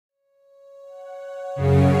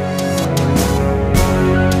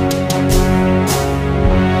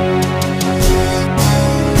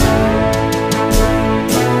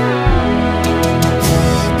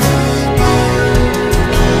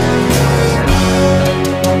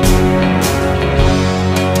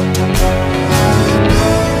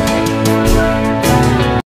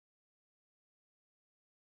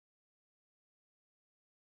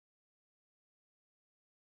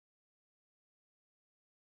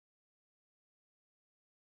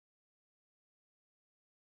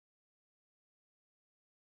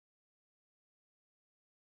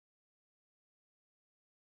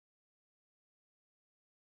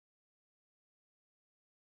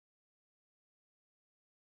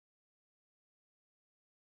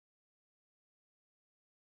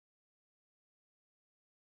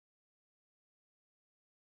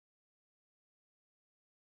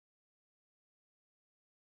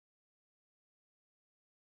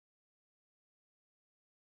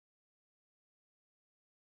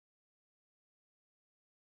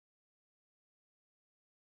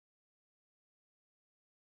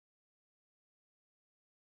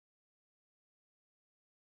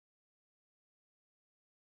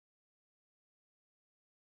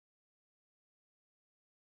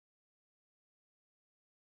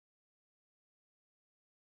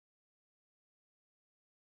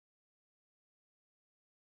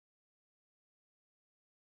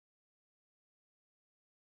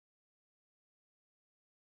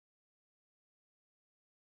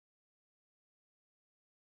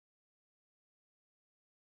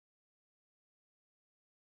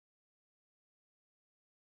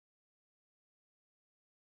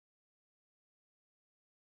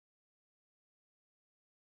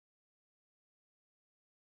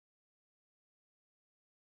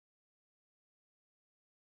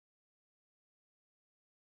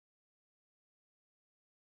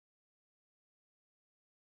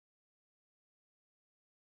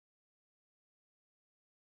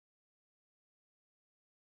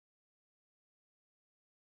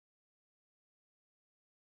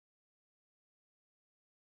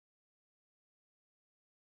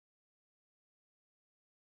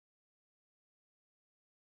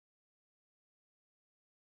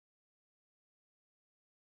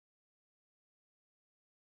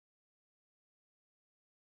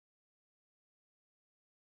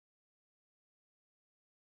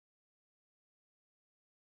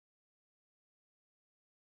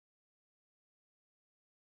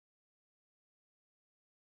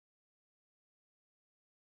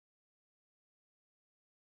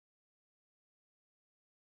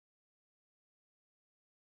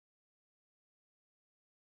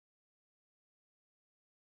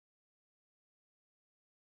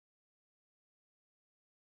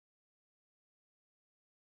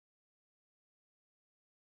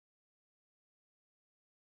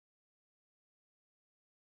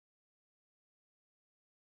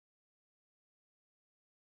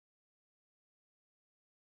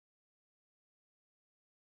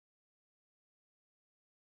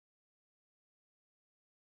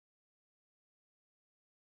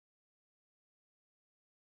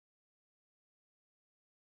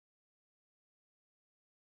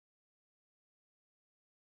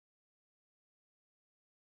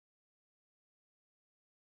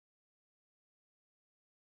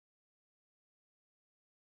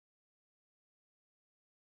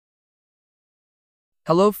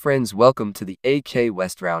Hello friends, welcome to the AK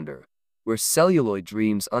West-Raunder, where celluloid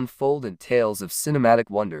dreams unfold and tales of cinematic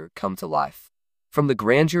wonder come to life. From the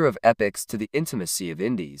grandeur of epics to the intimacy of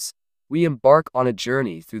indies, we embark on a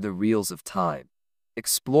journey through the reels of time,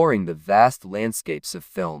 exploring the vast landscapes of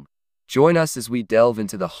film. Join us as we delve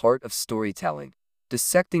into the heart of storytelling,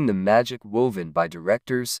 dissecting the magic woven by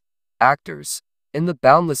directors, actors, and the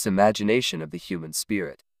boundless imagination of the human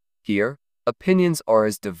spirit. Here, opinions are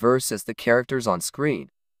as diverse as the characters on screen,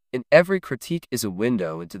 and every critique is a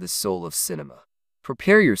window into the soul of cinema.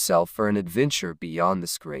 Prepare yourself for an adventure beyond the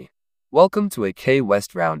screen. Welcome to AK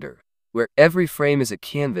West-Raunder, where every frame is a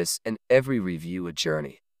canvas and every review a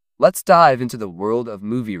journey. Let's dive into the world of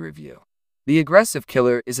movie review. The Aggressive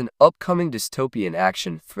Killer is an upcoming dystopian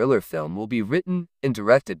action thriller film will be written and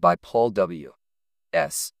directed by Paul W.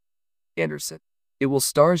 S. Anderson. It will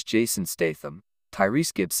stars Jason Statham,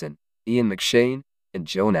 Tyrese Gibson, Ian McShane, and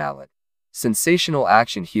Joan Allen. Sensational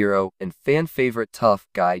action hero and fan-favorite tough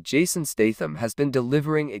guy Jason Statham has been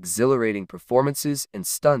delivering exhilarating performances and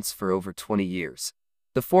stunts for over 20 years.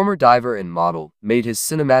 The former diver and model made his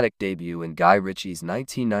cinematic debut in Guy Ritchie's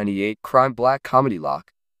 1998 crime black comedy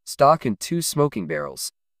Lock, Stock and Two Smoking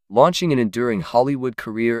Barrels, launching an enduring Hollywood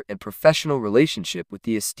career and professional relationship with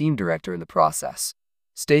the esteemed director in the process.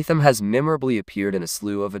 Statham has memorably appeared in a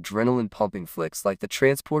slew of adrenaline-pumping flicks like the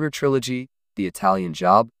Transporter trilogy, The Italian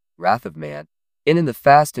Job, Wrath of Man, and in the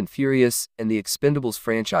Fast and Furious and the Expendables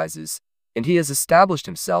franchises, and he has established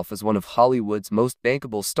himself as one of Hollywood's most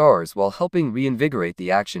bankable stars while helping reinvigorate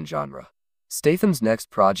the action genre. Statham's next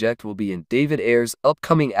project will be in David Ayer's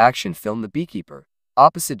upcoming action film The Beekeeper,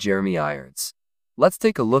 opposite Jeremy Irons. Let's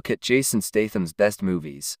take a look at Jason Statham's best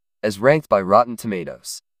movies, as ranked by Rotten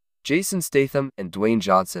Tomatoes. Jason Statham and Dwayne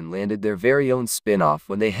Johnson landed their very own spin-off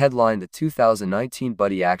when they headlined the 2019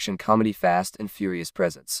 buddy action comedy Fast and Furious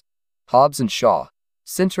Presents. Hobbs and Shaw,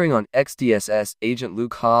 centering on ex-DSS agent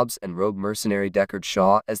Luke Hobbs and rogue mercenary Deckard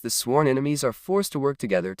Shaw as the sworn enemies are forced to work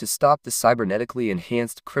together to stop the cybernetically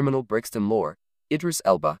enhanced criminal Brixton Lore, Idris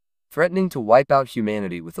Elba, threatening to wipe out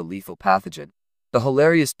humanity with a lethal pathogen. The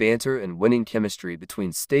hilarious banter and winning chemistry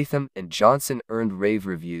between Statham and Johnson earned rave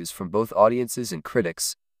reviews from both audiences and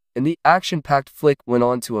critics, and the action-packed flick went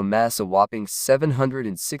on to amass a whopping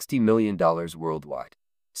 $760 million worldwide.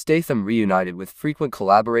 Statham reunited with frequent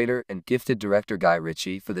collaborator and gifted director Guy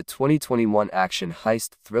Ritchie for the 2021 action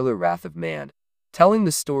heist thriller Wrath of Man, telling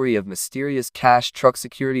the story of mysterious cash truck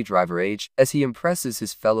security driver H as he impresses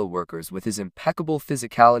his fellow workers with his impeccable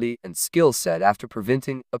physicality and skill set after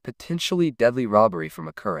preventing a potentially deadly robbery from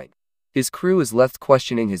occurring. His crew is left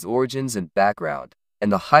questioning his origins and background,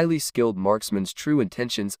 and the highly skilled marksman's true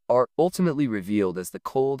intentions are ultimately revealed as the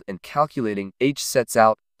cold and calculating H sets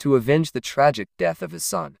out to avenge the tragic death of his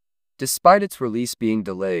son. Despite its release being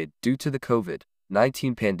delayed due to the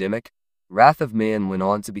COVID-19 pandemic, Wrath of Man went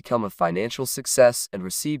on to become a financial success and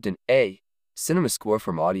received an A cinema score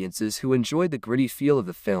from audiences who enjoyed the gritty feel of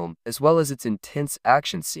the film as well as its intense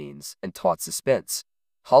action scenes and taut suspense.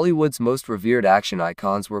 Hollywood's most revered action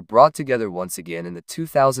icons were brought together once again in the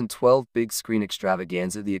 2012 big screen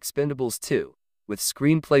extravaganza The Expendables 2, with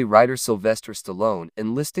screenplay writer Sylvester Stallone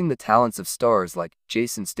enlisting the talents of stars like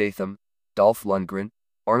Jason Statham, Dolph Lundgren,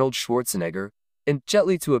 Arnold Schwarzenegger, and Jet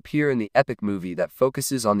Li to appear in the epic movie that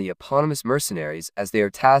focuses on the eponymous mercenaries as they are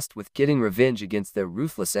tasked with getting revenge against their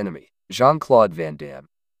ruthless enemy, Jean-Claude Van Damme,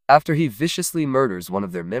 after he viciously murders one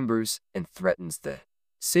of their members and threatens the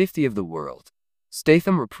safety of the world.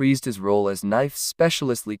 Statham reprised his role as knife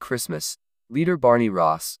specialist Lee Christmas, leader Barney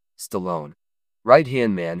Ross, Stallone,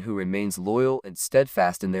 right-hand man who remains loyal and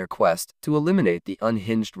steadfast in their quest to eliminate the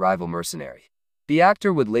unhinged rival mercenary. The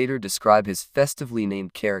actor would later describe his festively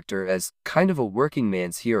named character as kind of a working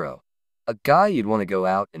man's hero, a guy you'd want to go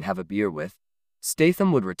out and have a beer with.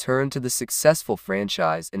 Statham would return to the successful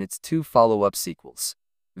franchise in its two follow-up sequels.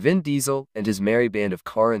 Vin Diesel and his merry band of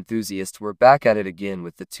car enthusiasts were back at it again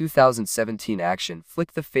with the 2017 action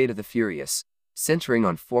flick The Fate of the Furious, centering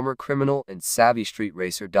on former criminal and savvy street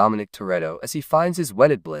racer Dominic Toretto as he finds his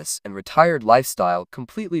wedded bliss and retired lifestyle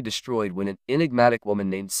completely destroyed when an enigmatic woman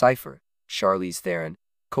named Cypher, Charlize Theron,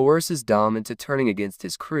 coerces Dom into turning against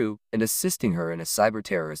his crew and assisting her in a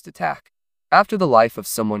cyber-terrorist attack. After the life of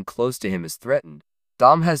someone close to him is threatened,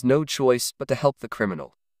 Dom has no choice but to help the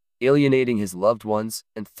criminal, alienating his loved ones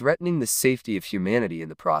and threatening the safety of humanity in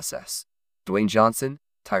the process. Dwayne Johnson,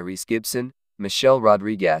 Tyrese Gibson, Michelle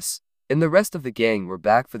Rodriguez, and the rest of the gang were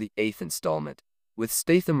back for the 8th installment, with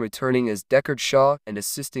Statham returning as Deckard Shaw and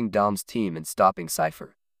assisting Dom's team in stopping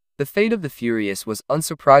Cypher. The Fate of the Furious was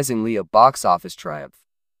unsurprisingly a box office triumph,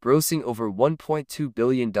 grossing over $1.2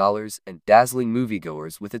 billion and dazzling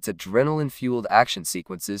moviegoers with its adrenaline-fueled action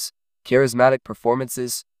sequences, charismatic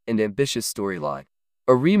performances, and ambitious storyline.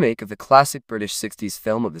 A remake of the classic British 60s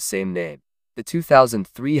film of the same name, the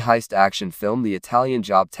 2003 heist action film The Italian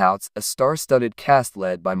Job touts a star-studded cast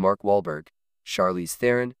led by Mark Wahlberg, Charlize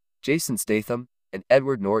Theron, Jason Statham, and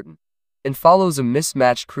Edward Norton, and follows a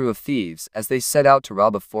mismatched crew of thieves as they set out to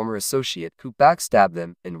rob a former associate who backstabbed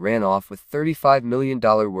them and ran off with $35 million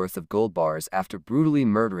worth of gold bars after brutally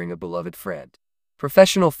murdering a beloved friend.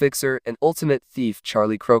 Professional fixer and ultimate thief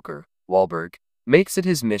Charlie Croker, Wahlberg, makes it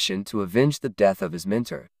his mission to avenge the death of his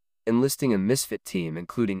mentor, enlisting a misfit team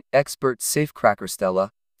including expert safecracker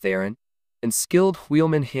Stella, Theron, and skilled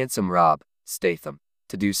wheelman handsome Rob, Statham,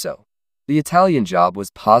 to do so. The Italian Job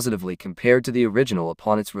was positively compared to the original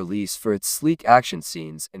upon its release for its sleek action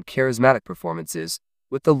scenes and charismatic performances,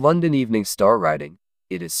 with the London Evening Star writing,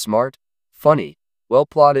 "It is smart, funny,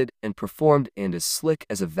 well-plotted, and performed and as slick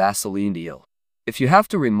as a Vaseline deal. If you have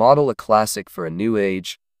to remodel a classic for a new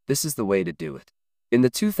age, this is the way to do it." In the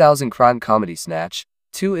 2000 crime comedy Snatch,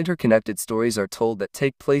 two interconnected stories are told that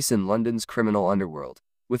take place in London's criminal underworld,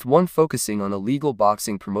 with one focusing on illegal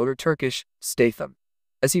boxing promoter Turkish Statham,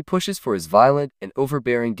 as he pushes for his violent and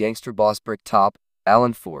overbearing gangster boss Bricktop,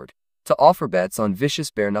 Alan Ford, to offer bets on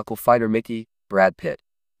vicious bare-knuckle fighter Mickey, Brad Pitt.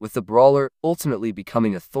 with the brawler ultimately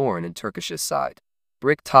becoming a thorn in Turkish's side.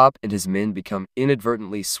 Bricktop and his men become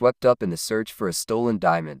inadvertently swept up in the search for a stolen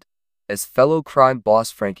diamond, as fellow crime boss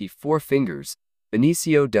Frankie Four Fingers,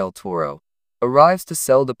 Benicio del Toro, arrives to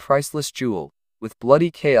sell the priceless jewel, with bloody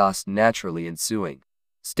chaos naturally ensuing.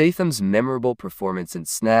 Statham's memorable performance in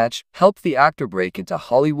Snatch helped the actor break into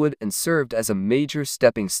Hollywood and served as a major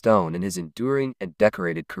stepping stone in his enduring and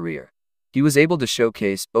decorated career. He was able to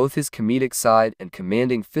showcase both his comedic side and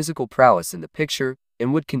commanding physical prowess in the picture,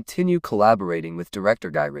 and would continue collaborating with director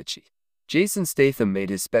Guy Ritchie. Jason Statham made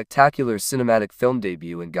his spectacular cinematic film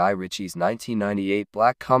debut in Guy Ritchie's 1998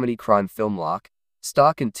 black comedy crime film Lock,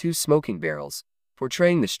 Stock and Two Smoking Barrels,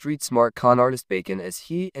 portraying the street-smart con artist Bacon as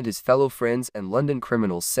he and his fellow friends and London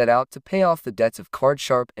criminals set out to pay off the debts of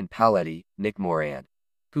Cardsharp and Paletti, Nick Moran,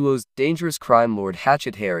 who owes dangerous crime lord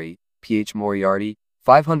Hatchet Harry, P.H. Moriarty,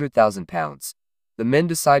 £500,000. The men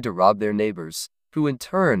decide to rob their neighbors, who in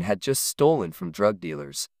turn had just stolen from drug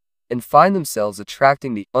dealers, and find themselves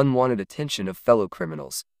attracting the unwanted attention of fellow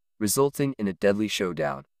criminals, resulting in a deadly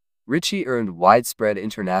showdown. Ritchie earned widespread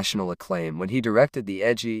international acclaim when he directed the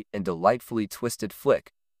edgy and delightfully twisted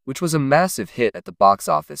flick, which was a massive hit at the box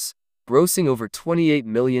office, grossing over $28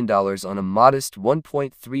 million on a modest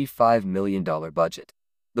 $1.35 million budget.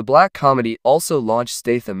 The black comedy also launched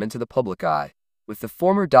Statham into the public eye, with the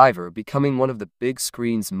former diver becoming one of the big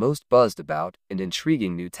screen's most buzzed about and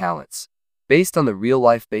intriguing new talents. Based on the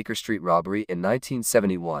real-life Baker Street robbery in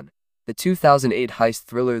 1971, the 2008 heist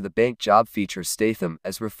thriller The Bank Job features Statham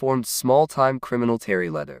as reformed small-time criminal Terry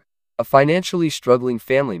Leather, a financially struggling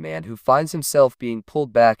family man who finds himself being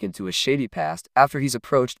pulled back into a shady past after he's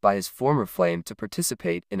approached by his former flame to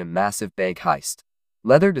participate in a massive bank heist.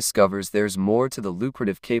 Leather discovers there's more to the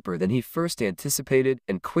lucrative caper than he first anticipated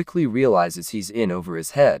and quickly realizes he's in over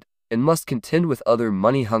his head and must contend with other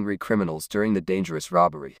money-hungry criminals during the dangerous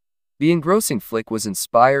robbery. The engrossing flick was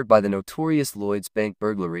inspired by the notorious Lloyd's Bank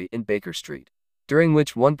burglary in Baker Street, during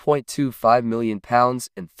which £1.25 million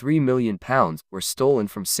and £3 million were stolen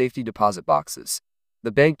from safety deposit boxes.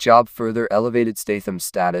 The Bank Job further elevated Statham's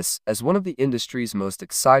status as one of the industry's most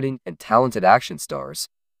exciting and talented action stars,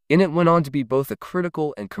 and it went on to be both a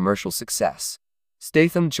critical and commercial success.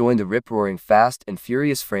 Statham joined the rip-roaring Fast and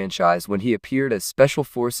Furious franchise when he appeared as Special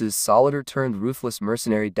Forces Solider-turned-ruthless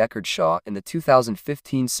mercenary Deckard Shaw in the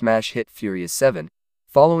 2015 smash hit Furious 7,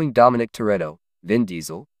 following Dominic Toretto, Vin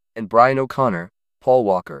Diesel, and Brian O'Connor, Paul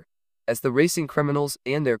Walker, as the racing criminals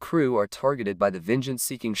and their crew are targeted by the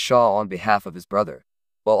vengeance-seeking Shaw on behalf of his brother,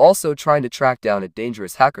 while also trying to track down a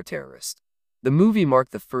dangerous hacker terrorist. The movie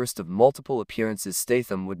marked the first of multiple appearances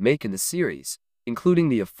Statham would make in the series, including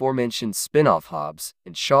the aforementioned spin-off Hobbs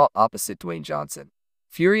and Shaw opposite Dwayne Johnson.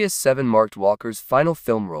 Furious 7 marked Walker's final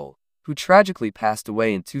film role, who tragically passed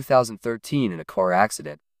away in 2013 in a car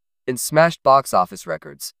accident, and smashed box office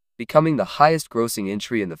records, becoming the highest-grossing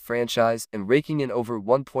entry in the franchise and raking in over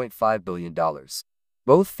 $1.5 billion.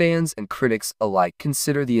 Both fans and critics alike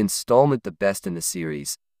consider the installment the best in the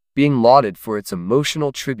series, being lauded for its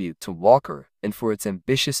emotional tribute to Walker and for its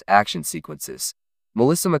ambitious action sequences.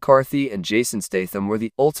 Melissa McCarthy and Jason Statham were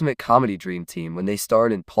the ultimate comedy dream team when they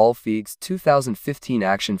starred in Paul Feig's 2015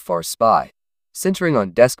 action farce Spy, centering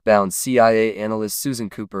on desk-bound CIA analyst Susan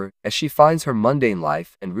Cooper as she finds her mundane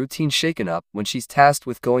life and routine shaken up when she's tasked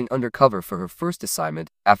with going undercover for her first assignment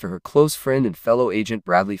after her close friend and fellow agent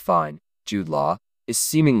Bradley Fine, Jude Law, is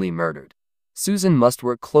seemingly murdered. Susan must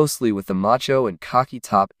work closely with the macho and cocky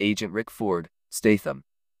top agent Rick Ford, Statham,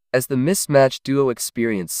 as the mismatched duo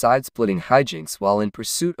experience side-splitting hijinks while in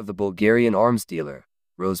pursuit of the Bulgarian arms dealer,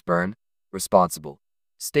 Rose Byrne, responsible.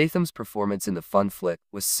 Statham's performance in the fun flick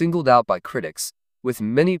was singled out by critics, with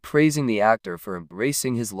many praising the actor for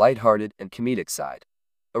embracing his lighthearted and comedic side,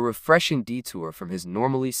 a refreshing detour from his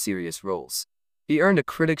normally serious roles. He earned a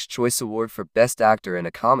Critics' Choice Award for Best Actor in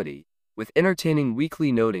a Comedy, with Entertaining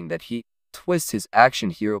Weekly noting that he twists his action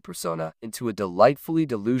hero persona into a delightfully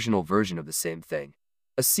delusional version of the same thing.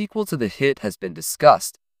 A sequel to the hit has been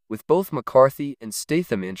discussed, with both McCarthy and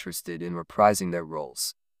Statham interested in reprising their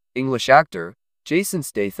roles. English actor Jason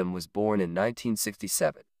Statham was born in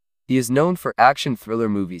 1967. He is known for action thriller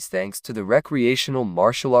movies thanks to the recreational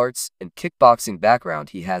martial arts and kickboxing background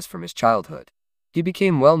he has from his childhood. He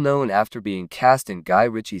became well known after being cast in Guy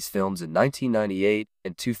Ritchie's films in 1998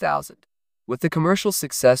 and 2000. With the commercial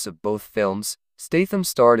success of both films, Statham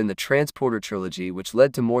starred in the Transporter trilogy, which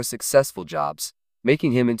led to more successful jobs,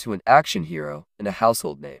 making him into an action hero and a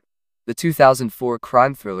household name. The 2004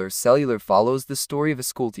 crime thriller Cellular follows the story of a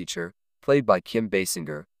schoolteacher, played by Kim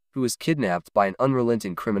Basinger, who is kidnapped by an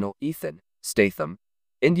unrelenting criminal, Ethan Statham,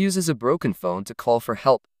 and uses a broken phone to call for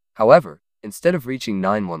help. However, instead of reaching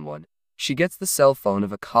 911, she gets the cell phone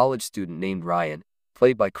of a college student named Ryan,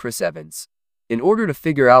 played by Chris Evans. In order to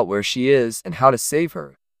figure out where she is and how to save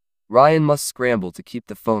her, Ryan must scramble to keep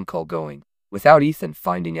the phone call going, without Ethan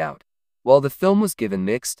finding out. While the film was given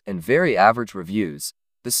mixed and very average reviews,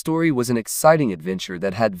 the story was an exciting adventure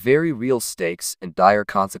that had very real stakes and dire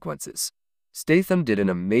consequences. Statham did an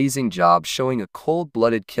amazing job showing a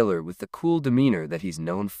cold-blooded killer with the cool demeanor that he's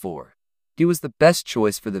known for. He was the best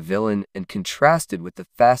choice for the villain and contrasted with the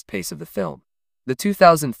fast pace of the film. The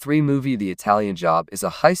 2003 movie The Italian Job is a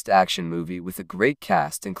heist action movie with a great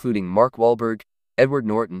cast including Mark Wahlberg, Edward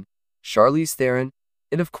Norton, Charlize Theron,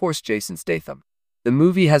 and of course Jason Statham. The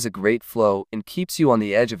movie has a great flow and keeps you on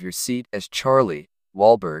the edge of your seat as Charlie,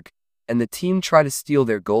 Wahlberg, and the team try to steal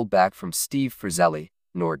their gold back from Steve Frizzelli,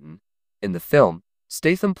 Norton. In the film,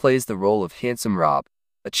 Statham plays the role of Handsome Rob,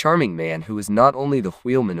 a charming man who is not only the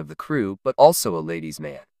wheelman of the crew but also a ladies'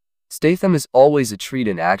 man. Statham is always a treat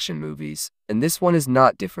in action movies, and this one is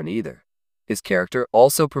not different either. His character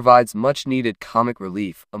also provides much-needed comic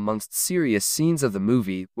relief amongst serious scenes of the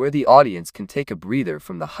movie where the audience can take a breather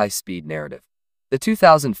from the high-speed narrative. The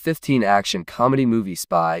 2015 action comedy movie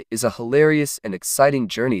Spy is a hilarious and exciting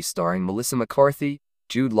journey starring Melissa McCarthy,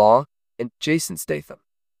 Jude Law, and Jason Statham.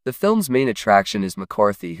 The film's main attraction is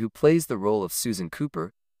McCarthy, who plays the role of Susan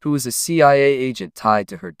Cooper, who is a CIA agent tied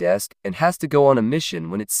to her desk and has to go on a mission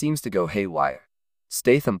when it seems to go haywire.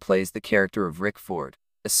 Statham plays the character of Rick Ford,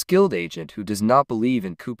 a skilled agent who does not believe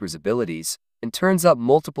in Cooper's abilities and turns up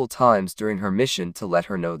multiple times during her mission to let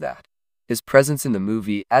her know that. His presence in the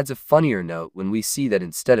movie adds a funnier note when we see that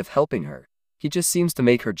instead of helping her, he just seems to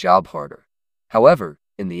make her job harder. However,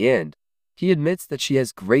 in the end, he admits that she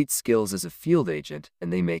has great skills as a field agent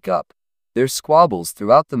and they make up. Their squabbles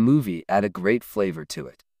throughout the movie add a great flavor to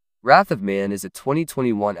it. Wrath of Man is a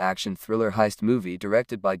 2021 action thriller heist movie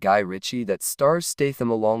directed by Guy Ritchie that stars Statham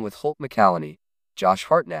along with Holt McCallany, Josh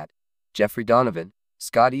Hartnett, Jeffrey Donovan,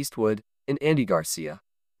 Scott Eastwood, and Andy Garcia.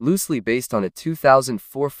 Loosely based on a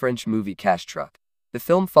 2004 French movie Cash Truck, the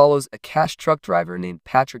film follows a cash truck driver named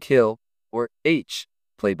Patrick Hill, or H,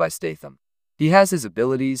 played by Statham. He has his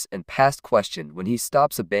abilities and past questioned when he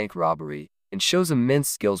stops a bank robbery and shows immense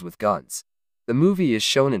skills with guns. The movie is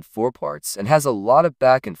shown in 4 parts and has a lot of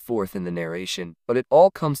back and forth in the narration, but it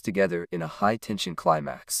all comes together in a high-tension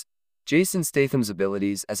climax. Jason Statham's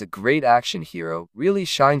abilities as a great action hero really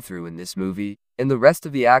shine through in this movie, and the rest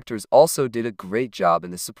of the actors also did a great job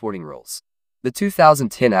in the supporting roles. The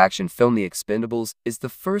 2010 action film The Expendables is the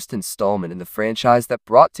first installment in the franchise that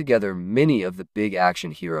brought together many of the big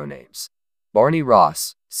action hero names. Barney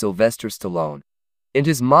Ross, Sylvester Stallone, and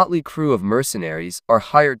his motley crew of mercenaries are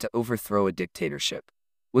hired to overthrow a dictatorship.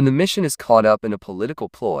 When the mission is caught up in a political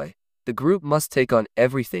ploy, the group must take on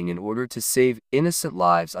everything in order to save innocent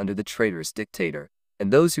lives under the traitorous dictator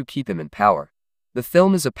and those who keep him in power. The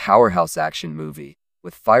film is a powerhouse action movie,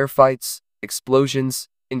 with firefights, explosions,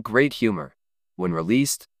 and great humor. When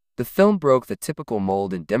released, the film broke the typical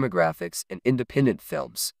mold in demographics and independent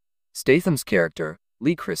films. Statham's character,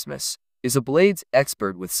 Lee Christmas, is a Blades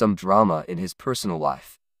expert with some drama in his personal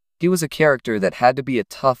life. He was a character that had to be a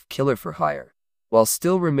tough killer for hire, while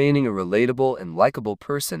still remaining a relatable and likable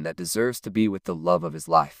person that deserves to be with the love of his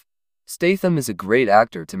life. Statham is a great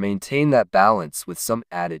actor to maintain that balance with some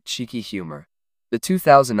added cheeky humor. The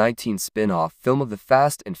 2019 spin-off film of the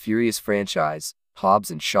Fast and Furious franchise,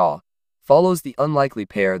 Hobbs and Shaw, follows the unlikely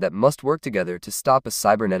pair that must work together to stop a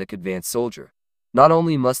cybernetic advanced soldier. Not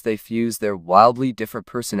only must they fuse their wildly different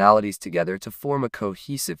personalities together to form a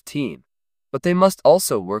cohesive team, but they must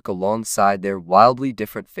also work alongside their wildly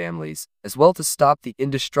different families as well to stop the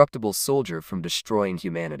indestructible soldier from destroying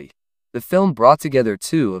humanity. The film brought together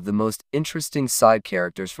 2 of the most interesting side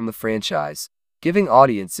characters from the franchise, giving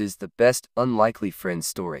audiences the best unlikely friends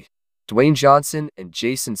story. Dwayne Johnson and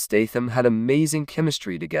Jason Statham had amazing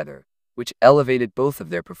chemistry together, which elevated both of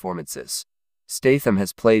their performances. Statham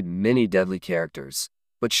has played many deadly characters,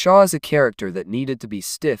 but Shaw is a character that needed to be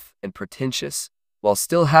stiff and pretentious, while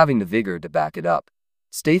still having the vigor to back it up.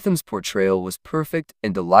 Statham's portrayal was perfect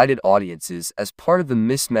and delighted audiences as part of the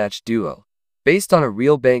mismatched duo. Based on a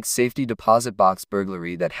real bank safety deposit box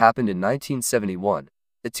burglary that happened in 1971,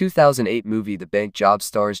 the 2008 movie The Bank Job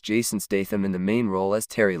stars Jason Statham in the main role as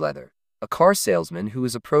Terry Leather, a car salesman who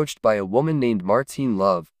is approached by a woman named Martine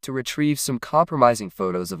Love to retrieve some compromising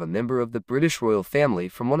photos of a member of the British royal family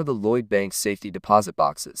from one of the Lloyd Bank safety deposit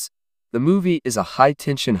boxes. The movie is a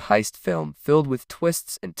high-tension heist film filled with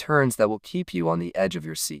twists and turns that will keep you on the edge of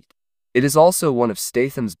your seat. It is also one of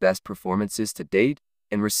Statham's best performances to date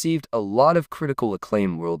and received a lot of critical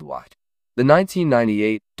acclaim worldwide. The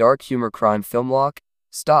 1998 dark humor crime film Lock,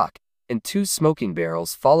 Stock, and Two Smoking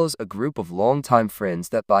Barrels follows a group of longtime friends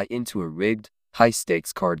that buy into a rigged,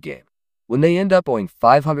 high-stakes card game. When they end up owing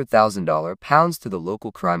 $500,000 to the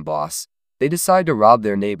local crime boss, they decide to rob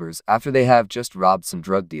their neighbors after they have just robbed some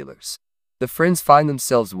drug dealers. The friends find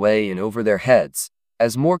themselves way in over their heads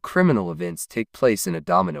as more criminal events take place in a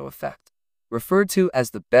domino effect. Referred to as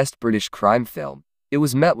the best British crime film, it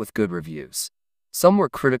was met with good reviews. Some were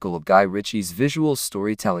critical of Guy Ritchie's visual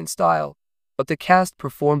storytelling style, but the cast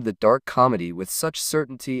performed the dark comedy with such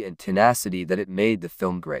certainty and tenacity that it made the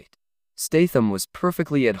film great. Statham was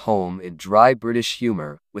perfectly at home in dry British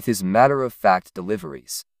humor with his matter-of-fact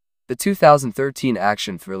deliveries. The 2013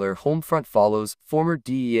 action thriller Homefront follows former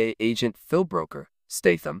DEA agent Phil Broker,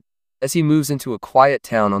 Statham, as he moves into a quiet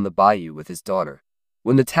town on the bayou with his daughter.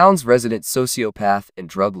 When the town's resident sociopath and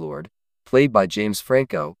drug lord, played by James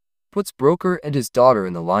Franco, puts Broker and his daughter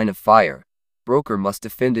in the line of fire, Broker must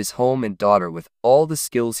defend his home and daughter with all the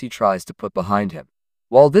skills he tries to put behind him.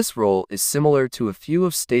 While this role is similar to a few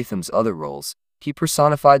of Statham's other roles, he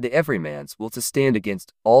personified the everyman's will to stand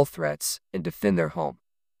against all threats and defend their home.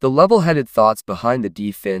 The level-headed thoughts behind the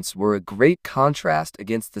defense were a great contrast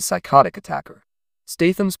against the psychotic attacker.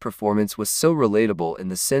 Statham's performance was so relatable in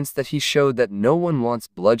the sense that he showed that no one wants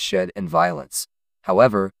bloodshed and violence.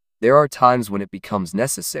 However, there are times when it becomes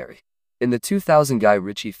necessary. In the 2000 Guy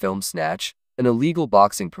Ritchie film Snatch, an illegal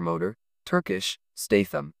boxing promoter, Turkish,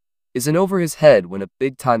 Statham, is in over his head when a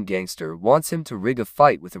big-time gangster wants him to rig a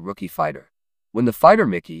fight with a rookie fighter. When the fighter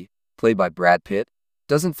Mickey, played by Brad Pitt,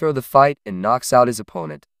 doesn't throw the fight and knocks out his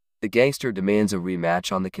opponent, the gangster demands a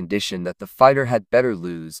rematch on the condition that the fighter had better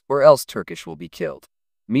lose or else Turkish will be killed.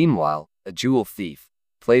 Meanwhile, a jewel thief,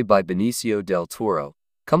 played by Benicio del Toro,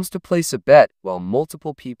 comes to place a bet while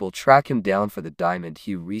multiple people track him down for the diamond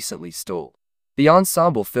he recently stole. The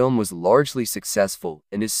ensemble film was largely successful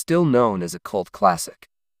and is still known as a cult classic.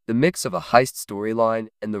 The mix of a heist storyline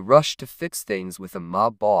and the rush to fix things with a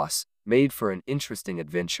mob boss made for an interesting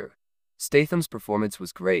adventure. Statham's performance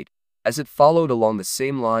was great, as it followed along the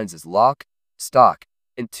same lines as Lock, Stock,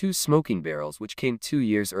 and Two Smoking Barrels, which came 2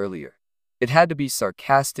 years earlier. It had to be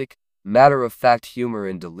sarcastic, matter-of-fact humor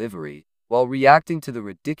and delivery, while reacting to the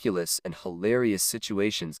ridiculous and hilarious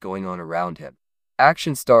situations going on around him.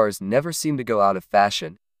 Action stars never seem to go out of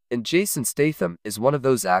fashion, and Jason Statham is one of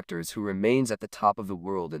those actors who remains at the top of the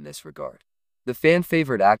world in this regard. The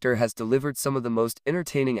fan-favorite actor has delivered some of the most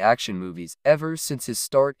entertaining action movies ever since his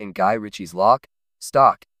start in Guy Ritchie's Lock,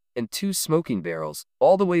 Stock, and Two Smoking Barrels,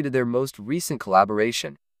 all the way to their most recent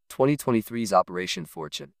collaboration, 2023's Operation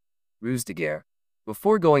Fortune. Ruse de guerre.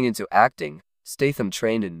 Before going into acting, Statham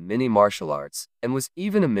trained in many martial arts and was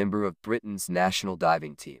even a member of Britain's national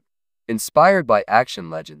diving team. Inspired by action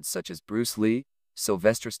legends such as Bruce Lee,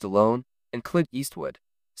 Sylvester Stallone, and Clint Eastwood,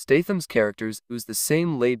 Statham's characters ooze the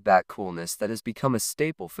same laid-back coolness that has become a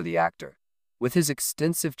staple for the actor. With his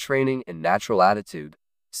extensive training and natural attitude,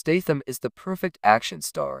 Statham is the perfect action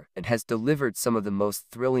star and has delivered some of the most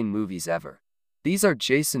thrilling movies ever. These are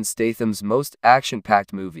Jason Statham's most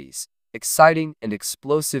action-packed movies, exciting and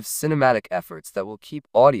explosive cinematic efforts that will keep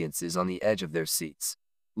audiences on the edge of their seats.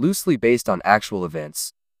 Loosely based on actual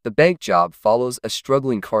events, The Bank Job follows a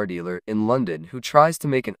struggling car dealer in London who tries to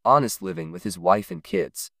make an honest living with his wife and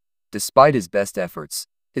kids. Despite his best efforts,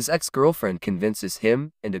 his ex-girlfriend convinces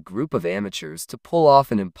him and a group of amateurs to pull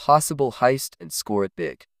off an impossible heist and score it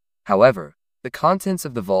big. However, the contents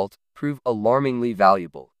of the vault prove alarmingly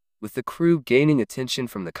valuable, with the crew gaining attention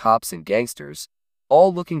from the cops and gangsters,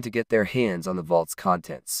 all looking to get their hands on the vault's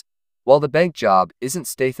contents. While The Bank Job isn't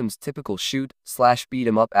Statham's typical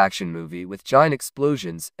shoot-slash-beat-em-up action movie with giant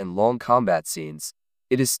explosions and long combat scenes,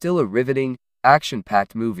 it is still a riveting,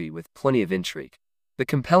 action-packed movie with plenty of intrigue. The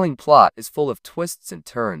compelling plot is full of twists and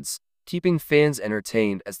turns, keeping fans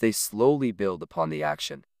entertained as they slowly build upon the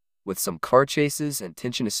action. With some car chases and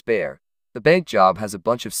tension to spare, The Bank Job has a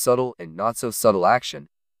bunch of subtle and not-so-subtle action,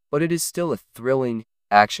 but it is still a thrilling,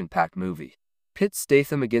 action-packed movie. Pit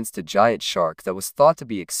Statham against a giant shark that was thought to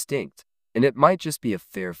be extinct, and it might just be a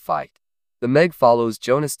fair fight. The Meg follows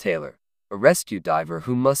Jonas Taylor, a rescue diver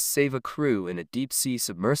who must save a crew in a deep-sea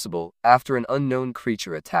submersible after an unknown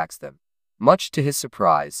creature attacks them. Much to his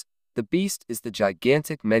surprise, the beast is the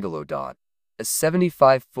gigantic Megalodon, a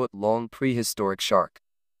 75-foot-long prehistoric shark.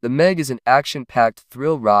 The Meg is an action-packed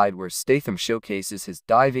thrill ride where Statham showcases his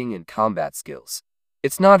diving and combat skills.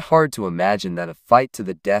 It's not hard to imagine that a fight to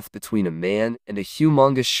the death between a man and a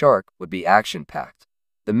humongous shark would be action-packed.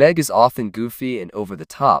 The Meg is often goofy and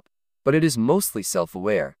over-the-top, but it is mostly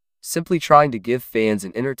self-aware, simply trying to give fans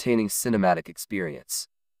an entertaining cinematic experience.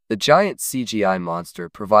 The giant CGI monster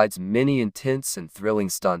provides many intense and thrilling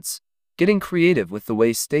stunts, getting creative with the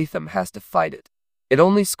way Statham has to fight it. It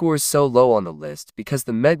only scores so low on the list because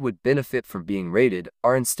the Meg would benefit from being rated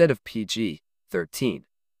R instead of PG-13,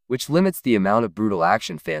 which limits the amount of brutal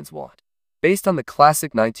action fans want. Based on the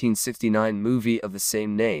classic 1969 movie of the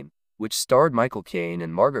same name, which starred Michael Caine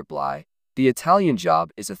and Margaret Bly, The Italian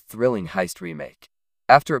Job is a thrilling heist remake.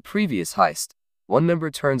 After a previous heist, one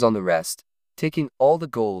member turns on the rest, taking all the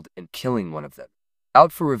gold and killing one of them.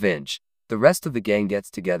 Out for revenge, the rest of the gang gets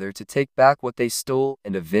together to take back what they stole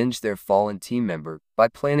and avenge their fallen team member by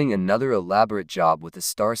planning another elaborate job with a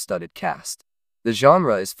star-studded cast. The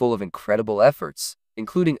genre is full of incredible efforts,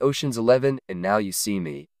 including Ocean's 11 and Now You See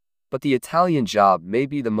Me, but The Italian Job may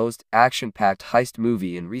be the most action-packed heist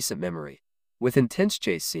movie in recent memory. With intense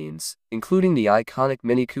chase scenes, including the iconic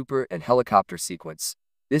Mini Cooper and helicopter sequence,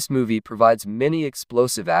 this movie provides many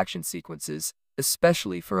explosive action sequences,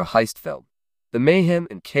 especially for a heist film. The mayhem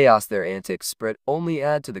and chaos their antics spread only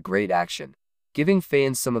add to the great action, giving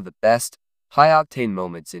fans some of the best, high-octane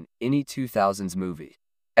moments in any 2000s movie.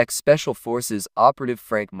 Ex-Special Forces operative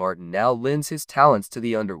Frank Martin now lends his talents to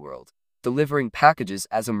the underworld, delivering packages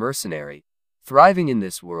as a mercenary, thriving in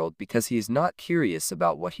this world because he is not curious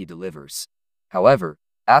about what he delivers. However,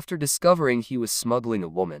 after discovering he was smuggling a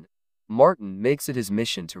woman, Martin makes it his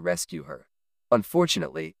mission to rescue her.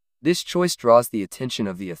 Unfortunately, this choice draws the attention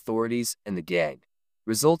of the authorities and the gang,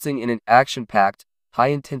 resulting in an action-packed,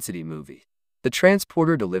 high-intensity movie. The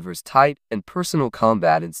transporter delivers tight and personal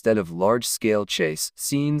combat instead of large-scale chase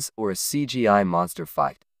scenes or a CGI monster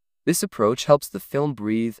fight. This approach helps the film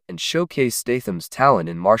breathe and showcase Statham's talent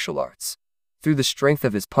in martial arts. Through the strength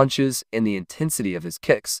of his punches and the intensity of his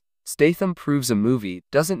kicks, Statham proves a movie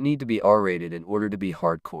doesn't need to be R-rated in order to be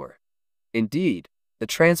hardcore. Indeed, The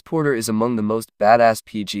Transporter is among the most badass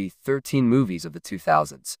PG-13 movies of the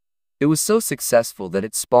 2000s. It was so successful that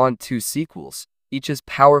it spawned 2 sequels, each as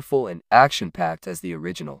powerful and action-packed as the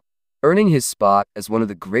original. Earning his spot as one of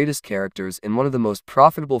the greatest characters in one of the most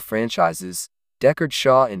profitable franchises, Deckard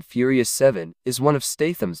Shaw in Furious 7 is one of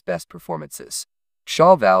Statham's best performances.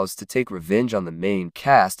 Shaw vows to take revenge on the main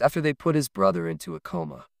cast after they put his brother into a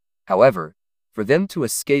coma. However, for them to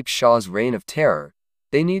escape Shaw's reign of terror,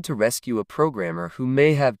 they need to rescue a programmer who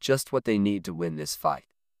may have just what they need to win this fight.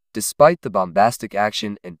 Despite the bombastic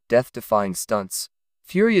action and death-defying stunts,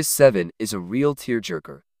 Furious 7 is a real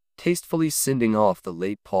tearjerker, tastefully sending off the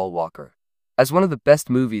late Paul Walker. As one of the best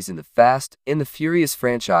movies in the Fast and the Furious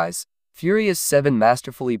franchise, Furious 7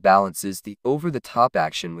 masterfully balances the over-the-top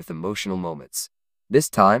action with emotional moments. This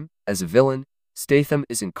time, as a villain, Statham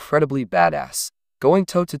is incredibly badass, going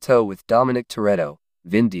toe-to-toe with Dominic Toretto,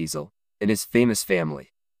 Vin Diesel, and his famous family.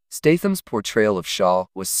 Statham's portrayal of Shaw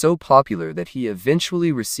was so popular that he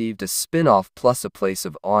eventually received a spin-off plus a place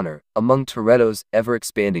of honor among Toretto's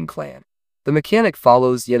ever-expanding clan. The mechanic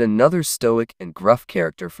follows yet another stoic and gruff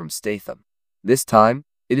character from Statham. This time,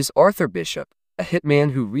 it is Arthur Bishop, a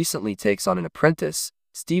hitman who recently takes on an apprentice,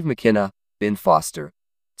 Steve McKenna, Ben Foster.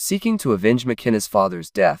 Seeking to avenge McKenna's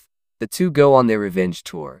father's death, the two go on their revenge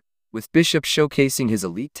tour, with Bishop showcasing his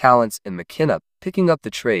elite talents and McKenna picking up the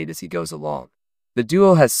trade as he goes along. The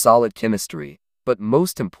duo has solid chemistry, but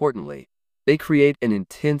most importantly, they create an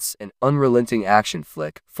intense and unrelenting action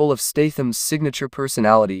flick full of Statham's signature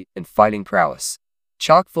personality and fighting prowess.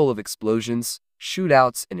 Chock full of explosions,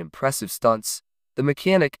 shootouts, and impressive stunts, The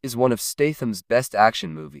Mechanic is one of Statham's best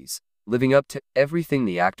action movies, living up to everything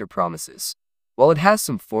the actor promises. While it has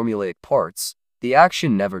some formulaic parts, the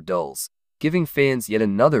action never dulls, giving fans yet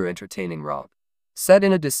another entertaining romp. Set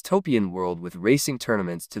in a dystopian world with racing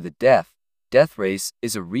tournaments to the death, Death Race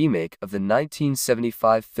is a remake of the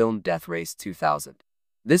 1975 film Death Race 2000.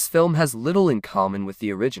 This film has little in common with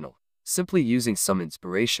the original, simply using some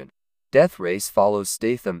inspiration. Death Race follows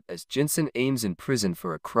Statham as Jensen Ames in prison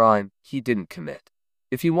for a crime he didn't commit.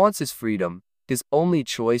 If he wants his freedom, his only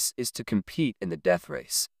choice is to compete in the Death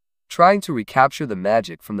Race. Trying to recapture the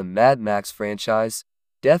magic from the Mad Max franchise,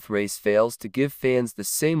 Death Race fails to give fans the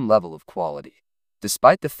same level of quality.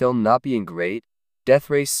 Despite the film not being great,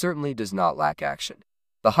 Death Race certainly does not lack action.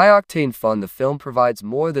 The high-octane fun the film provides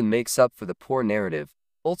more than makes up for the poor narrative,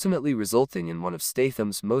 ultimately resulting in one of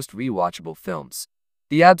Statham's most rewatchable films.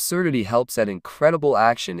 The absurdity helps add incredible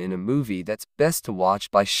action in a movie that's best to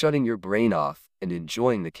watch by shutting your brain off and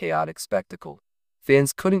enjoying the chaotic spectacle.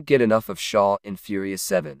 Fans couldn't get enough of Shaw in Furious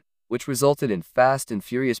 7, which resulted in Fast and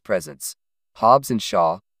Furious Presents, Hobbs and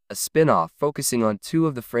Shaw, a spin-off focusing on 2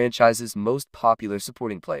 of the franchise's most popular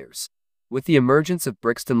supporting players. With the emergence of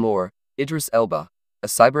Brixton Lore, Idris Elba, a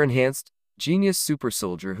cyber-enhanced, genius super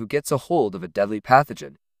soldier who gets a hold of a deadly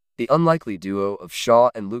pathogen, the unlikely duo of Shaw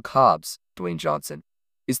and Luke Hobbs, Dwayne Johnson,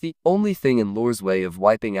 is the only thing in Lore's way of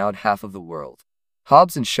wiping out half of the world.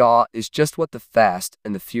 Hobbs and Shaw is just what the Fast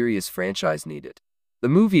and the Furious franchise needed. The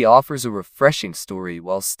movie offers a refreshing story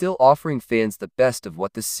while still offering fans the best of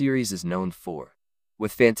what the series is known for.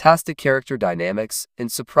 With fantastic character dynamics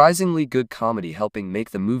and surprisingly good comedy helping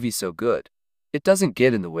make the movie so good, it doesn't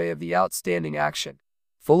get in the way of the outstanding action.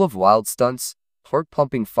 Full of wild stunts,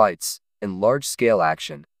 heart-pumping fights, and large-scale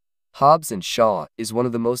action, Hobbs and Shaw is one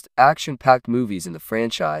of the most action-packed movies in the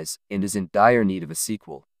franchise and is in dire need of a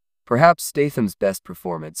sequel. Perhaps Statham's best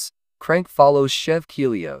performance, Crank follows Chev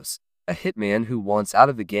Kelios, a hitman who wants out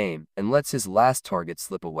of the game and lets his last target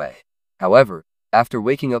slip away. However, after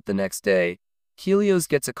waking up the next day, Kelios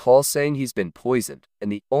gets a call saying he's been poisoned,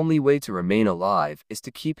 and the only way to remain alive is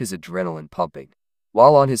to keep his adrenaline pumping.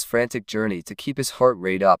 While on his frantic journey to keep his heart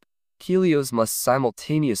rate up, Kelios must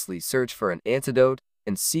simultaneously search for an antidote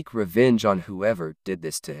and seek revenge on whoever did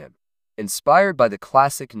this to him. Inspired by the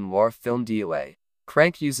classic noir film DOA,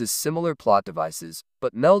 Crank uses similar plot devices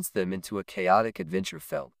but melds them into a chaotic adventure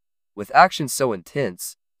film. With action so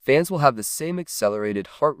intense, fans will have the same accelerated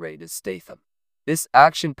heart rate as Statham. This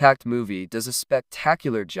action-packed movie does a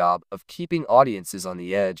spectacular job of keeping audiences on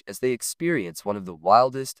the edge as they experience one of the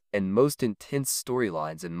wildest and most intense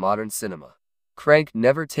storylines in modern cinema. Crank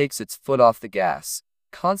never takes its foot off the gas,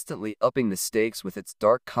 constantly upping the stakes with its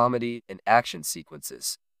dark comedy and action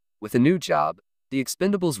sequences. With a new job, the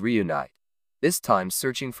Expendables reunite, this time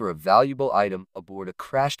searching for a valuable item aboard a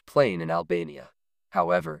crashed plane in Albania.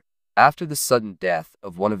 However, after the sudden death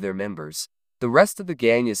of one of their members, the rest of the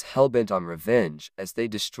gang is hell-bent on revenge as they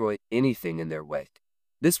destroy anything in their wake.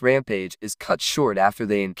 This rampage is cut short after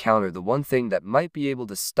they encounter the one thing that might be able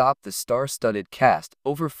to stop the star-studded cast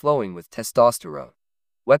overflowing with testosterone: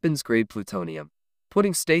 weapons-grade plutonium.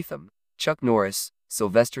 Putting Statham, Chuck Norris,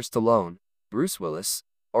 Sylvester Stallone, Bruce Willis,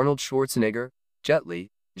 Arnold Schwarzenegger, Jet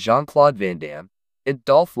Li, Jean-Claude Van Damme, and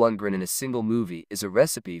Dolph Lundgren in a single movie is a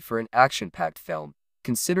recipe for an action-packed film,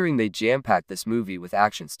 considering they jam-packed this movie with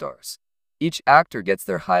action stars. Each actor gets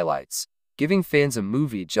their highlights, giving fans a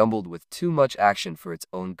movie jumbled with too much action for its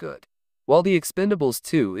own good. While The Expendables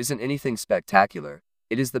 2 isn't anything spectacular,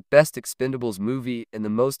 it is the best Expendables movie and the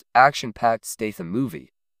most action-packed Statham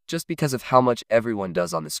movie, just because of how much everyone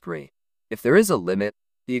does on the screen. If there is a limit,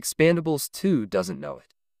 The Expendables 2 doesn't know it.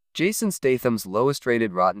 Jason Statham's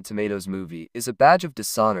lowest-rated Rotten Tomatoes movie is a badge of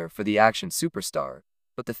dishonor for the action superstar,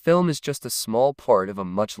 but the film is just a small part of a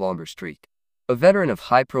much longer streak. A veteran of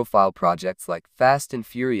high-profile projects like Fast and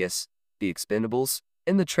Furious, The Expendables,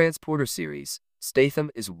 and the Transporter series, Statham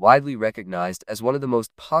is widely recognized as one of the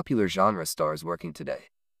most popular genre stars working today.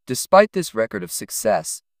 Despite this record of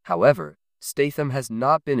success, however, Statham has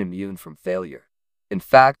not been immune from failure. In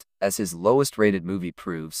fact, as his lowest-rated movie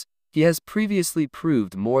proves, he has previously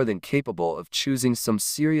proved more than capable of choosing some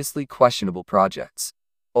seriously questionable projects.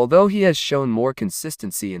 Although he has shown more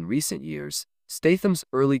consistency in recent years, Statham's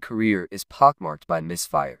early career is pockmarked by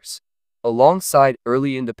misfires. Alongside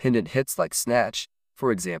early independent hits like Snatch, for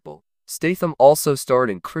example, Statham also starred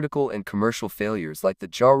in critical and commercial failures like the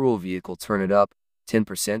Ja Rule vehicle Turn It Up,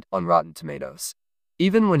 10% on Rotten Tomatoes.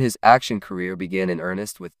 Even when his action career began in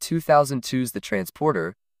earnest with 2002's The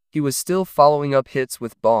Transporter, he was still following up hits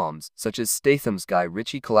with bombs such as Statham's Guy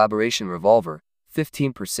Ritchie collaboration Revolver,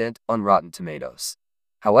 15% on Rotten Tomatoes.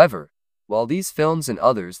 However, while these films and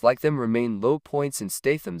others like them remain low points in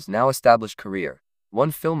Statham's now established career,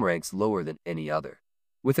 one film ranks lower than any other.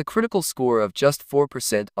 With a critical score of just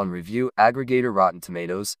 4% on review aggregator Rotten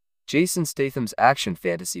Tomatoes, Jason Statham's action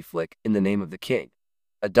fantasy flick In the Name of the King,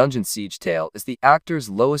 A Dungeon Siege Tale is the actor's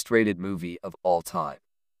lowest-rated movie of all time.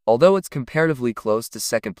 Although it's comparatively close to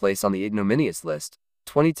second place on the ignominious list,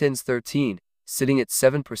 2010's 13, sitting at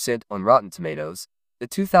 7% on Rotten Tomatoes, the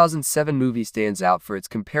 2007 movie stands out for its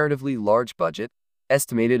comparatively large budget,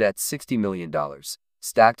 estimated at $60 million,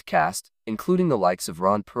 stacked cast, including the likes of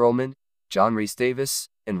Ron Perlman, John Rhys-Davies,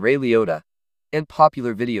 and Ray Liotta, and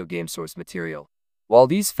popular video game source material. While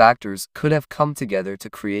these factors could have come together to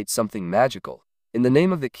create something magical, In the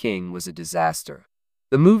Name of the King was a disaster.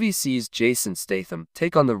 The movie sees Jason Statham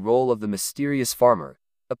take on the role of the mysterious farmer,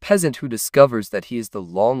 a peasant who discovers that he is the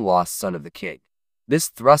long-lost son of the king. This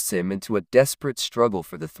thrusts him into a desperate struggle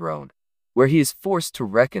for the throne, where he is forced to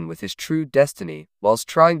reckon with his true destiny whilst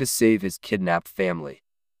trying to save his kidnapped family.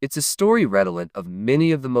 It's a story redolent of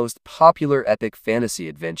many of the most popular epic fantasy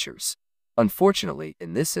adventures. Unfortunately,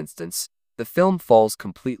 in this instance, the film falls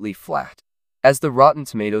completely flat. As the Rotten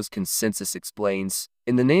Tomatoes consensus explains,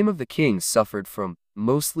 In the Name of the King suffered from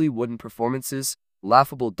mostly wooden performances,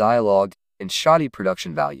 laughable dialogue, and shoddy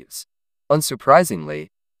production values. Unsurprisingly,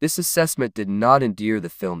 this assessment did not endear the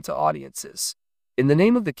film to audiences. In the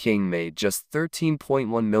Name of the King made just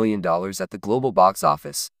 $13.1 million at the global box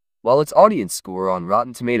office, while its audience score on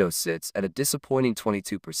Rotten Tomatoes sits at a disappointing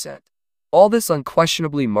 22%. All this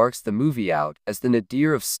unquestionably marks the movie out as the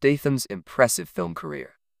nadir of Statham's impressive film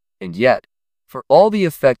career. And yet, for all the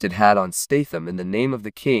effect it had on Statham, In the Name of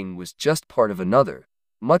the King was just part of another,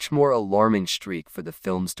 much more alarming streak for the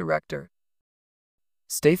film's director.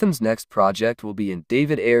 Statham's next project will be in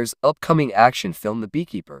David Ayer's upcoming action film The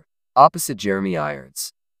Beekeeper, opposite Jeremy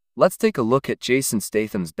Irons. Let's take a look at Jason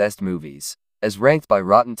Statham's best movies, as ranked by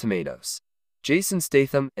Rotten Tomatoes. Jason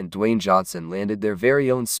Statham and Dwayne Johnson landed their very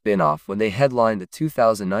own spin-off when they headlined the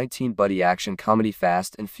 2019 buddy action comedy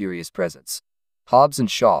Fast and Furious Presents Hobbs and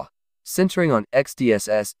Shaw, centering on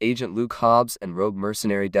ex-DSS agent Luke Hobbs and rogue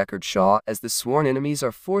mercenary Deckard Shaw as the sworn enemies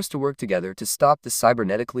are forced to work together to stop the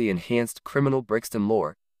cybernetically enhanced criminal Brixton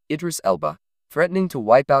Lore, Idris Elba, threatening to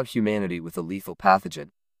wipe out humanity with a lethal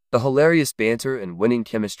pathogen. The hilarious banter and winning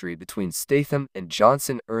chemistry between Statham and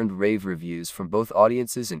Johnson earned rave reviews from both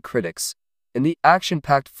audiences and critics, and the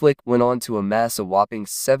action-packed flick went on to amass a whopping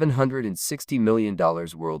 $760 million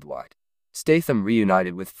worldwide. Statham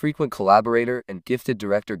reunited with frequent collaborator and gifted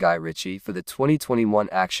director Guy Ritchie for the 2021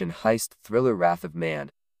 action heist thriller Wrath of Man,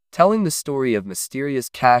 telling the story of mysterious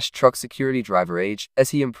cash truck security driver H as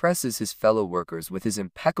he impresses his fellow workers with his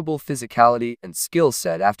impeccable physicality and skill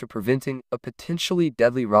set after preventing a potentially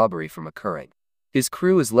deadly robbery from occurring. His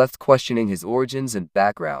crew is left questioning his origins and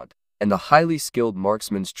background, and the highly skilled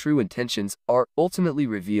marksman's true intentions are ultimately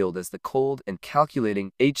revealed as the cold and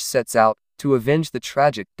calculating H sets out to avenge the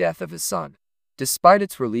tragic death of his son. Despite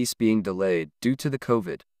its release being delayed due to the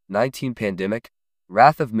COVID-19 pandemic,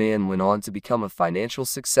 Wrath of Man went on to become a financial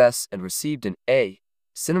success and received an A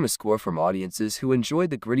cinema score from audiences who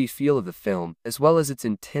enjoyed the gritty feel of the film as well as its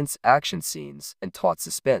intense action scenes and taut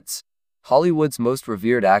suspense. Hollywood's most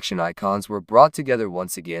revered action icons were brought together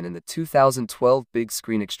once again in the 2012 big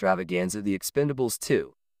screen extravaganza The Expendables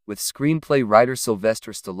 2, with screenplay writer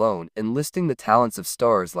Sylvester Stallone enlisting the talents of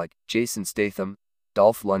stars like Jason Statham,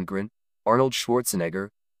 Dolph Lundgren, Arnold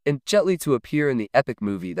Schwarzenegger, and Jet Li to appear in the epic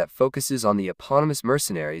movie that focuses on the eponymous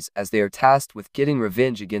mercenaries as they are tasked with getting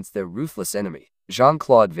revenge against their ruthless enemy,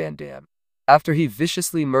 Jean-Claude Van Damme, after he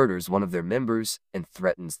viciously murders one of their members and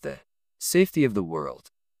threatens the safety of the world.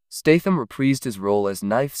 Statham reprised his role as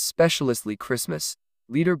knife specialist Lee Christmas,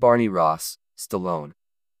 leader Barney Ross, Stallone,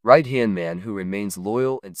 right-hand man who remains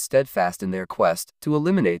loyal and steadfast in their quest to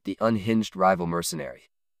eliminate the unhinged rival mercenary.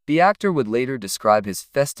 The actor would later describe his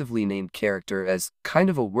festively named character as kind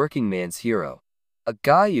of a working man's hero, a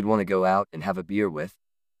guy you'd want to go out and have a beer with.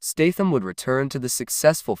 Statham would return to the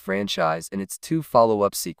successful franchise in its two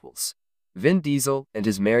follow-up sequels. Vin Diesel and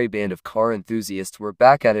his merry band of car enthusiasts were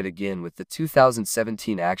back at it again with the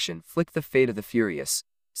 2017 action flick The Fate of the Furious,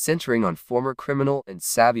 centering on former criminal and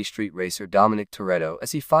savvy street racer Dominic Toretto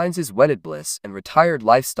as he finds his wedded bliss and retired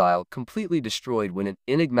lifestyle completely destroyed when an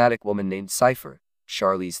enigmatic woman named Cypher,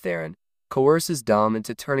 Charlize Theron, coerces Dom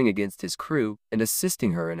into turning against his crew and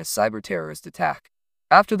assisting her in a cyber-terrorist attack.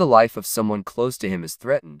 After the life of someone close to him is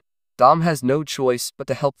threatened, Dom has no choice but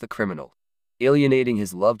to help the criminal, alienating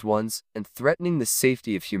his loved ones and threatening the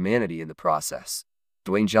safety of humanity in the process.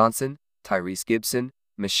 Dwayne Johnson, Tyrese Gibson,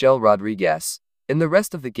 Michelle Rodriguez, and the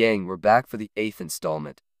rest of the gang were back for the 8th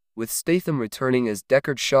installment, with Statham returning as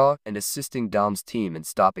Deckard Shaw and assisting Dom's team in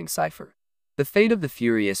stopping Cypher. The Fate of the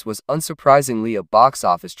Furious was unsurprisingly a box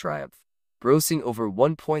office triumph, grossing over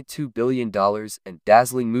 $1.2 billion and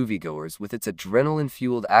dazzling moviegoers with its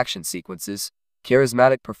adrenaline-fueled action sequences,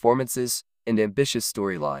 charismatic performances, and ambitious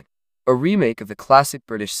storyline. A remake of the classic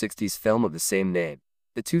British 60s film of the same name,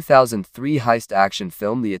 the 2003 heist action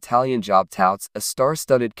film The Italian Job touts a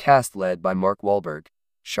star-studded cast led by Mark Wahlberg,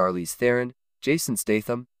 Charlize Theron, Jason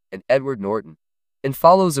Statham, and Edward Norton, and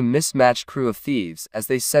follows a mismatched crew of thieves as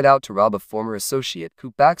they set out to rob a former associate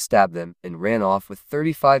who backstabbed them and ran off with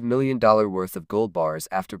 $35 million worth of gold bars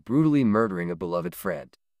after brutally murdering a beloved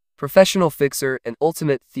friend. Professional fixer and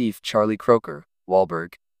ultimate thief Charlie Croker,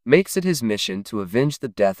 Wahlberg, makes it his mission to avenge the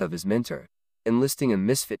death of his mentor, enlisting a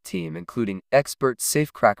misfit team including expert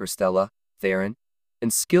safecracker Stella, Theron,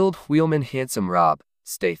 and skilled wheelman handsome Rob,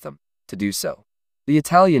 Statham, to do so. The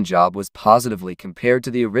Italian Job was positively compared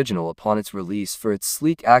to the original upon its release for its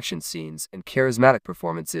sleek action scenes and charismatic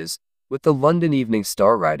performances, with the London Evening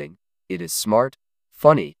Star writing, "It is smart,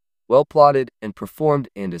 funny, well-plotted, and performed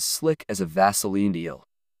and as slick as a Vaseline deal.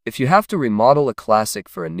 If you have to remodel a classic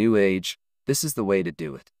for a new age, this is the way to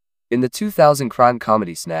do it." In the 2000 crime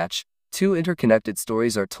comedy Snatch, two interconnected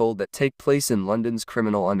stories are told that take place in London's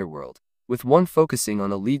criminal underworld, with one focusing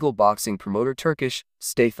on illegal boxing promoter Turkish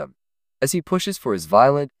Statham, as he pushes for his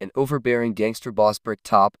violent and overbearing gangster boss Brick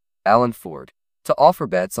Top, Alan Ford, to offer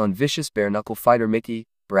bets on vicious bare-knuckle fighter Mickey,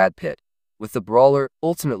 Brad Pitt, with the brawler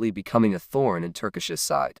ultimately becoming a thorn in Turkish's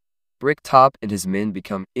side. Brick Top and his men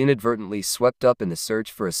become inadvertently swept up in the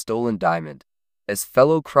search for a stolen diamond, as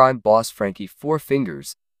fellow crime boss Frankie Four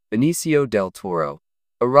Fingers, Benicio del Toro,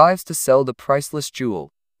 arrives to sell the priceless jewel,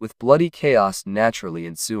 with bloody chaos naturally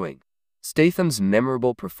ensuing. Statham's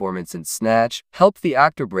memorable performance in Snatch helped the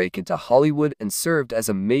actor break into Hollywood and served as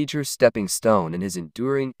a major stepping stone in his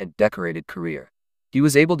enduring and decorated career. He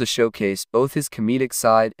was able to showcase both his comedic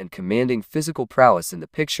side and commanding physical prowess in the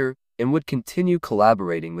picture, and would continue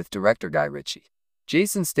collaborating with director Guy Ritchie.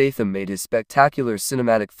 Jason Statham made his spectacular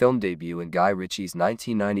cinematic film debut in Guy Ritchie's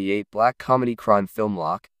 1998 black comedy crime film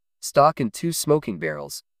Lock, Stock and Two Smoking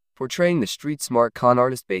Barrels, portraying the street-smart con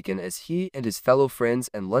artist Bacon as he and his fellow friends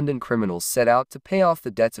and London criminals set out to pay off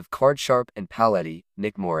the debts of card sharp and paletti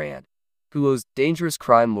Nick Moran, who owes dangerous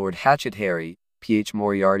crime lord Hatchet Harry, P.H.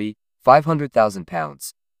 Moriarty,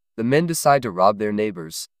 £500,000. The men decide to rob their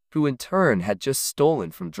neighbors, who in turn had just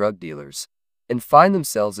stolen from drug dealers, and find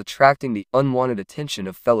themselves attracting the unwanted attention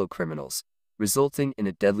of fellow criminals, resulting in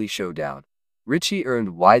a deadly showdown. Ritchie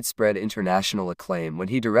earned widespread international acclaim when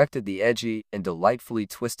he directed the edgy and delightfully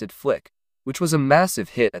twisted flick, which was a massive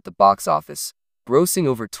hit at the box office, grossing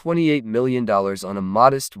over $28 million on a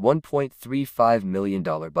modest $1.35 million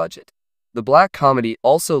budget. The black comedy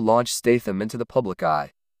also launched Statham into the public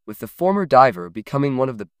eye, with the former diver becoming one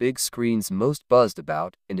of the big screen's most buzzed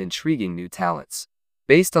about and intriguing new talents.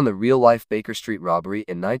 Based on the real-life Baker Street robbery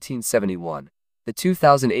in 1971, the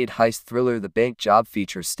 2008 heist thriller The Bank Job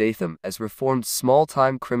features Statham as reformed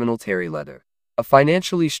small-time criminal Terry Leather, a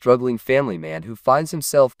financially struggling family man who finds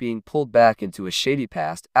himself being pulled back into a shady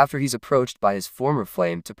past after he's approached by his former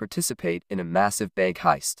flame to participate in a massive bank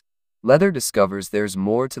heist. Leather discovers there's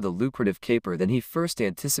more to the lucrative caper than he first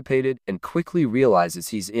anticipated and quickly realizes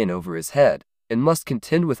he's in over his head and must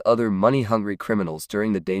contend with other money-hungry criminals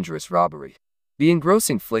during the dangerous robbery. The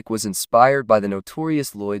engrossing flick was inspired by the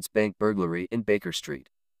notorious Lloyd's Bank burglary in Baker Street,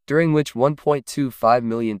 during which £1.25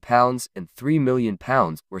 million and £3 million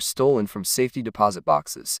were stolen from safety deposit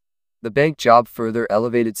boxes. The Bank Job further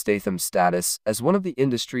elevated Statham's status as one of the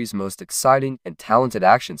industry's most exciting and talented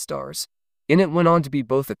action stars, and it went on to be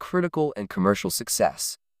both a critical and commercial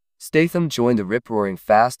success. Statham joined the rip-roaring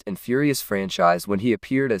Fast and Furious franchise when he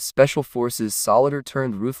appeared as Special Forces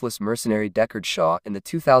solider-turned-ruthless mercenary Deckard Shaw in the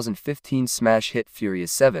 2015 smash hit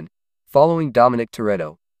Furious 7, following Dominic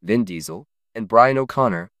Toretto, Vin Diesel, and Brian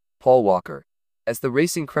O'Connor, Paul Walker, as the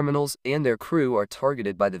racing criminals and their crew are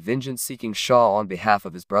targeted by the vengeance-seeking Shaw on behalf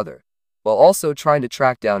of his brother, while also trying to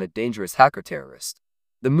track down a dangerous hacker terrorist.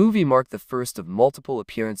 The movie marked the first of multiple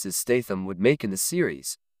appearances Statham would make in the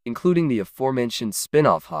series, including the aforementioned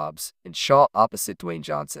spin-off Hobbs and Shaw opposite Dwayne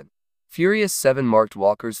Johnson. Furious 7 marked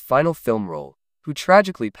Walker's final film role, who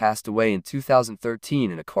tragically passed away in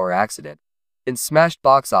 2013 in a car accident, and smashed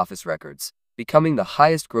box office records, becoming the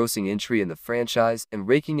highest-grossing entry in the franchise and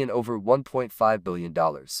raking in over $1.5 billion.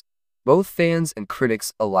 Both fans and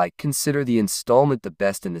critics alike consider the installment the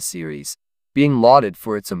best in the series, being lauded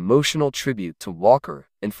for its emotional tribute to Walker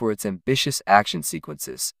and for its ambitious action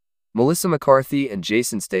sequences. Melissa McCarthy and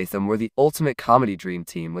Jason Statham were the ultimate comedy dream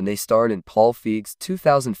team when they starred in Paul Feig's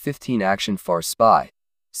 2015 action farce Spy,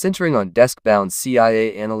 centering on desk-bound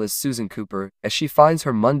CIA analyst Susan Cooper as she finds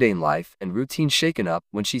her mundane life and routine shaken up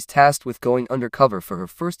when she's tasked with going undercover for her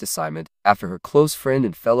first assignment after her close friend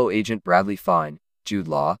and fellow agent Bradley Fine, Jude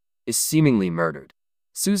Law, is seemingly murdered.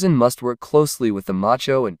 Susan must work closely with the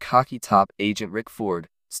macho and cocky top agent Rick Ford,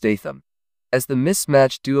 Statham, as the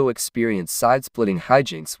mismatched duo experience side-splitting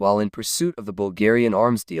hijinks while in pursuit of the Bulgarian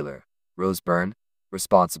arms dealer, Rose Byrne,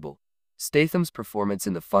 responsible. Statham's performance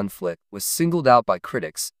in the fun flick was singled out by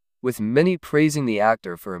critics, with many praising the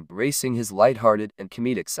actor for embracing his lighthearted and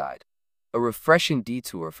comedic side, a refreshing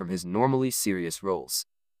detour from his normally serious roles.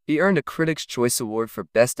 He earned a Critics' Choice Award for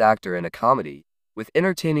Best Actor in a Comedy, with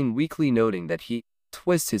Entertaining Weekly noting that he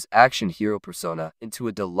twists his action hero persona into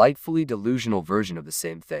a delightfully delusional version of the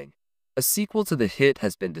same thing. A sequel to the hit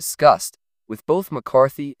has been discussed, with both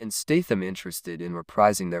McCarthy and Statham interested in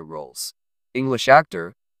reprising their roles. English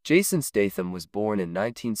actor Jason Statham was born in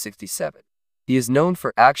 1967. He is known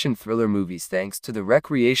for action thriller movies thanks to the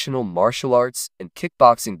recreational martial arts and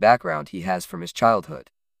kickboxing background he has from his childhood.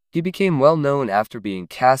 He became well known after being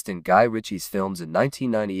cast in Guy Ritchie's films in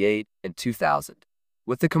 1998 and 2000.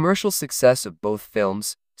 With the commercial success of both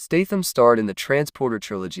films, Statham starred in the Transporter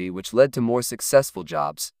trilogy, which led to more successful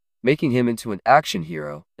jobs, making him into an action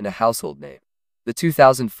hero and a household name. The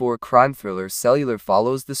 2004 crime thriller Cellular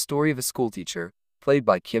follows the story of a schoolteacher, played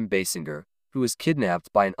by Kim Basinger, who is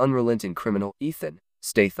kidnapped by an unrelenting criminal,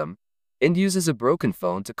 Statham, and uses a broken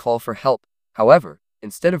phone to call for help. However,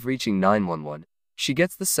 instead of reaching 911, she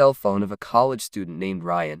gets the cell phone of a college student named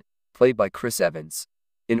Ryan, played by Chris Evans.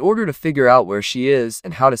 In order to figure out where she is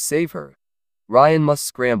and how to save her, Ryan must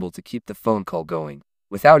scramble to keep the phone call going,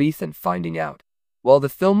 without Ethan finding out. While the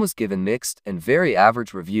film was given mixed and very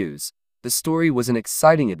average reviews, the story was an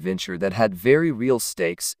exciting adventure that had very real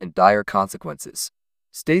stakes and dire consequences.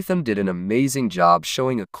 Statham did an amazing job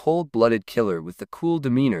showing a cold-blooded killer with the cool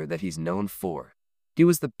demeanor that he's known for. He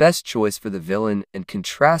was the best choice for the villain and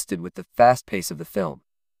contrasted with the fast pace of the film.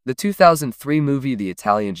 The 2003 movie The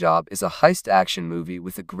Italian Job is a heist action movie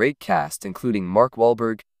with a great cast including Mark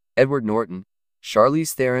Wahlberg, Edward Norton,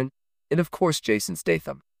 Charlize Theron, and of course Jason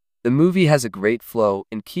Statham. The movie has a great flow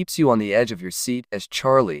and keeps you on the edge of your seat as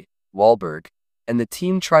Charlie, Wahlberg, and the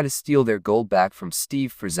team try to steal their gold back from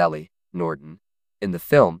Steve Frizzelli, Norton. In the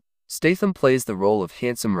film, Statham plays the role of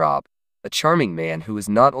Handsome Rob, a charming man who is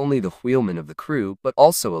not only the wheelman of the crew but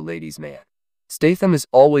also a ladies' man. Statham is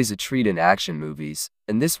always a treat in action movies,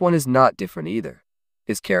 and this one is not different either.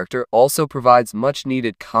 His character also provides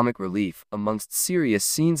much-needed comic relief amongst serious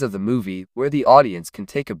scenes of the movie where the audience can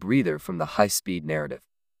take a breather from the high-speed narrative.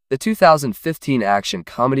 The 2015 action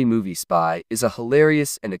comedy movie Spy is a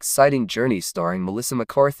hilarious and exciting journey starring Melissa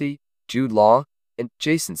McCarthy, Jude Law, and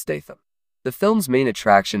Jason Statham. The film's main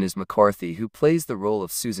attraction is McCarthy, who plays the role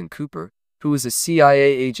of Susan Cooper, who is a CIA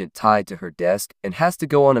agent tied to her desk and has to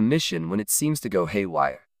go on a mission when it seems to go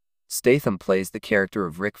haywire. Statham plays the character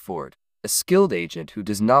of Rick Ford, a skilled agent who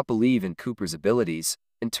does not believe in Cooper's abilities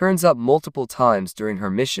and turns up multiple times during her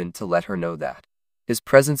mission to let her know that. His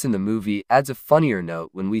presence in the movie adds a funnier note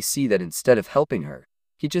when we see that instead of helping her,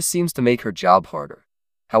 he just seems to make her job harder.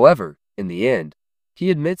 However, in the end, he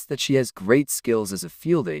admits that she has great skills as a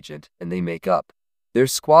field agent and they make up. Their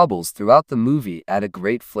squabbles throughout the movie add a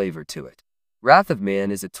great flavor to it. Wrath of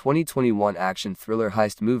Man is a 2021 action thriller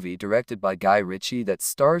heist movie directed by Guy Ritchie that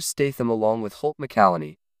stars Statham along with Holt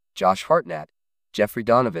McCallany, Josh Hartnett, Jeffrey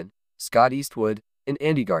Donovan, Scott Eastwood, and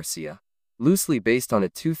Andy Garcia. Loosely based on a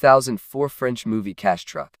 2004 French movie Cash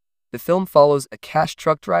Truck, the film follows a cash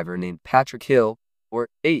truck driver named Patrick Hill, or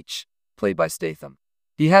H, played by Statham.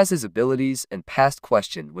 He has his abilities and past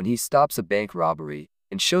questioned when he stops a bank robbery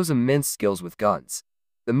and shows immense skills with guns.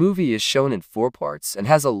 The movie is shown in 4 parts and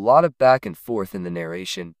has a lot of back and forth in the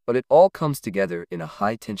narration, but it all comes together in a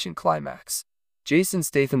high-tension climax. Jason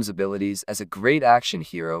Statham's abilities as a great action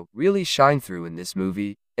hero really shine through in this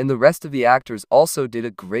movie, and the rest of the actors also did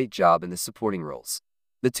a great job in the supporting roles.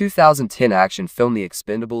 The 2010 action film The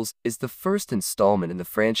Expendables is the first installment in the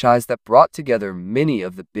franchise that brought together many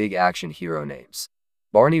of the big action hero names.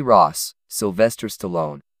 Barney Ross, Sylvester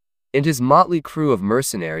Stallone, and his motley crew of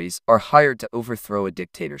mercenaries are hired to overthrow a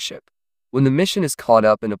dictatorship. When the mission is caught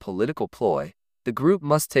up in a political ploy, the group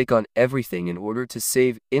must take on everything in order to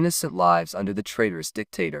save innocent lives under the traitorous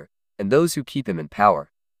dictator and those who keep him in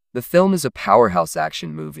power. The film is a powerhouse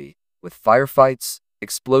action movie, with firefights,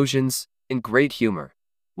 explosions, and great humor.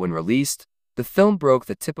 When released, the film broke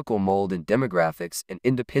the typical mold in demographics and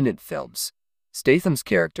independent films. Statham's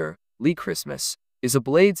character, Lee Christmas, is a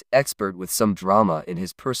Blades expert with some drama in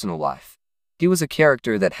his personal life. He was a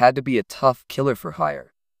character that had to be a tough killer for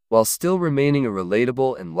hire, while still remaining a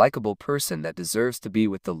relatable and likable person that deserves to be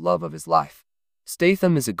with the love of his life.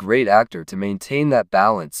 Statham is a great actor to maintain that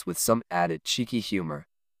balance with some added cheeky humor.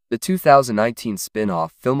 The 2019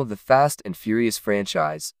 spin-off film of the Fast and Furious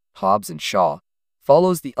franchise, Hobbs and Shaw,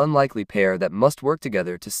 follows the unlikely pair that must work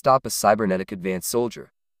together to stop a cybernetic advanced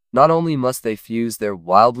soldier. Not only must they fuse their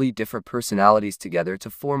wildly different personalities together to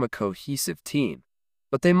form a cohesive team,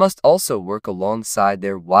 but they must also work alongside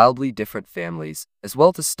their wildly different families as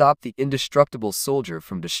well to stop the indestructible soldier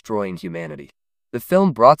from destroying humanity. The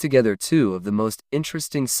film brought together 2 of the most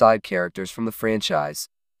interesting side characters from the franchise,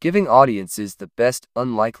 giving audiences the best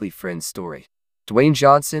unlikely friends story. Dwayne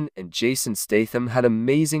Johnson and Jason Statham had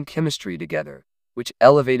amazing chemistry together, which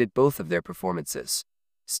elevated both of their performances.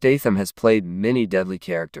 Statham has played many deadly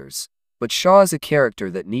characters, but Shaw is a character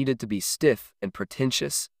that needed to be stiff and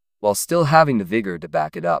pretentious, while still having the vigor to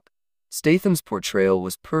back it up. Statham's portrayal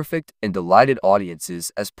was perfect and delighted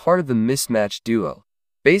audiences as part of the mismatched duo.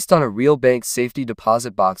 Based on a real bank safety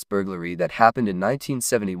deposit box burglary that happened in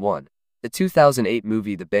 1971, the 2008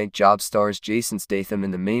 movie The Bank Job stars Jason Statham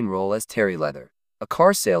in the main role as Terry Leather, a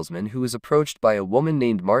car salesman who is approached by a woman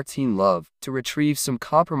named Martine Love to retrieve some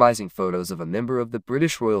compromising photos of a member of the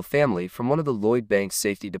British royal family from one of the Lloyd Bank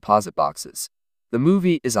safety deposit boxes. The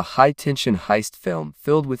movie is a high-tension heist film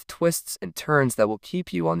filled with twists and turns that will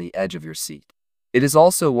keep you on the edge of your seat. It is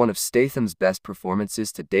also one of Statham's best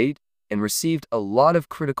performances to date and received a lot of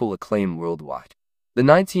critical acclaim worldwide. The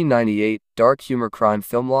 1998 dark humor crime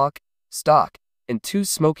film Lock, Stock, and Two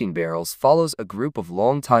Smoking Barrels follows a group of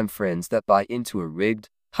longtime friends that buy into a rigged,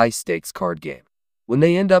 high-stakes card game. When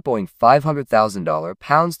they end up owing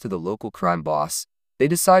 $500,000 to the local crime boss, they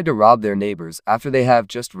decide to rob their neighbors after they have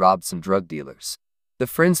just robbed some drug dealers. The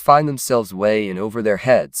friends find themselves way in over their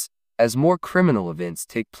heads as more criminal events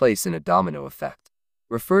take place in a domino effect.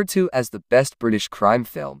 Referred to as the best British crime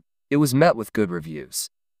film, it was met with good reviews.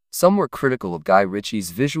 Some were critical of Guy Ritchie's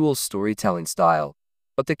visual storytelling style,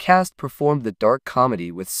 but the cast performed the dark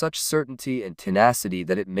comedy with such certainty and tenacity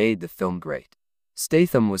that it made the film great.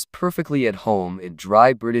 Statham was perfectly at home in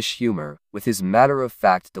dry British humor with his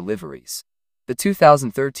matter-of-fact deliveries. The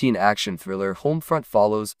 2013 action thriller Homefront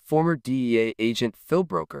follows former DEA agent Phil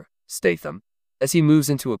Broker, Statham, as he moves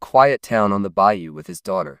into a quiet town on the bayou with his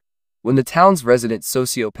daughter. When the town's resident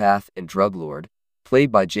sociopath and drug lord,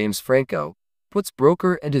 played by James Franco, puts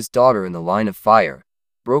Broker and his daughter in the line of fire,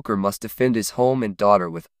 Broker must defend his home and daughter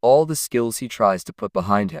with all the skills he tries to put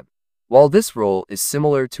behind him. While this role is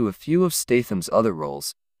similar to a few of Statham's other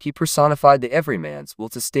roles, he personified the everyman's will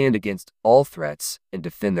to stand against all threats and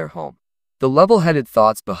defend their home. The level-headed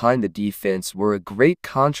thoughts behind the defense were a great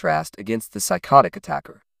contrast against the psychotic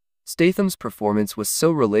attacker. Statham's performance was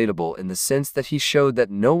so relatable in the sense that he showed that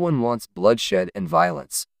no one wants bloodshed and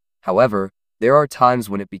violence. However, there are times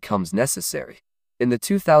when it becomes necessary. In the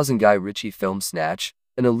 2000 Guy Ritchie film Snatch,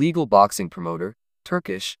 an illegal boxing promoter,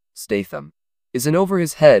 Turkish, Statham, is in over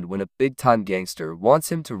his head when a big-time gangster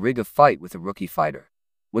wants him to rig a fight with a rookie fighter.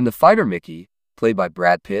 When the fighter Mickey, played by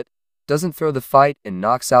Brad Pitt, doesn't throw the fight and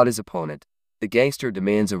knocks out his opponent, the gangster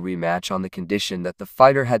demands a rematch on the condition that the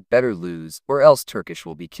fighter had better lose or else Turkish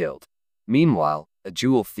will be killed. Meanwhile, a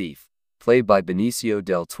jewel thief, played by Benicio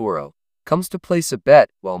del Toro, comes to place a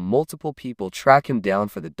bet while multiple people track him down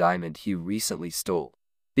for the diamond he recently stole.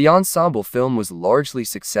 The ensemble film was largely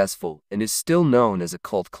successful and is still known as a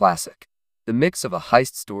cult classic. The mix of a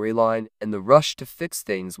heist storyline and the rush to fix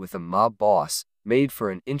things with a mob boss made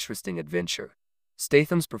for an interesting adventure.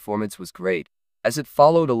 Statham's performance was great, as it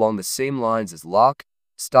followed along the same lines as Lock,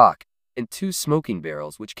 Stock, and Two Smoking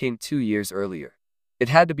Barrels, which came 2 years earlier. It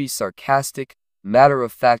had to be sarcastic,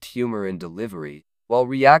 matter-of-fact humor and delivery, while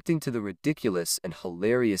reacting to the ridiculous and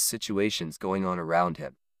hilarious situations going on around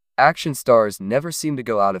him. Action stars never seem to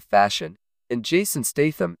go out of fashion, and Jason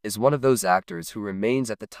Statham is one of those actors who remains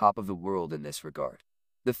at the top of the world in this regard.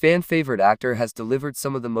 The fan-favorite actor has delivered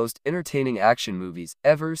some of the most entertaining action movies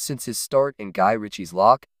ever since his start in Guy Ritchie's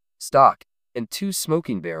Lock, Stock, and Two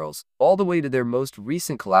Smoking Barrels, all the way to their most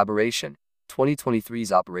recent collaboration,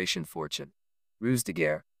 2023's Operation Fortune. Ruse de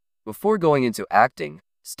guerre. Before going into acting,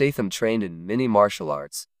 Statham trained in many martial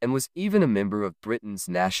arts and was even a member of Britain's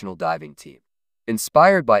national diving team.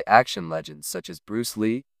 Inspired by action legends such as Bruce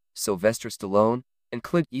Lee, Sylvester Stallone, and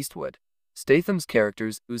Clint Eastwood, Statham's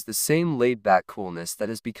characters ooze the same laid-back coolness that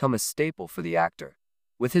has become a staple for the actor.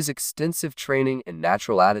 With his extensive training and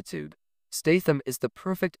natural attitude, Statham is the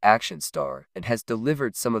perfect action star and has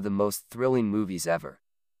delivered some of the most thrilling movies ever.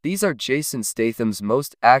 These are Jason Statham's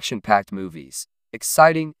most action-packed movies,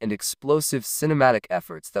 exciting and explosive cinematic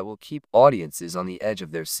efforts that will keep audiences on the edge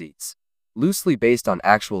of their seats. Loosely based on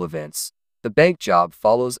actual events, The Bank Job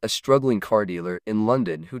follows a struggling car dealer in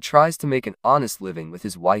London who tries to make an honest living with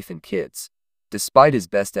his wife and kids. Despite his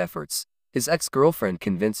best efforts, his ex-girlfriend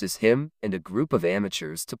convinces him and a group of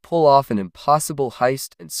amateurs to pull off an impossible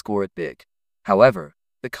heist and score it big. However,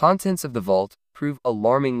 the contents of the vault prove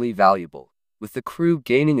alarmingly valuable, with the crew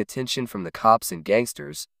gaining attention from the cops and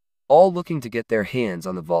gangsters, all looking to get their hands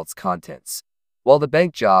on the vault's contents. While The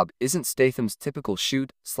Bank Job isn't Statham's typical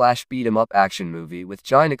shoot-slash-beat-em-up action movie with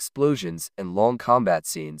giant explosions and long combat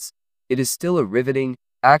scenes, it is still a riveting,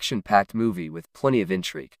 action-packed movie with plenty of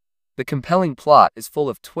intrigue. The compelling plot is full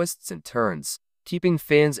of twists and turns, keeping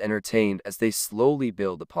fans entertained as they slowly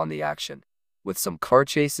build upon the action. With some car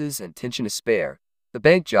chases and tension to spare, The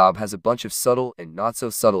Bank Job has a bunch of subtle and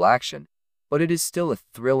not-so-subtle action, but it is still a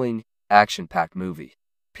thrilling, action-packed movie.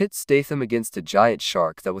 Pit Statham against a giant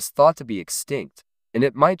shark that was thought to be extinct, and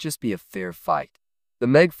it might just be a fair fight. The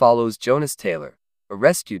Meg follows Jonas Taylor, a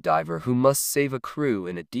rescue diver who must save a crew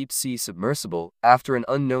in a deep-sea submersible after an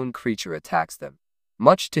unknown creature attacks them.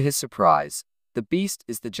 Much to his surprise, the beast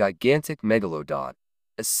is the gigantic Megalodon,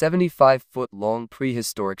 a 75-foot-long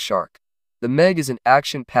prehistoric shark. The Meg is an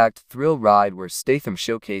action-packed thrill ride where Statham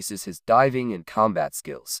showcases his diving and combat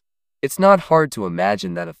skills. It's not hard to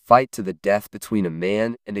imagine that a fight to the death between a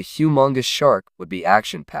man and a humongous shark would be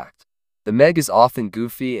action-packed. The Meg is often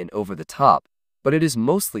goofy and over the top, but it is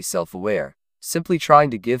mostly self-aware, simply trying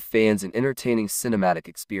to give fans an entertaining cinematic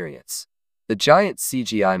experience. The giant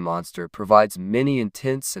CGI monster provides many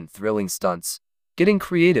intense and thrilling stunts, getting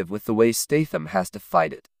creative with the way Statham has to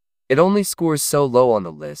fight it. It only scores so low on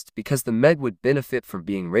the list because the Meg would benefit from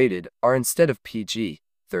being rated R instead of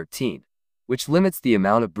PG-13, which limits the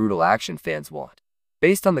amount of brutal action fans want.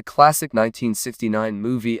 Based on the classic 1969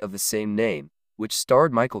 movie of the same name, which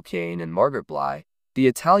starred Michael Caine and Margaret Bly, The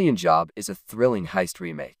Italian Job is a thrilling heist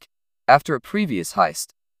remake. After a previous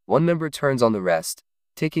heist, one member turns on the rest,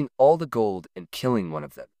 taking all the gold and killing one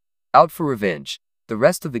of them. Out for revenge, the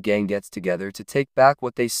rest of the gang gets together to take back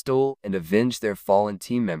what they stole and avenge their fallen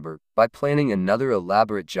team member by planning another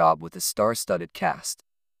elaborate job with a star-studded cast.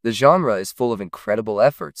 The genre is full of incredible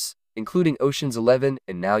efforts, including Ocean's 11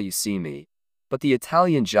 and Now You See Me, but The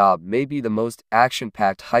Italian Job may be the most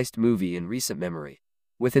action-packed heist movie in recent memory.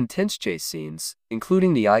 With intense chase scenes,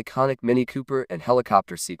 including the iconic Mini Cooper and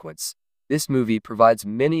helicopter sequence, this movie provides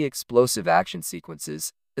many explosive action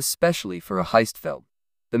sequences, especially for a heist film.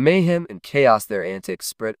 The mayhem and chaos their antics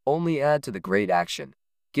spread only add to the great action,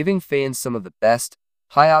 giving fans some of the best,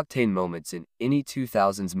 high-octane moments in any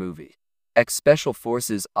 2000s movie. Ex-Special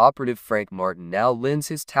Forces operative Frank Martin now lends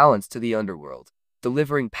his talents to the underworld,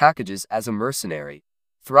 delivering packages as a mercenary,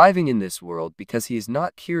 thriving in this world because he is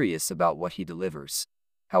not curious about what he delivers.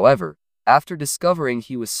 However, after discovering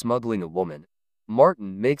he was smuggling a woman,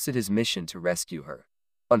 Martin makes it his mission to rescue her.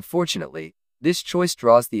 Unfortunately, this choice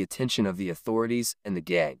draws the attention of the authorities and the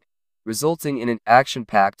gang, resulting in an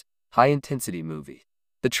action-packed, high-intensity movie.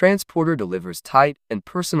 The transporter delivers tight and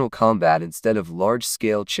personal combat instead of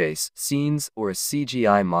large-scale chase scenes or a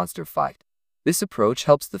CGI monster fight. This approach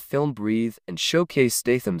helps the film breathe and showcase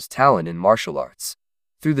Statham's talent in martial arts.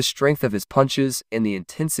 Through the strength of his punches and the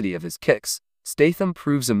intensity of his kicks, Statham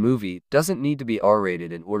proves a movie doesn't need to be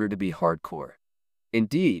R-rated in order to be hardcore.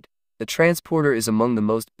 Indeed, The Transporter is among the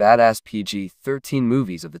most badass PG-13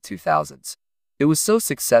 movies of the 2000s. It was so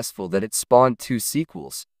successful that it spawned 2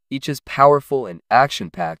 sequels, each as powerful and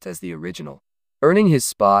action-packed as the original. Earning his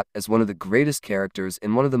spot as one of the greatest characters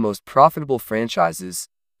in one of the most profitable franchises,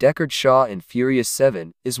 Deckard Shaw in Furious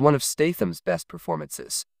 7 is one of Statham's best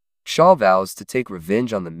performances. Shaw vows to take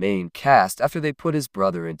revenge on the main cast after they put his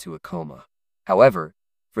brother into a coma. However,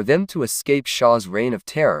 for them to escape Shaw's reign of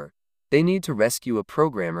terror, they need to rescue a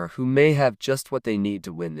programmer who may have just what they need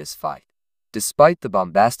to win this fight. Despite the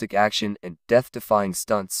bombastic action and death-defying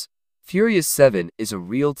stunts, Furious 7 is a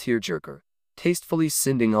real tearjerker, tastefully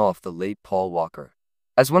sending off the late Paul Walker.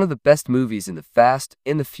 As one of the best movies in the Fast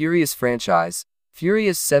and the Furious franchise,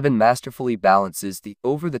 Furious 7 masterfully balances the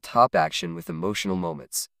over-the-top action with emotional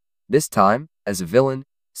moments. This time, as a villain,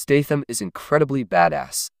 Statham is incredibly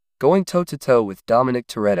badass, going toe-to-toe with Dominic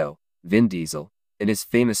Toretto, Vin Diesel, and his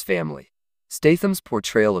famous family. Statham's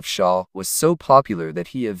portrayal of Shaw was so popular that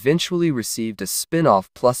he eventually received a spin-off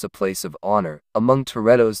plus a place of honor among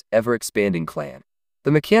Toretto's ever-expanding clan.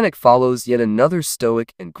 The mechanic follows yet another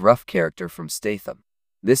stoic and gruff character from Statham.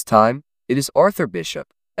 This time, it is Arthur Bishop,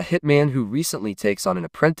 a hitman who recently takes on an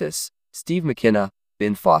apprentice, Steve McKenna,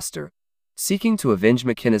 Ben Foster. Seeking to avenge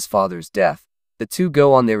McKenna's father's death, the two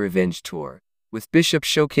go on their revenge tour, with Bishop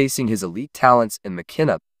showcasing his elite talents and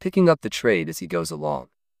McKenna picking up the trade as he goes along.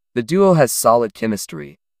 The duo has solid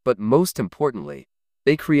chemistry, but most importantly,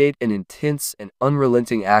 they create an intense and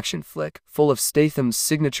unrelenting action flick full of Statham's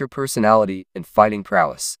signature personality and fighting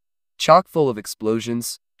prowess. Chock full of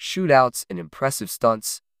explosions, shootouts, and impressive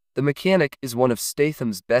stunts, The Mechanic is one of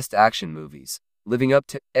Statham's best action movies, living up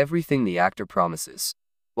to everything the actor promises.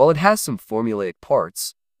 While it has some formulaic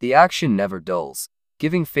parts, the action never dulls,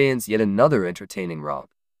 giving fans yet another entertaining romp.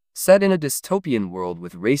 Set in a dystopian world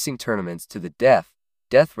with racing tournaments to the death,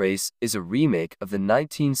 Death Race is a remake of the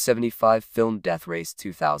 1975 film Death Race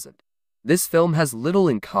 2000. This film has little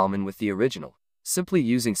in common with the original, simply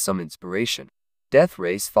using some inspiration. Death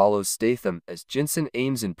Race follows Statham as Jensen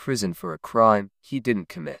Ames in prison for a crime he didn't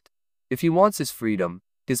commit. If he wants his freedom,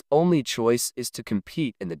 his only choice is to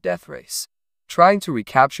compete in the Death Race. Trying to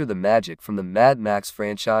recapture the magic from the Mad Max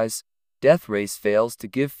franchise, Death Race fails to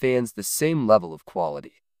give fans the same level of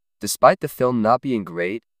quality. Despite the film not being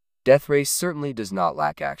great, Death Race certainly does not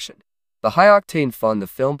lack action. The high-octane fun the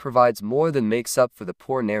film provides more than makes up for the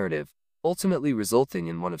poor narrative, ultimately resulting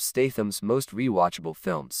in one of Statham's most rewatchable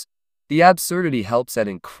films. The absurdity helps add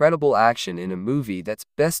incredible action in a movie that's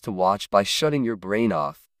best to watch by shutting your brain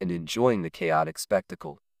off and enjoying the chaotic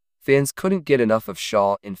spectacle. Fans couldn't get enough of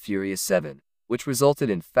Shaw in Furious 7, which resulted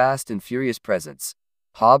in Fast and Furious Presents,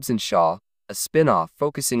 Hobbs and Shaw, a spin-off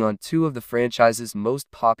focusing on 2 of the franchise's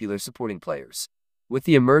most popular supporting players. With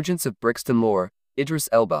the emergence of Brixton Lore, Idris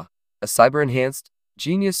Elba, a cyber-enhanced,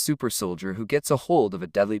 genius super soldier who gets a hold of a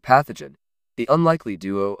deadly pathogen. The unlikely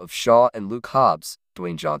duo of Shaw and Luke Hobbs,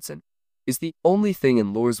 Dwayne Johnson, is the only thing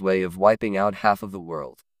in lore's way of wiping out half of the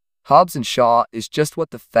world. Hobbs and Shaw is just what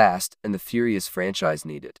the Fast and the Furious franchise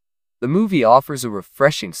needed. The movie offers a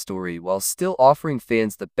refreshing story while still offering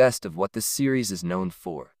fans the best of what the series is known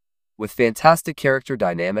for, with fantastic character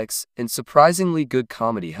dynamics and surprisingly good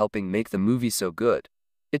comedy helping make the movie so good.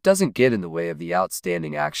 It doesn't get in the way of the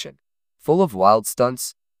outstanding action. Full of wild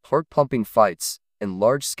stunts, heart-pumping fights, and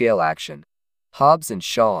large-scale action, Hobbs and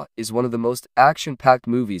Shaw is one of the most action-packed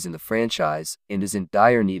movies in the franchise and is in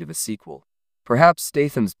dire need of a sequel. Perhaps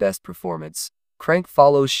Statham's best performance, Crank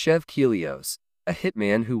follows Chev Kelios, a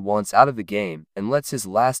hitman who wants out of the game and lets his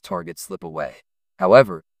last target slip away.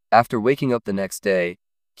 However, after waking up the next day,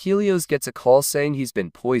 Kelios gets a call saying he's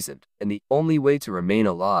been poisoned, and the only way to remain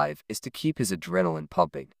alive is to keep his adrenaline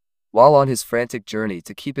pumping. While on his frantic journey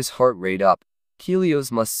to keep his heart rate up, Kelios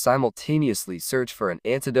must simultaneously search for an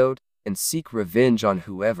antidote and seek revenge on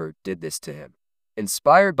whoever did this to him.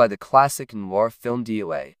 Inspired by the classic noir film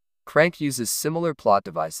DOA, Crank uses similar plot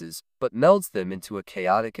devices but melds them into a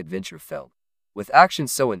chaotic adventure film. With action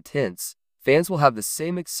so intense, fans will have the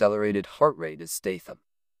same accelerated heart rate as Statham.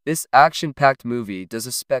 This action-packed movie does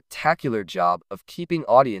a spectacular job of keeping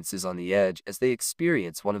audiences on the edge as they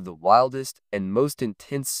experience one of the wildest and most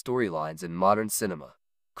intense storylines in modern cinema.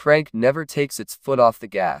 Crank never takes its foot off the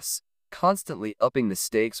gas, constantly upping the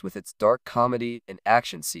stakes with its dark comedy and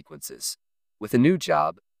action sequences. With a new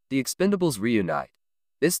job, the Expendables reunite,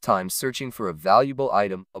 this time searching for a valuable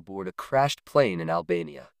item aboard a crashed plane in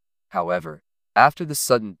Albania. However, after the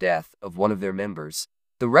sudden death of one of their members,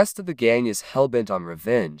 the rest of the gang is hell-bent on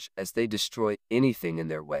revenge as they destroy anything in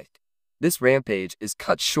their wake. This rampage is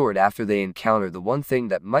cut short after they encounter the one thing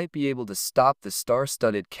that might be able to stop the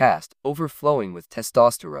star-studded cast overflowing with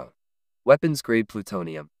testosterone: weapons-grade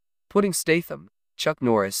plutonium, putting Statham, Chuck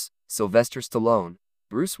Norris, Sylvester Stallone,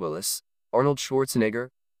 Bruce Willis, Arnold Schwarzenegger,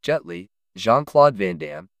 Jet Li, Jean-Claude Van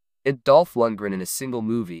Damme, and Dolph Lundgren in a single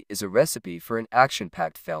movie is a recipe for an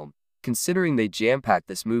action-packed film, considering they jam-packed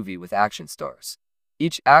this movie with action stars.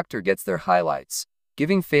 Each actor gets their highlights,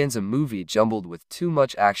 giving fans a movie jumbled with too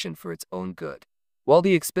much action for its own good. While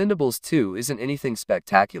The Expendables 2 isn't anything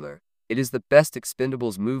spectacular, it is the best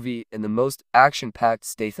Expendables movie and the most action-packed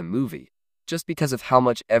Statham movie, just because of how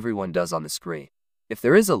much everyone does on the screen. If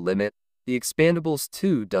there is a limit, The Expendables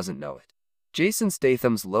 2 doesn't know it. Jason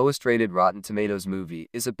Statham's lowest-rated Rotten Tomatoes movie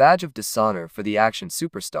is a badge of dishonor for the action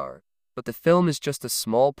superstar, but the film is just a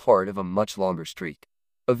small part of a much longer streak.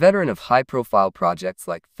 A veteran of high-profile projects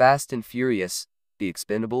like Fast and Furious, The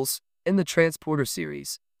Expendables, and the Transporter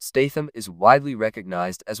series, Statham is widely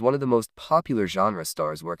recognized as one of the most popular genre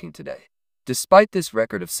stars working today. Despite this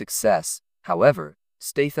record of success, however,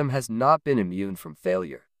 Statham has not been immune from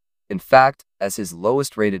failure. In fact, as his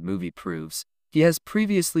lowest-rated movie proves, he has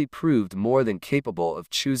previously proved more than capable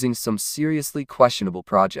of choosing some seriously questionable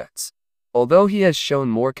projects. Although he has shown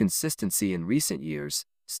more consistency in recent years,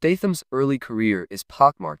 Statham's early career is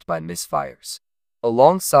pockmarked by misfires.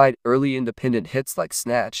 Alongside early independent hits like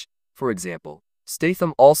Snatch, for example,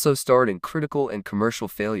 Statham also starred in critical and commercial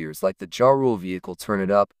failures like the Ja Rule vehicle Turn It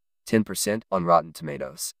Up, 10% on Rotten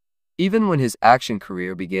Tomatoes. Even when his action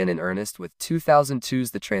career began in earnest with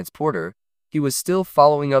 2002's The Transporter, he was still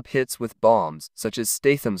following up hits with bombs such as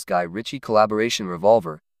Statham's Guy Ritchie collaboration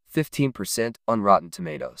Revolver, 15% on Rotten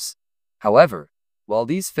Tomatoes. However, while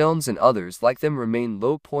these films and others like them remain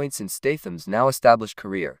low points in Statham's now established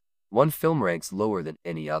career, one film ranks lower than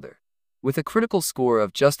any other. With a critical score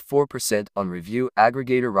of just 4% on review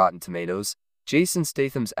aggregator Rotten Tomatoes, Jason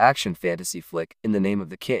Statham's action fantasy flick In the Name of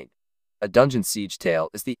the King, A Dungeon Siege Tale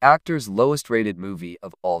is the actor's lowest-rated movie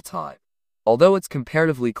of all time. Although it's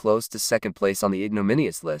comparatively close to second place on the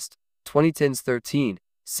ignominious list, 2010's 13,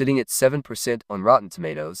 sitting at 7% on Rotten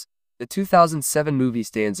Tomatoes, the 2007 movie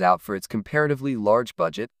stands out for its comparatively large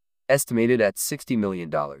budget, estimated at $60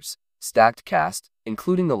 million, stacked cast,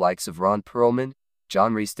 including the likes of Ron Perlman,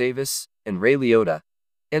 John Rhys-Davies, and Ray Liotta,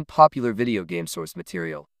 and popular video game source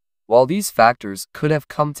material. While these factors could have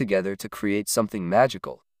come together to create something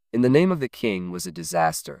magical, In the Name of the King was a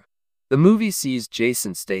disaster. The movie sees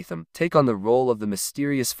Jason Statham take on the role of the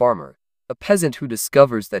mysterious farmer, a peasant who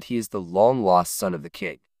discovers that he is the long-lost son of the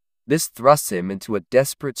king. This thrusts him into a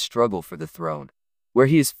desperate struggle for the throne, where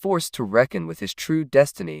he is forced to reckon with his true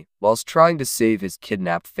destiny whilst trying to save his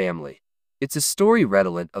kidnapped family. It's a story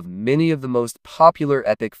redolent of many of the most popular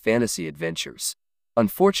epic fantasy adventures.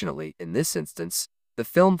 Unfortunately, in this instance, the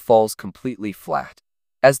film falls completely flat.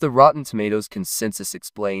 As the Rotten Tomatoes consensus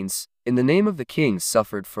explains, In the Name of the King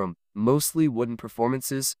suffered from mostly wooden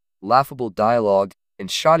performances, laughable dialogue,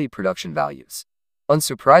 and shoddy production values.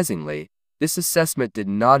 Unsurprisingly, this assessment did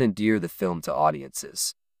not endear the film to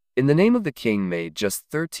audiences. In the Name of the King made just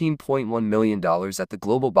 $13.1 million at the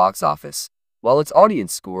global box office, while its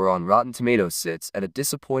audience score on Rotten Tomatoes sits at a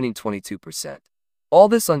disappointing 22%. All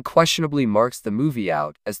this unquestionably marks the movie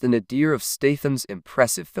out as the nadir of Statham's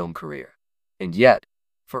impressive film career. And yet,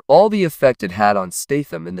 for all the effect it had on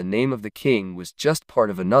Statham, In the Name of the King was just part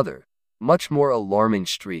of another, much more alarming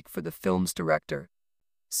streak for the film's director.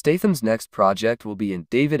 Statham's next project will be in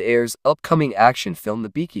David Ayer's upcoming action film The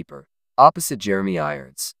Beekeeper, opposite Jeremy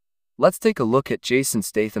Irons. Let's take a look at Jason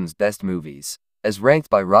Statham's best movies, as ranked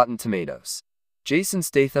by Rotten Tomatoes. Jason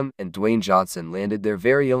Statham and Dwayne Johnson landed their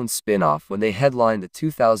very own spin-off when they headlined the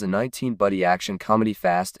 2019 buddy action comedy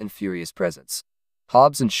Fast and Furious Presents.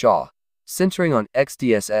 Hobbs and Shaw, centering on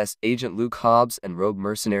ex-DSS agent Luke Hobbs and rogue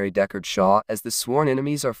mercenary Deckard Shaw as the sworn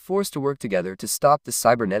enemies are forced to work together to stop the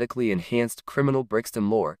cybernetically enhanced criminal Brixton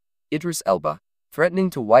Lore, Idris Elba, threatening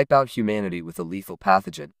to wipe out humanity with a lethal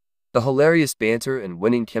pathogen. The hilarious banter and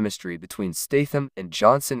winning chemistry between Statham and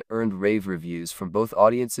Johnson earned rave reviews from both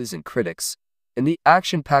audiences and critics, and the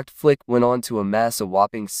action-packed flick went on to amass a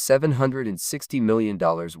whopping $760 million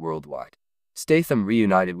worldwide. Statham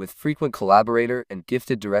reunited with frequent collaborator and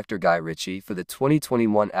gifted director Guy Ritchie for the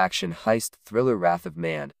 2021 action heist thriller Wrath of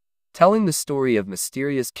Man, telling the story of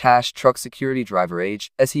mysterious cash truck security driver H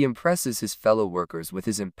as he impresses his fellow workers with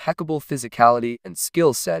his impeccable physicality and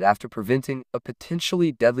skill set after preventing a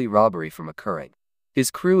potentially deadly robbery from occurring.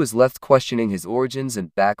 His crew is left questioning his origins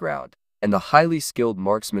and background, and the highly skilled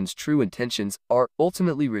marksman's true intentions are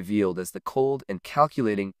ultimately revealed as the cold and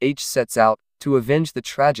calculating H sets out to avenge the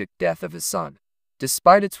tragic death of his son.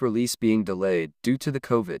 Despite its release being delayed due to the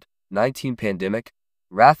COVID-19 pandemic,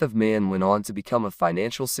 Wrath of Man went on to become a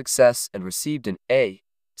financial success and received an A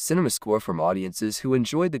cinema score from audiences who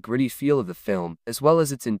enjoyed the gritty feel of the film as well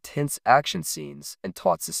as its intense action scenes and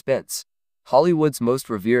taut suspense. Hollywood's most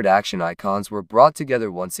revered action icons were brought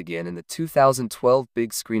together once again in the 2012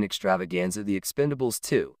 big screen extravaganza The Expendables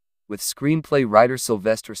 2, with screenplay writer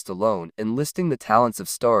Sylvester Stallone enlisting the talents of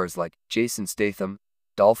stars like Jason Statham,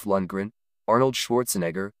 Dolph Lundgren, Arnold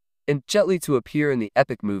Schwarzenegger, and Jet Li to appear in the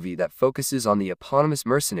epic movie that focuses on the eponymous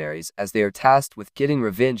mercenaries as they are tasked with getting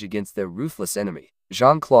revenge against their ruthless enemy,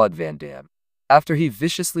 Jean-Claude Van Damme, after he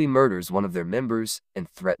viciously murders one of their members and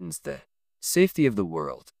threatens the safety of the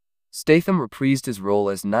world. Statham reprised his role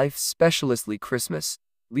as knife specialist Lee Christmas,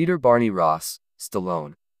 leader Barney Ross,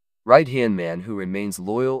 Stallone, right-hand man who remains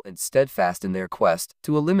loyal and steadfast in their quest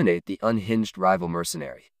to eliminate the unhinged rival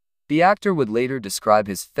mercenary. The actor would later describe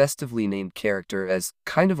his festively named character as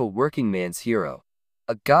kind of a working man's hero,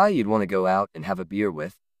 a guy you'd want to go out and have a beer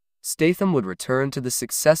with. Statham would return to the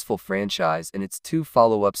successful franchise in its two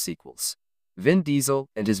follow-up sequels. Vin Diesel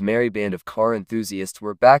and his merry band of car enthusiasts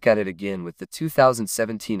were back at it again with the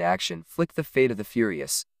 2017 action flick The Fate of the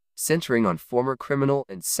Furious, centering on former criminal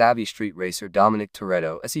and savvy street racer Dominic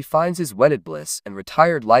Toretto as he finds his wedded bliss and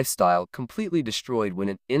retired lifestyle completely destroyed when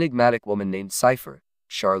an enigmatic woman named Cypher,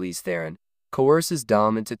 Charlize Theron, coerces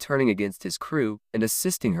Dom into turning against his crew and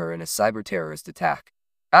assisting her in a cyber-terrorist attack.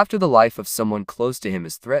 After the life of someone close to him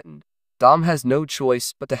is threatened, Dom has no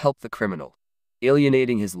choice but to help the criminal,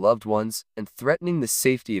 alienating his loved ones and threatening the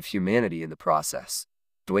safety of humanity in the process.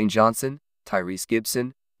 Dwayne Johnson, Tyrese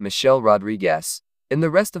Gibson, Michelle Rodriguez, and the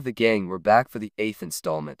rest of the gang were back for the 8th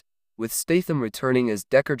installment, with Statham returning as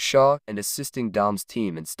Deckard Shaw and assisting Dom's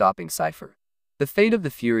team in stopping Cypher. The Fate of the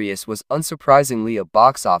Furious was unsurprisingly a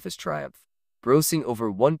box office triumph, grossing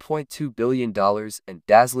over $1.2 billion and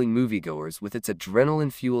dazzling moviegoers with its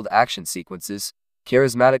adrenaline-fueled action sequences,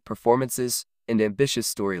 charismatic performances, and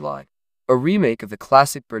ambitious storyline. A remake of the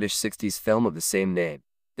classic British 60s film of the same name,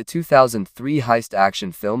 the 2003 heist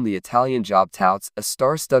action film The Italian Job touts a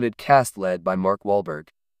star-studded cast led by Mark Wahlberg,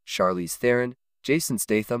 Charlize Theron, Jason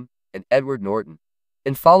Statham, and Edward Norton,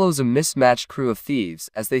 and follows a mismatched crew of thieves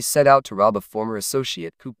as they set out to rob a former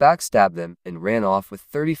associate who backstabbed them and ran off with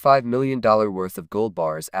 $35 million worth of gold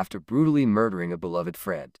bars after brutally murdering a beloved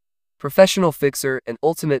friend. Professional fixer and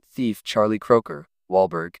ultimate thief Charlie Croker,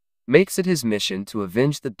 Wahlberg, makes it his mission to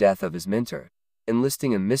avenge the death of his mentor,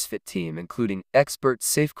 enlisting a misfit team including expert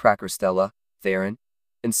safecracker Stella, Theron,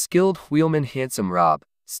 and skilled wheelman handsome Rob,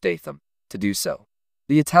 Statham, to do so.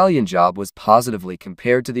 The Italian Job was positively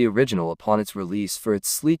compared to the original upon its release for its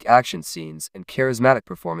sleek action scenes and charismatic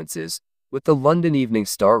performances, with the London Evening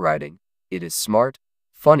Star writing, "It is smart,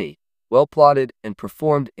 funny, well-plotted, and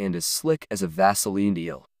performed and as slick as a Vaseline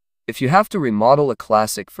deal. If you have to remodel a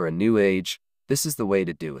classic for a new age, this is the way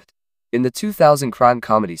to do it." In the 2000 crime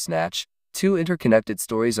comedy Snatch, two interconnected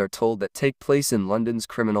stories are told that take place in London's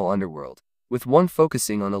criminal underworld, with one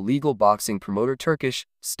focusing on illegal boxing promoter Turkish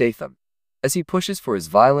Statham, as he pushes for his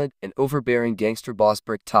violent and overbearing gangster boss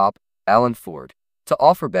Brick Top, Alan Ford, to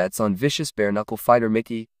offer bets on vicious bare-knuckle fighter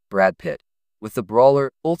Mickey, Brad Pitt, with the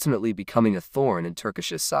brawler ultimately becoming a thorn in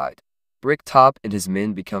Turkish's side. Brick Top and his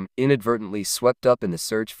men become inadvertently swept up in the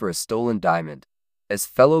search for a stolen diamond, as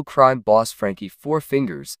fellow crime boss Frankie Four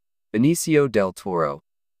Fingers, Benicio del Toro,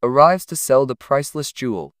 arrives to sell the priceless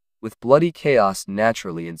jewel, with bloody chaos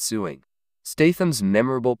naturally ensuing. Statham's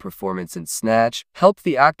memorable performance in Snatch helped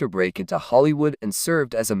the actor break into Hollywood and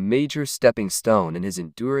served as a major stepping stone in his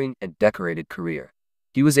enduring and decorated career.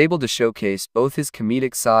 He was able to showcase both his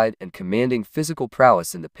comedic side and commanding physical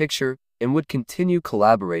prowess in the picture, and would continue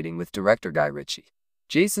collaborating with director Guy Ritchie.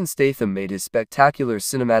 Jason Statham made his spectacular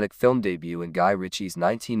cinematic film debut in Guy Ritchie's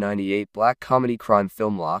 1998 black comedy crime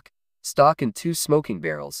film Lock, Stock and Two Smoking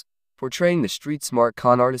Barrels, portraying the street-smart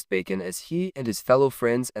con artist Bacon as he and his fellow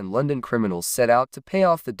friends and London criminals set out to pay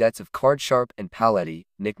off the debts of Cardsharp and Paletti,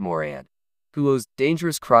 Nick Moran, who owes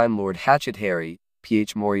dangerous crime lord Hatchet Harry,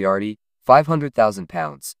 P.H. Moriarty,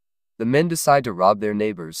 £500,000. The men decide to rob their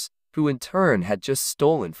neighbors, who in turn had just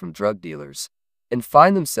stolen from drug dealers, and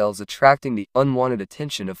find themselves attracting the unwanted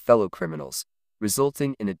attention of fellow criminals,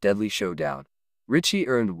 resulting in a deadly showdown. Ritchie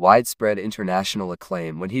earned widespread international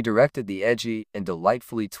acclaim when he directed the edgy and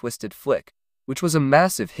delightfully twisted flick, which was a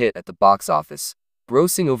massive hit at the box office,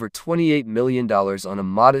 grossing over $28 million on a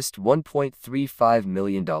modest $1.35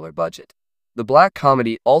 million budget. The black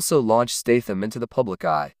comedy also launched Statham into the public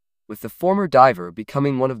eye, with the former diver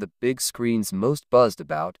becoming one of the big screen's most buzzed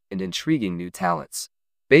about and intriguing new talents.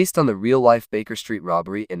 Based on the real-life Baker Street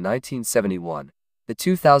robbery in 1971, the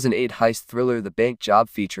 2008 heist thriller The Bank Job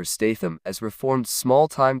features Statham as reformed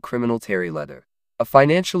small-time criminal Terry Leather, a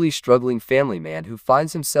financially struggling family man who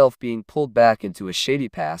finds himself being pulled back into a shady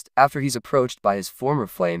past after he's approached by his former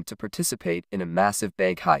flame to participate in a massive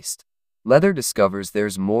bank heist. Leather discovers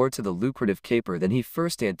there's more to the lucrative caper than he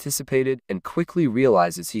first anticipated and quickly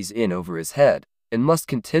realizes he's in over his head and must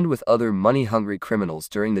contend with other money-hungry criminals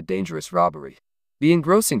during the dangerous robbery. The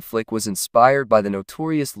engrossing flick was inspired by the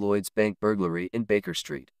notorious Lloyd's Bank burglary in Baker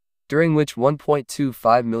Street, during which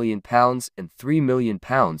 £1.25 million and £3 million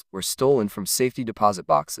were stolen from safety deposit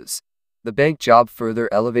boxes. The Bank Job further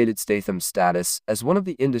elevated Statham's status as one of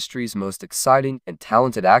the industry's most exciting and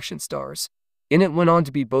talented action stars, and it went on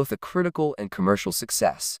to be both a critical and commercial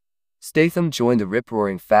success. Statham joined the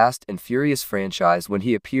rip-roaring Fast and Furious franchise when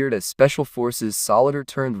he appeared as Special Forces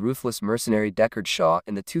solider-turned-ruthless mercenary Deckard Shaw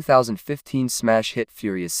in the 2015 smash hit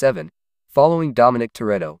Furious 7, following Dominic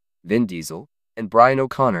Toretto, Vin Diesel, and Brian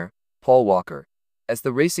O'Connor, Paul Walker, as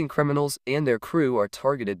the racing criminals and their crew are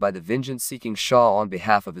targeted by the vengeance-seeking Shaw on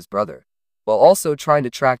behalf of his brother, while also trying to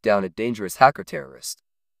track down a dangerous hacker terrorist.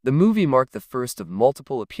 The movie marked the first of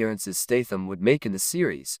multiple appearances Statham would make in the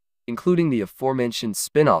series, including the aforementioned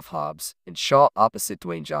spin-off Hobbs and Shaw opposite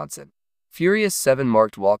Dwayne Johnson. Furious 7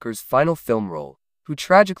 marked Walker's final film role, who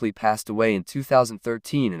tragically passed away in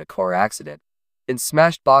 2013 in a car accident, and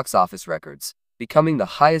smashed box office records, becoming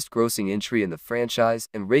the highest-grossing entry in the franchise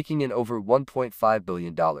and raking in over $1.5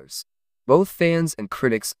 billion. Both fans and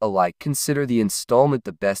critics alike consider the installment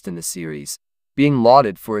the best in the series, being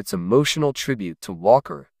lauded for its emotional tribute to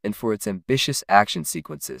Walker and for its ambitious action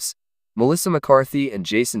sequences. Melissa McCarthy and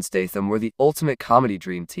Jason Statham were the ultimate comedy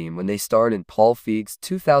dream team when they starred in Paul Feig's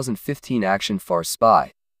 2015 action farce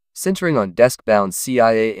Spy, centering on desk-bound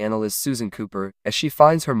CIA analyst Susan Cooper as she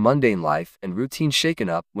finds her mundane life and routine shaken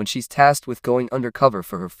up when she's tasked with going undercover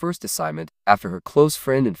for her first assignment after her close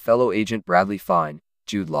friend and fellow agent Bradley Fine,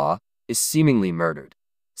 Jude Law, is seemingly murdered.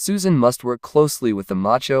 Susan must work closely with the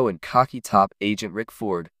macho and cocky top agent Rick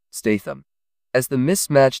Ford, Statham, as the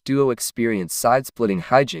mismatched duo experience side-splitting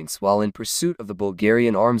hijinks while in pursuit of the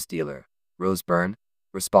Bulgarian arms dealer, Rose Byrne,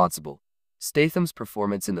 responsible. Statham's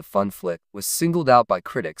performance in the fun flick was singled out by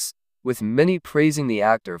critics, with many praising the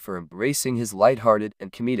actor for embracing his lighthearted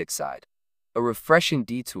and comedic side, a refreshing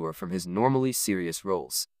detour from his normally serious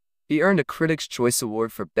roles. He earned a Critics' Choice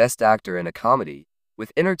Award for Best Actor in a Comedy,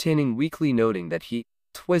 with Entertaining Weekly noting that he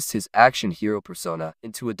twists his action hero persona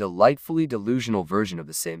into a delightfully delusional version of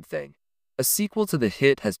the same thing. A sequel to the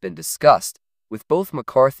hit has been discussed, with both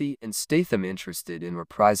McCarthy and Statham interested in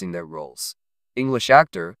reprising their roles. English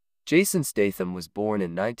actor Jason Statham was born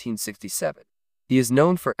in 1967. He is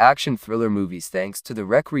known for action thriller movies thanks to the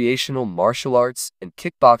recreational martial arts and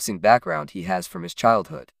kickboxing background he has from his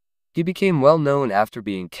childhood. He became well known after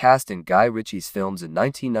being cast in Guy Ritchie's films in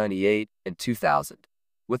 1998 and 2000.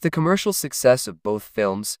 With the commercial success of both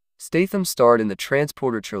films, Statham starred in the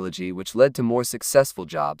Transporter trilogy, which led to more successful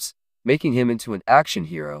jobs, making him into an action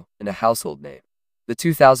hero and a household name. The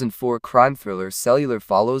 2004 crime thriller Cellular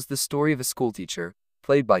follows the story of a schoolteacher,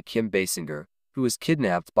 played by Kim Basinger, who is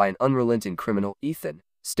kidnapped by an unrelenting criminal, Ethan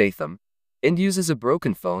Statham, and uses a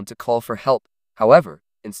broken phone to call for help. However,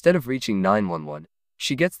 instead of reaching 911,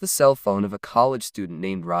 she gets the cell phone of a college student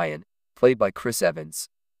named Ryan, played by Chris Evans.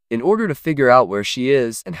 In order to figure out where she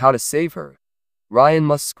is and how to save her, Ryan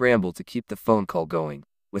must scramble to keep the phone call going,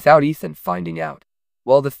 without Ethan finding out.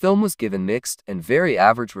 While the film was given mixed and very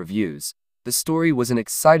average reviews, the story was an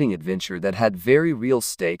exciting adventure that had very real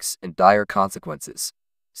stakes and dire consequences.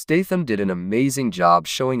 Statham did an amazing job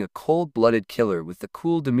showing a cold-blooded killer with the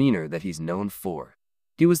cool demeanor that he's known for.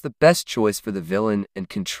 He was the best choice for the villain and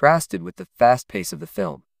contrasted with the fast pace of the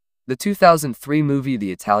film. The 2003 movie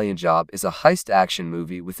The Italian Job is a heist action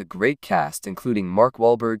movie with a great cast including Mark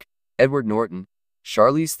Wahlberg, Edward Norton,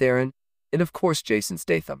 Charlize Theron, and of course Jason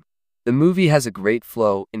Statham. The movie has a great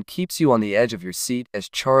flow and keeps you on the edge of your seat as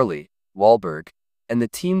Charlie, Wahlberg, and the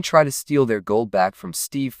team try to steal their gold back from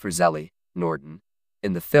Steve Frizzelli, Norton.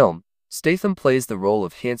 In the film, Statham plays the role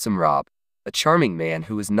of Handsome Rob, a charming man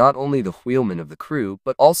who is not only the wheelman of the crew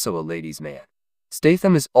but also a ladies' man.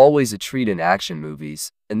 Statham is always a treat in action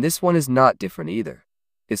movies, and this one is not different either.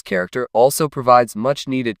 His character also provides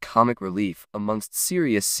much-needed comic relief amongst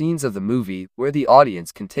serious scenes of the movie where the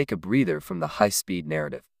audience can take a breather from the high-speed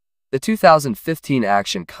narrative. The 2015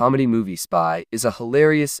 action comedy movie Spy is a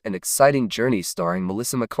hilarious and exciting journey starring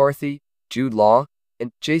Melissa McCarthy, Jude Law,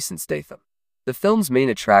 and Jason Statham. The film's main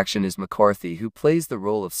attraction is McCarthy, who plays the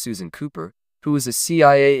role of Susan Cooper, who is a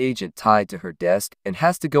CIA agent tied to her desk and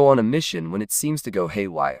has to go on a mission when it seems to go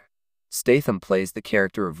haywire. Statham plays the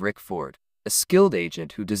character of Rick Ford, a skilled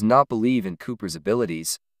agent who does not believe in Cooper's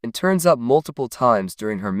abilities and turns up multiple times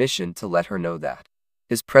during her mission to let her know that.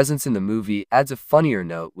 His presence in the movie adds a funnier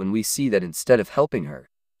note when we see that instead of helping her,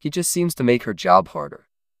 he just seems to make her job harder.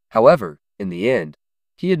 However, in the end,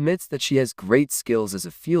 he admits that she has great skills as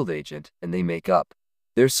a field agent and they make up.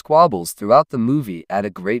 Their squabbles throughout the movie add a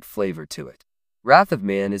great flavor to it. Wrath of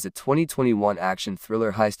Man is a 2021 action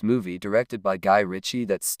thriller heist movie directed by Guy Ritchie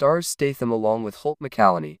that stars Statham along with Holt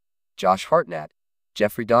McCallany, Josh Hartnett,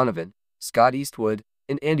 Jeffrey Donovan, Scott Eastwood,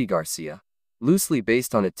 and Andy Garcia. Loosely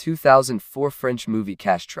based on a 2004 French movie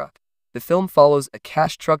Cash Truck. The film follows a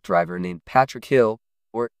cash truck driver named Patrick Hill,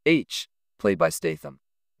 or H, played by Statham.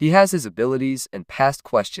 He has his abilities and past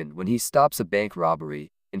questioned when he stops a bank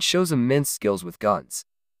robbery and shows immense skills with guns.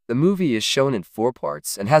 The movie is shown in 4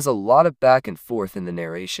 parts and has a lot of back and forth in the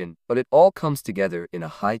narration, but it all comes together in a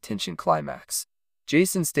high-tension climax.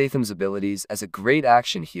 Jason Statham's abilities as a great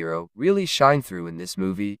action hero really shine through in this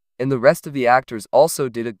movie, and the rest of the actors also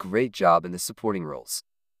did a great job in the supporting roles.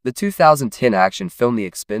 The 2010 action film The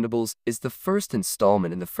Expendables is the first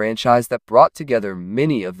installment in the franchise that brought together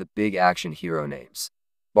many of the big action hero names.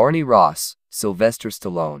 Barney Ross, Sylvester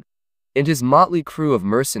Stallone, and his motley crew of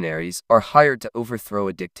mercenaries are hired to overthrow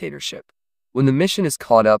a dictatorship. When the mission is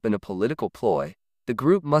caught up in a political ploy, the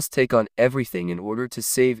group must take on everything in order to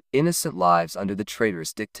save innocent lives under the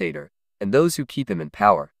traitorous dictator and those who keep him in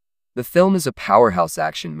power. The film is a powerhouse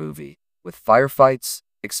action movie, with firefights,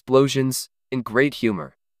 explosions, and great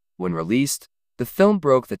humor. When released, the film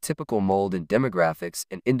broke the typical mold in demographics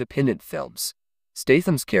and independent films.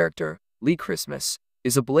 Statham's character, Lee Christmas,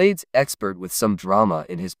 is a blades expert with some drama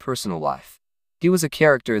in his personal life. He was a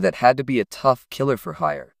character that had to be a tough killer for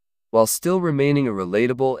hire, while still remaining a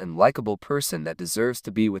relatable and likable person that deserves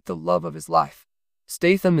to be with the love of his life.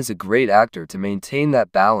 Statham is a great actor to maintain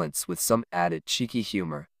that balance with some added cheeky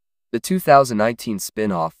humor. The 2019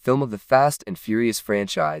 spin-off film of the Fast and Furious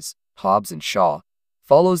franchise, Hobbs and Shaw,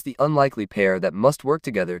 follows the unlikely pair that must work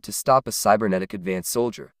together to stop a cybernetic advanced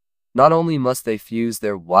soldier. Not only must they fuse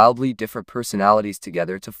their wildly different personalities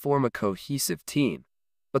together to form a cohesive team,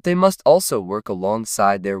 but they must also work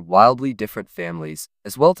alongside their wildly different families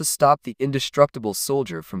as well to stop the indestructible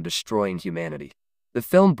soldier from destroying humanity. The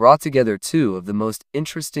film brought together 2 of the most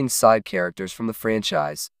interesting side characters from the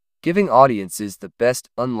franchise, giving audiences the best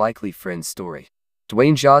unlikely friends story.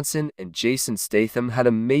 Dwayne Johnson and Jason Statham had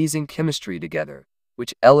amazing chemistry together,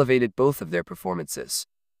 which elevated both of their performances.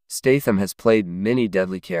 Statham has played many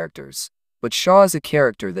deadly characters, but Shaw is a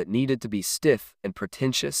character that needed to be stiff and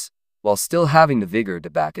pretentious, while still having the vigor to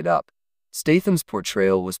back it up. Statham's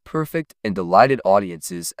portrayal was perfect and delighted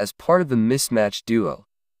audiences as part of the mismatched duo.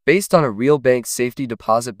 Based on a real bank safety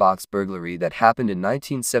deposit box burglary that happened in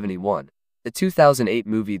 1971, the 2008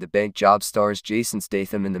 movie The Bank Job stars Jason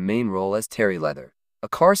Statham in the main role as Terry Leather, a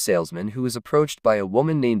car salesman who is approached by a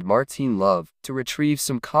woman named Martine Love to retrieve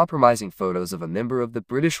some compromising photos of a member of the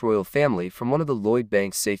British royal family from one of the Lloyd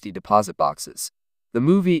Bank safety deposit boxes. The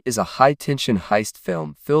movie is a high-tension heist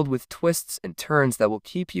film filled with twists and turns that will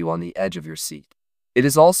keep you on the edge of your seat. It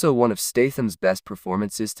is also one of Statham's best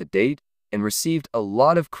performances to date and received a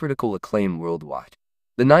lot of critical acclaim worldwide.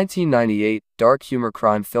 The 1998 dark humor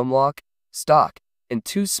crime film Lock, Stock, and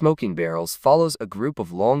Two Smoking Barrels follows a group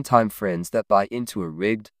of longtime friends that buy into a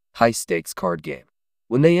rigged, high-stakes card game.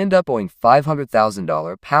 When they end up owing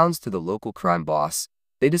 $500,000 to the local crime boss,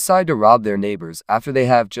 they decide to rob their neighbors after they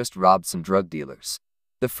have just robbed some drug dealers.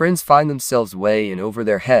 The friends find themselves way in over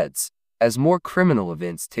their heads as more criminal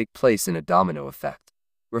events take place in a domino effect.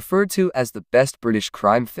 Referred to as the best British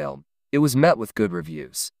crime film, it was met with good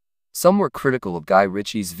reviews. Some were critical of Guy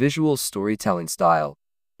Ritchie's visual storytelling style,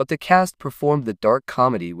 but the cast performed the dark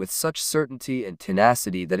comedy with such certainty and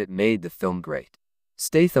tenacity that it made the film great.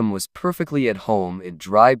 Statham was perfectly at home in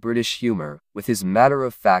dry British humor with his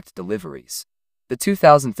matter-of-fact deliveries. The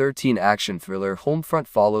 2013 action thriller Homefront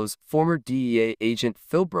follows former DEA agent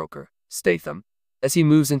Phil Broker, Statham, as he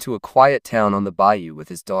moves into a quiet town on the bayou with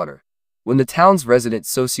his daughter. When the town's resident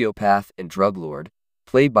sociopath and drug lord,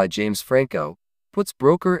 played by James Franco, puts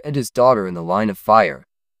Broker and his daughter in the line of fire,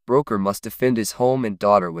 Broker must defend his home and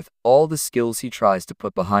daughter with all the skills he tries to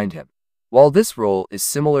put behind him. While this role is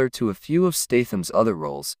similar to a few of Statham's other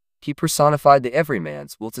roles, he personified the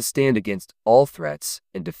everyman's will to stand against all threats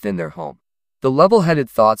and defend their home. The level-headed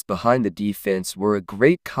thoughts behind the defense were a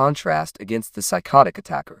great contrast against the psychotic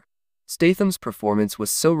attacker. Statham's performance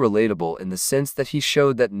was so relatable in the sense that he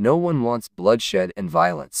showed that no one wants bloodshed and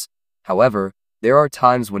violence. However, there are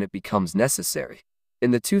times when it becomes necessary.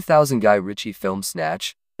 In the 2000 Guy Ritchie film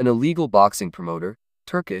Snatch, an illegal boxing promoter,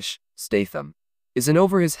 Turkish, Statham, is in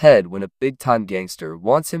over his head when a big-time gangster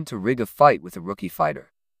wants him to rig a fight with a rookie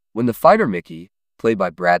fighter. When the fighter Mickey, played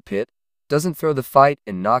by Brad Pitt, doesn't throw the fight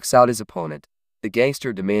and knocks out his opponent, the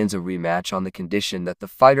gangster demands a rematch on the condition that the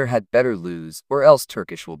fighter had better lose or else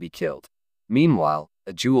Turkish will be killed. Meanwhile,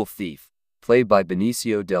 a jewel thief, played by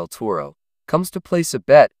Benicio del Toro, comes to place a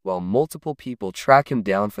bet while multiple people track him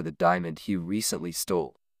down for the diamond he recently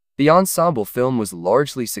stole. The ensemble film was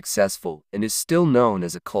largely successful and is still known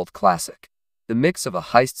as a cult classic. The mix of a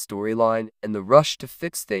heist storyline and the rush to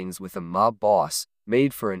fix things with a mob boss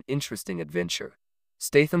made for an interesting adventure.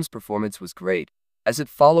 Statham's performance was great, as it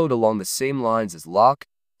followed along the same lines as Lock,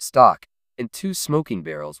 Stock, and Two Smoking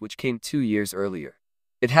Barrels, which came 2 years earlier.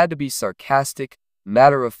 It had to be sarcastic,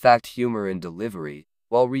 matter-of-fact humor and delivery,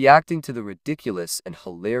 while reacting to the ridiculous and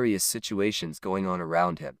hilarious situations going on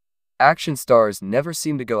around him. Action stars never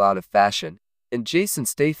seem to go out of fashion, and Jason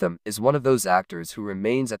Statham is one of those actors who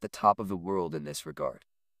remains at the top of the world in this regard.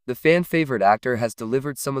 The fan-favorite actor has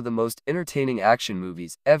delivered some of the most entertaining action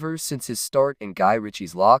movies ever since his start in Guy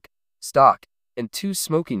Ritchie's Lock, Stock, and Two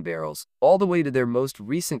Smoking Barrels, all the way to their most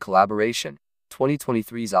recent collaboration,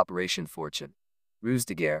 2023's Operation Fortune. Ruse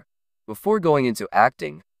de guerre. Before going into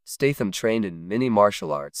acting, Statham trained in many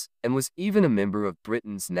martial arts and was even a member of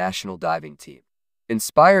Britain's national diving team.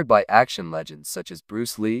 Inspired by action legends such as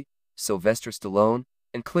Bruce Lee, Sylvester Stallone,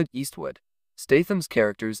 and Clint Eastwood, Statham's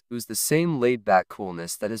characters ooze the same laid-back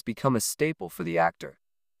coolness that has become a staple for the actor.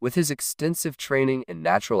 With his extensive training and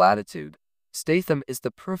natural attitude, Statham is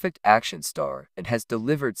the perfect action star and has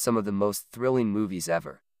delivered some of the most thrilling movies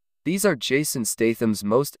ever. These are Jason Statham's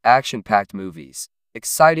most action-packed movies,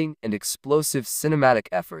 exciting and explosive cinematic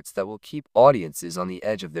efforts that will keep audiences on the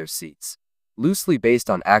edge of their seats. Loosely based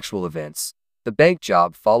on actual events, The Bank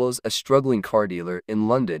Job follows a struggling car dealer in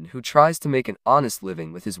London who tries to make an honest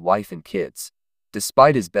living with his wife and kids.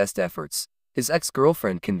 Despite his best efforts, his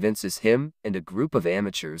ex-girlfriend convinces him and a group of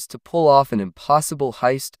amateurs to pull off an impossible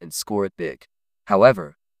heist and score it big.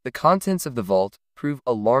 However, the contents of the vault prove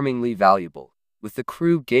alarmingly valuable, with the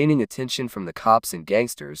crew gaining attention from the cops and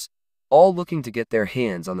gangsters, all looking to get their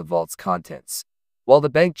hands on the vault's contents. While The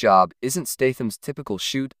Bank Job isn't Statham's typical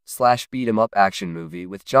shoot-slash-beat-em-up action movie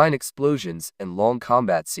with giant explosions and long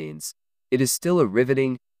combat scenes, it is still a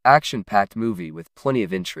riveting, action-packed movie with plenty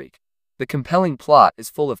of intrigue. The compelling plot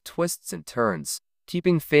is full of twists and turns,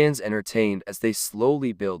 keeping fans entertained as they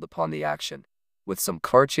slowly build upon the action. With some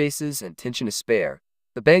car chases and tension to spare,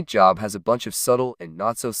 The Bank Job has a bunch of subtle and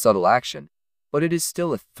not-so-subtle action, but it is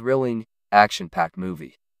still a thrilling, action-packed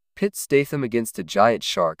movie. Pit Statham against a giant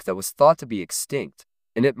shark that was thought to be extinct,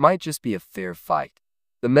 and it might just be a fair fight.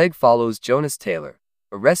 The Meg follows Jonas Taylor,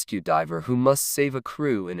 a rescue diver who must save a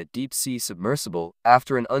crew in a deep-sea submersible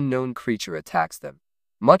after an unknown creature attacks them.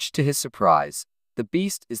 Much to his surprise, the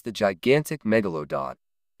beast is the gigantic Megalodon,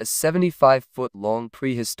 a 75-foot-long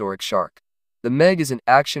prehistoric shark. The Meg is an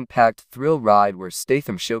action-packed thrill ride where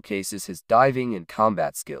Statham showcases his diving and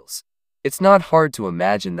combat skills. It's not hard to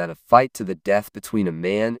imagine that a fight to the death between a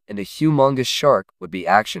man and a humongous shark would be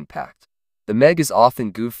action-packed. The Meg is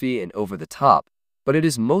often goofy and over the top, but it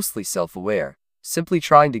is mostly self-aware, simply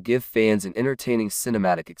trying to give fans an entertaining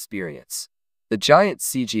cinematic experience. The giant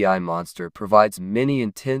CGI monster provides many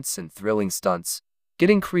intense and thrilling stunts,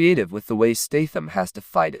 getting creative with the way Statham has to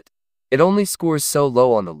fight it. It only scores so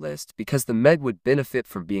low on the list because the Meg would benefit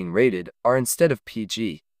from being rated R instead of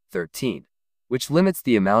PG-13, which limits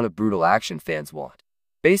the amount of brutal action fans want.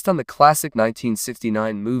 Based on the classic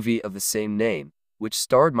 1969 movie of the same name, which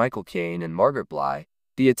starred Michael Caine and Margaret Bly,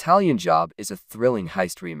 The Italian Job is a thrilling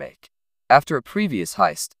heist remake. After a previous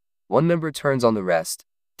heist, one member turns on the rest,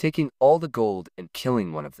 taking all the gold and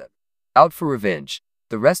killing one of them. Out for revenge,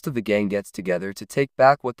 the rest of the gang gets together to take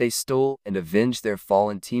back what they stole and avenge their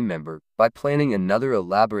fallen team member by planning another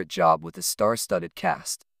elaborate job with a star-studded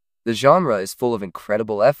cast. The genre is full of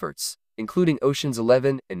incredible efforts, including Ocean's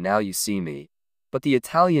 11 and Now You See Me, but The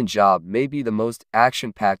Italian Job may be the most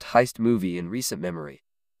action-packed heist movie in recent memory.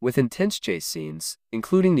 With intense chase scenes,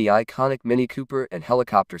 including the iconic Mini Cooper and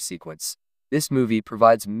helicopter sequence, this movie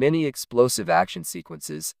provides many explosive action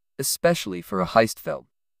sequences, especially for a heist film.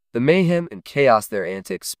 The mayhem and chaos their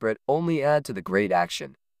antics spread only add to the great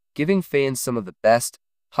action, giving fans some of the best,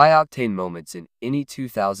 high-octane moments in any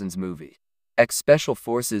 2000s movie. Ex-Special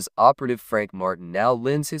Forces operative Frank Martin now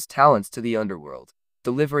lends his talents to the underworld,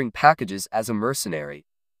 delivering packages as a mercenary,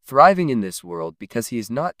 thriving in this world because he is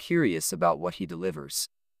not curious about what he delivers.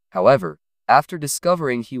 However, after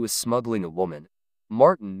discovering he was smuggling a woman,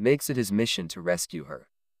 Martin makes it his mission to rescue her.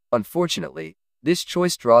 Unfortunately, this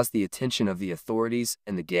choice draws the attention of the authorities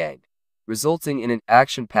and the gang, resulting in an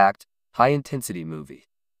action-packed, high-intensity movie.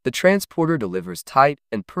 The transporter delivers tight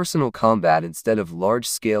and personal combat instead of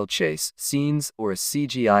large-scale chase scenes or a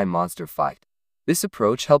CGI monster fight. This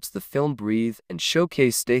approach helps the film breathe and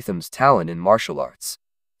showcase Statham's talent in martial arts.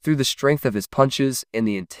 Through the strength of his punches and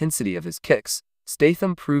the intensity of his kicks,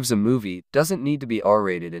 Statham proves a movie doesn't need to be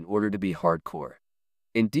R-rated in order to be hardcore.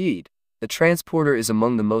 Indeed, The Transporter is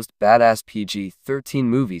among the most badass PG-13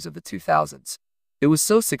 movies of the 2000s. It was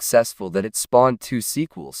so successful that it spawned 2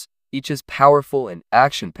 sequels, each as powerful and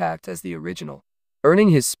action-packed as the original. Earning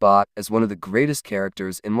his spot as one of the greatest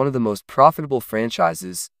characters in one of the most profitable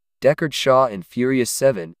franchises, Deckard Shaw in Furious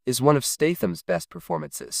 7 is one of Statham's best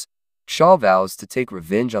performances. Shaw vows to take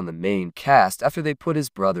revenge on the main cast after they put his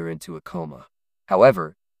brother into a coma.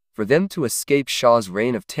 However, for them to escape Shaw's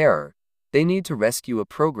reign of terror, they need to rescue a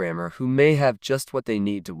programmer who may have just what they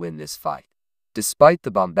need to win this fight. Despite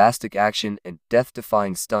the bombastic action and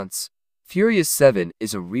death-defying stunts, Furious 7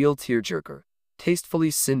 is a real tearjerker,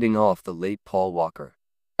 tastefully sending off the late Paul Walker.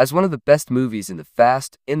 As one of the best movies in the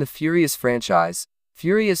Fast and the Furious franchise,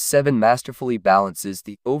 Furious 7 masterfully balances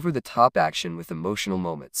the over-the-top action with emotional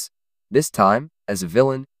moments. This time, as a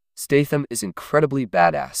villain, Statham is incredibly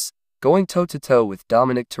badass, going toe-to-toe with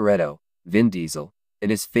Dominic Toretto, Vin Diesel, and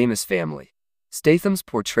his famous family. Statham's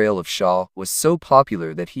portrayal of Shaw was so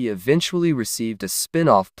popular that he eventually received a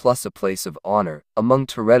spin-off plus a place of honor among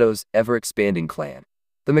Toretto's ever-expanding clan.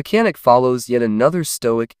 The mechanic follows yet another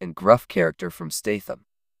stoic and gruff character from Statham.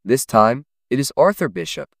 This time, it is Arthur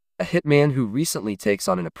Bishop, a hitman who recently takes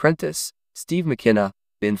on an apprentice, Steve McKenna,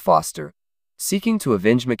 Ben Foster. Seeking to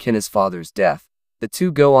avenge McKenna's father's death, the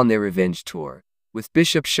two go on their revenge tour, with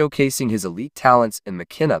Bishop showcasing his elite talents and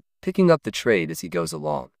McKenna picking up the trade as he goes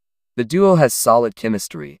along. The duo has solid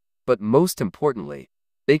chemistry, but most importantly,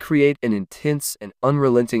 they create an intense and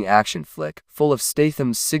unrelenting action flick full of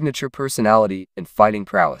Statham's signature personality and fighting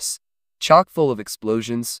prowess. Chock full of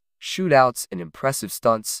explosions, shootouts, and impressive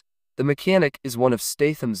stunts, The Mechanic is one of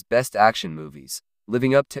Statham's best action movies,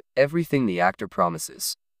 living up to everything the actor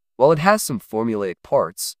promises. While it has some formulaic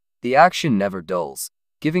parts, the action never dulls,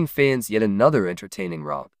 giving fans yet another entertaining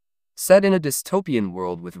romp. Set in a dystopian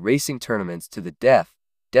world with racing tournaments to the death,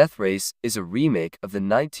 Death Race is a remake of the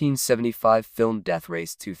 1975 film Death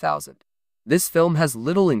Race 2000. This film has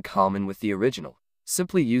little in common with the original,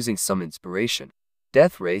 simply using some inspiration.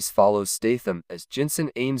 Death Race follows Statham as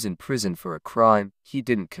Jensen Ames in prison for a crime he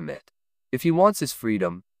didn't commit. If he wants his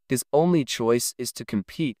freedom, his only choice is to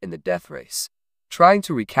compete in the Death Race. Trying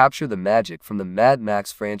to recapture the magic from the Mad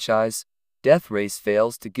Max franchise, Death Race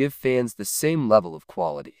fails to give fans the same level of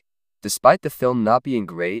quality. Despite the film not being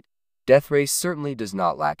great, Death Race certainly does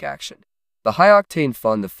not lack action. The high-octane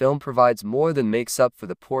fun the film provides more than makes up for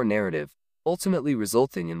the poor narrative, ultimately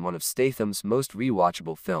resulting in one of Statham's most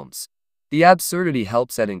rewatchable films. The absurdity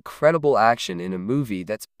helps add incredible action in a movie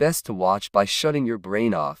that's best to watch by shutting your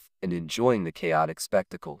brain off and enjoying the chaotic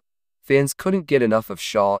spectacle. Fans couldn't get enough of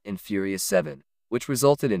Shaw in Furious 7, which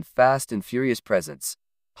resulted in Fast and Furious presence,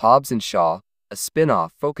 Hobbs and Shaw, a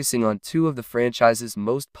spin-off focusing on two of the franchise's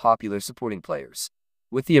most popular supporting players.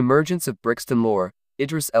 With the emergence of Brixton Lore,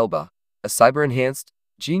 Idris Elba, a cyber-enhanced,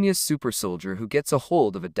 genius super soldier who gets a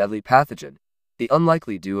hold of a deadly pathogen, the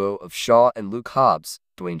unlikely duo of Shaw and Luke Hobbs,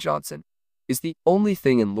 Dwayne Johnson, is the only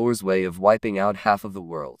thing in Lore's way of wiping out half of the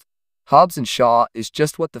world. Hobbs and Shaw is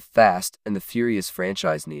just what the Fast and the Furious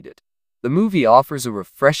franchise needed. The movie offers a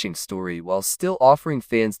refreshing story while still offering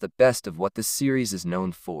fans the best of what the series is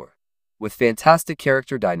known for. With fantastic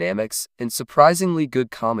character dynamics and surprisingly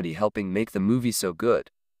good comedy helping make the movie so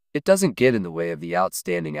good, it doesn't get in the way of the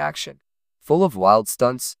outstanding action. Full of wild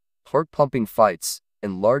stunts, heart-pumping fights,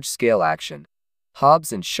 and large-scale action,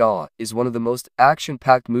 Hobbs and Shaw is one of the most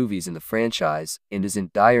action-packed movies in the franchise and is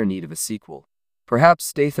in dire need of a sequel. Perhaps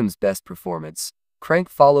Statham's best performance, Crank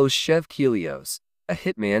follows Chev Kelios, a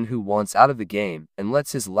hitman who wants out of the game and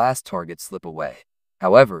lets his last target slip away.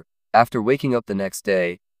 However, after waking up the next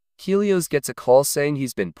day, Kelios gets a call saying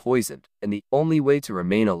he's been poisoned, and the only way to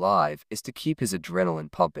remain alive is to keep his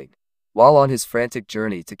adrenaline pumping. While on his frantic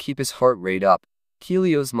journey to keep his heart rate up,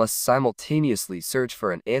 Kelios must simultaneously search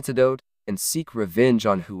for an antidote and seek revenge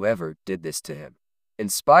on whoever did this to him.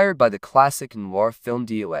 Inspired by the classic noir film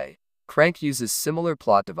DOA, Crank uses similar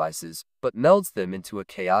plot devices but melds them into a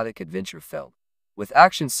chaotic adventure film. With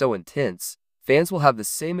action so intense, fans will have the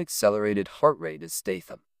same accelerated heart rate as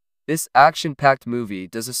Statham. This action-packed movie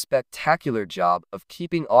does a spectacular job of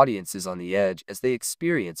keeping audiences on the edge as they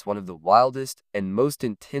experience one of the wildest and most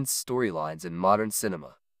intense storylines in modern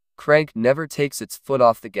cinema. Crank never takes its foot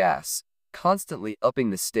off the gas, constantly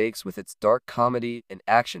upping the stakes with its dark comedy and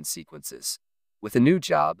action sequences. With a new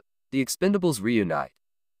job, the Expendables reunite,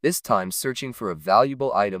 this time searching for a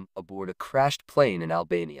valuable item aboard a crashed plane in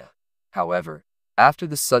Albania. However, after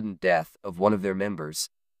the sudden death of one of their members,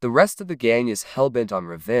 the rest of the gang is hell-bent on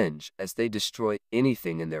revenge as they destroy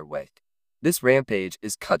anything in their wake. This rampage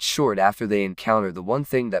is cut short after they encounter the one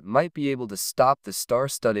thing that might be able to stop the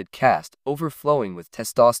star-studded cast overflowing with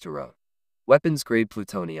testosterone: weapons-grade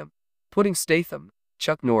plutonium, putting Statham,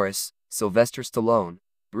 Chuck Norris, Sylvester Stallone,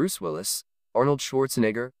 Bruce Willis, Arnold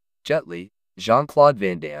Schwarzenegger, Jet Li, Jean-Claude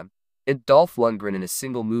Van Damme, and Dolph Lundgren in a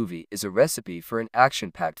single movie is a recipe for an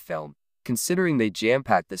action-packed film, considering they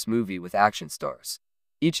jam-packed this movie with action stars.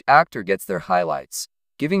 Each actor gets their highlights,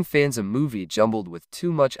 giving fans a movie jumbled with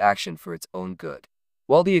too much action for its own good.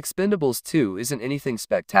 While The Expendables 2 isn't anything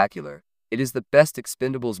spectacular, it is the best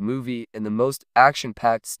Expendables movie and the most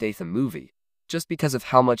action-packed Statham movie, just because of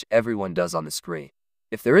how much everyone does on the screen.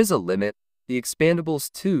 If there is a limit, The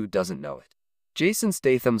Expendables 2 doesn't know it. Jason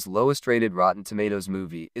Statham's lowest-rated Rotten Tomatoes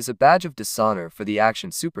movie is a badge of dishonor for the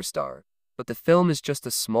action superstar, but the film is just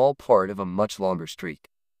a small part of a much longer streak.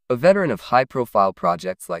 A veteran of high-profile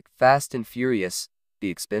projects like Fast and Furious,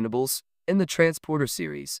 The Expendables, and the Transporter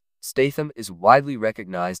series, Statham is widely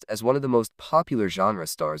recognized as one of the most popular genre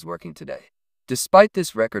stars working today. Despite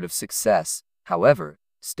this record of success, however,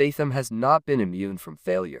 Statham has not been immune from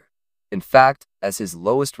failure. In fact, as his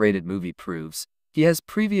lowest-rated movie proves, he has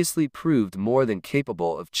previously proved more than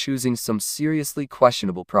capable of choosing some seriously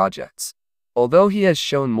questionable projects. Although he has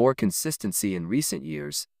shown more consistency in recent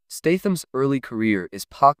years, Statham's early career is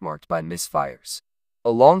pockmarked by misfires.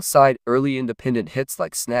 Alongside early independent hits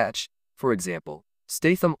like Snatch, for example,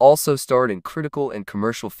 Statham also starred in critical and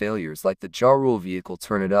commercial failures like the Ja Rule vehicle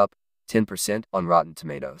Turn It Up, 10% on Rotten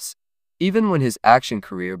Tomatoes. Even when his action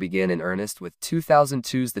career began in earnest with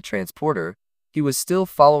 2002's The Transporter, he was still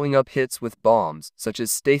following up hits with bombs such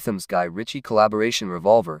as Statham's Guy Ritchie collaboration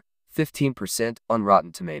Revolver, 15% on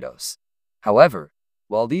Rotten Tomatoes. However,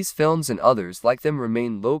 while these films and others like them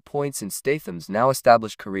remain low points in Statham's now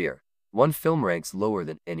established career, one film ranks lower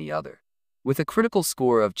than any other. With a critical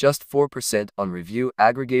score of just 4% on review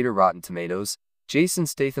aggregator Rotten Tomatoes, Jason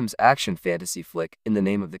Statham's action fantasy flick In the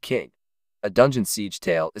Name of the King, A Dungeon Siege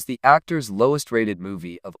Tale is the actor's lowest-rated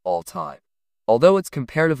movie of all time. Although it's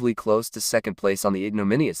comparatively close to second place on the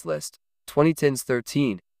ignominious list, 2010's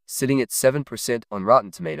 13, sitting at 7% on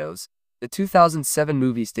Rotten Tomatoes, the 2007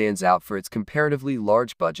 movie stands out for its comparatively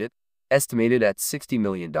large budget, estimated at $60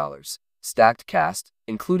 million, stacked cast,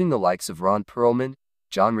 including the likes of Ron Perlman,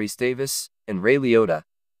 John Rhys-Davies, and Ray Liotta,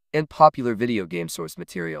 and popular video game source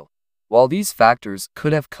material. While these factors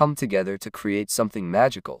could have come together to create something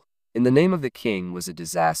magical, In the Name of the King was a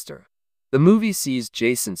disaster. The movie sees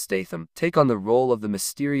Jason Statham take on the role of the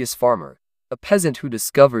mysterious farmer, a peasant who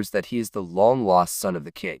discovers that he is the long-lost son of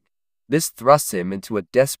the king. This thrusts him into a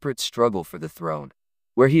desperate struggle for the throne,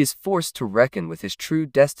 where he is forced to reckon with his true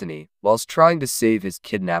destiny whilst trying to save his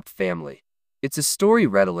kidnapped family. It's a story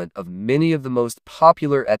redolent of many of the most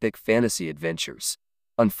popular epic fantasy adventures.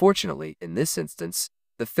 Unfortunately, in this instance,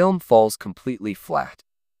 the film falls completely flat.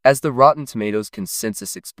 As the Rotten Tomatoes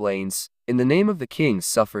consensus explains, In the Name of the King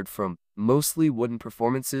suffered from mostly wooden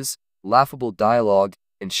performances, laughable dialogue,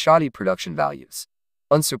 and shoddy production values.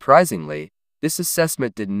 Unsurprisingly, this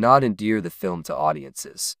assessment did not endear the film to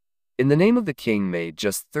audiences. In the Name of the King made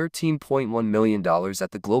just $13.1 million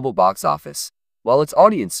at the global box office, while its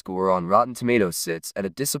audience score on Rotten Tomatoes sits at a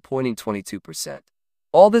disappointing 22%.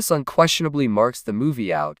 All this unquestionably marks the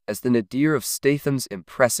movie out as the nadir of Statham's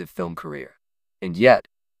impressive film career. And yet,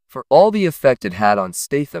 for all the effect it had on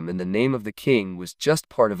Statham, In the Name of the King was just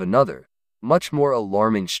part of another, much more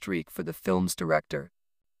alarming streak for the film's director.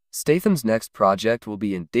 Statham's next project will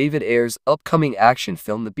be in David Ayer's upcoming action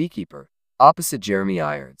film The Beekeeper, opposite Jeremy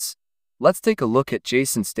Irons. Let's take a look at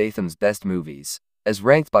Jason Statham's best movies, as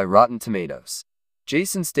ranked by Rotten Tomatoes.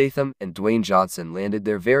 Jason Statham and Dwayne Johnson landed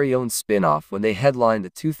their very own spin-off when they headlined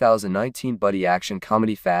the 2019 buddy action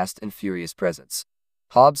comedy Fast and Furious Presents.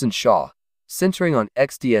 Hobbs and Shaw, centering on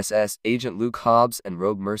ex-DSS agent Luke Hobbs and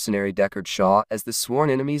rogue mercenary Deckard Shaw as the sworn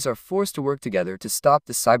enemies are forced to work together to stop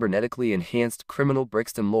the cybernetically enhanced criminal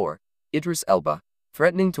Brixton Lore, Idris Elba,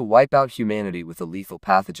 threatening to wipe out humanity with a lethal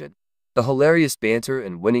pathogen. The hilarious banter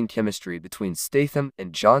and winning chemistry between Statham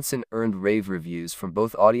and Johnson earned rave reviews from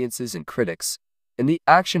both audiences and critics, and the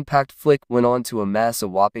action-packed flick went on to amass a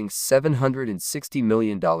whopping $760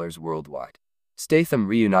 million worldwide. Statham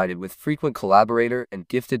reunited with frequent collaborator and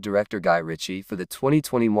gifted director Guy Ritchie for the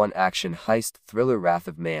 2021 action heist thriller Wrath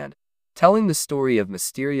of Man, telling the story of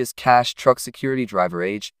mysterious cash truck security driver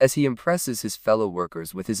H as he impresses his fellow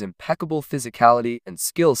workers with his impeccable physicality and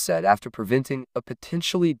skill set after preventing a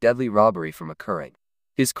potentially deadly robbery from occurring.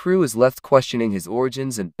 His crew is left questioning his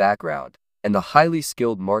origins and background, and the highly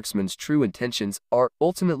skilled marksman's true intentions are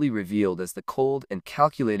ultimately revealed as the cold and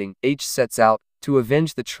calculating H sets out to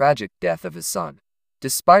avenge the tragic death of his son.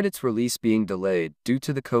 Despite its release being delayed due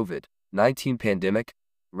to the COVID-19 pandemic,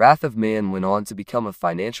 Wrath of Man went on to become a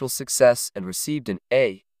financial success and received an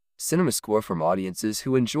A cinema score from audiences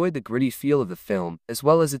who enjoyed the gritty feel of the film as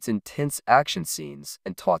well as its intense action scenes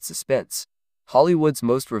and taut suspense. Hollywood's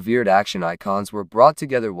most revered action icons were brought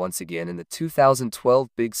together once again in the 2012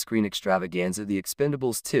 big screen extravaganza The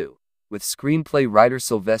Expendables 2, with screenplay writer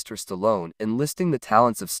Sylvester Stallone enlisting the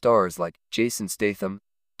talents of stars like Jason Statham,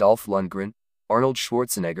 Dolph Lundgren, Arnold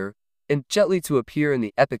Schwarzenegger, and Jet Li to appear in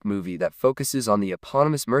the epic movie that focuses on the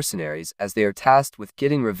eponymous mercenaries as they are tasked with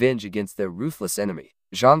getting revenge against their ruthless enemy,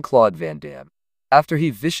 Jean-Claude Van Damme, after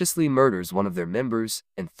he viciously murders one of their members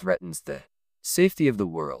and threatens the safety of the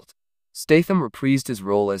world. Statham reprised his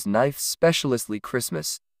role as knife specialist Lee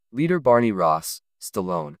Christmas, leader Barney Ross,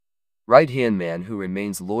 Stallone, right-hand man who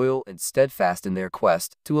remains loyal and steadfast in their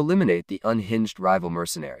quest to eliminate the unhinged rival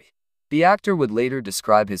mercenary. The actor would later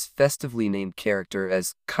describe his festively named character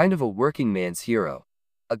as kind of a working man's hero,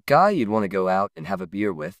 a guy you'd want to go out and have a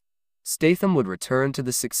beer with. Statham would return to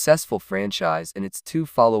the successful franchise in its 2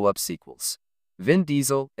 follow-up sequels. Vin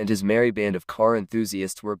Diesel and his merry band of car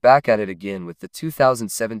enthusiasts were back at it again with the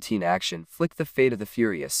 2017 action flick The Fate of the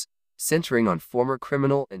Furious, centering on former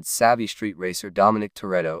criminal and savvy street racer Dominic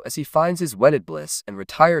Toretto as he finds his wedded bliss and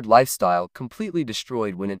retired lifestyle completely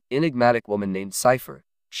destroyed when an enigmatic woman named Cypher,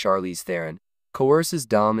 Charlize Theron, coerces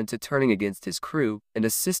Dom into turning against his crew and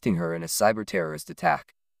assisting her in a cyber-terrorist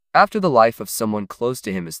attack. After the life of someone close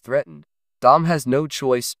to him is threatened, Dom has no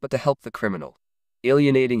choice but to help the criminal,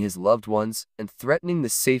 alienating his loved ones and threatening the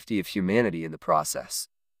safety of humanity in the process.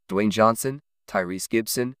 Dwayne Johnson, Tyrese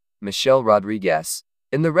Gibson, Michelle Rodriguez,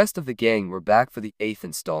 and the rest of the gang were back for the 8th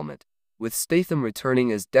installment, with Statham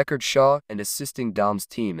returning as Deckard Shaw and assisting Dom's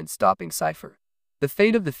team in stopping Cypher. The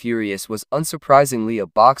Fate of the Furious was unsurprisingly a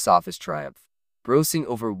box office triumph, grossing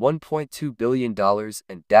over $1.2 billion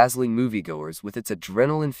and dazzling moviegoers with its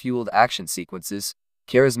adrenaline-fueled action sequences,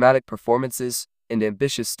 charismatic performances, and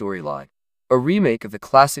ambitious storyline. A remake of the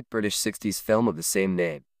classic British 60s film of the same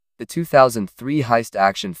name, the 2003 heist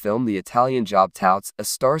action film The Italian Job touts a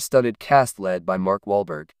star-studded cast led by Mark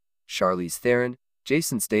Wahlberg, Charlize Theron,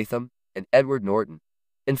 Jason Statham, and Edward Norton,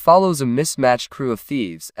 and follows a mismatched crew of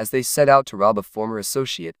thieves as they set out to rob a former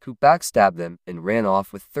associate who backstabbed them and ran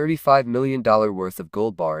off with $35 million worth of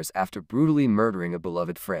gold bars after brutally murdering a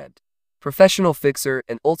beloved friend. Professional fixer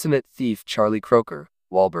and ultimate thief Charlie Croker,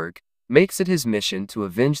 Wahlberg, makes it his mission to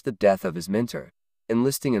avenge the death of his mentor,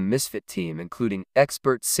 enlisting a misfit team including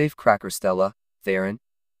expert safecracker Stella, Theron,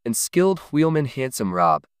 and skilled wheelman handsome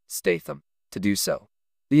Rob, Statham, to do so.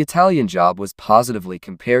 The Italian Job was positively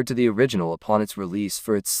compared to the original upon its release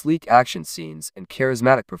for its sleek action scenes and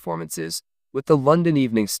charismatic performances, with the London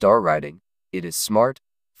Evening Star writing, "It is smart,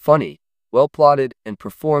 funny, well plotted, and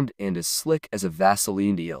performed and as slick as a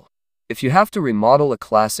Vaseline deal." If you have to remodel a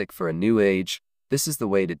classic for a new age, this is the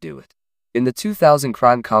way to do it. In the 2000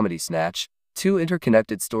 crime comedy Snatch, two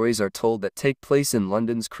interconnected stories are told that take place in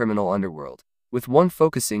London's criminal underworld, with one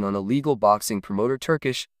focusing on illegal boxing promoter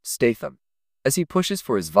Turkish Statham, as he pushes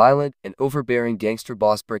for his violent and overbearing gangster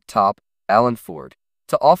boss Brick Top, Alan Ford,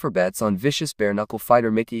 to offer bets on vicious bare-knuckle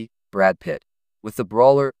fighter Mickey, Brad Pitt, with the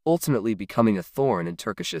brawler ultimately becoming a thorn in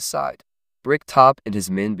Turkish's side. Brick Top and his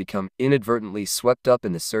men become inadvertently swept up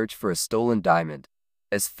in the search for a stolen diamond,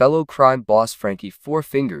 as fellow crime boss Frankie Four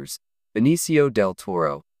Fingers, Benicio del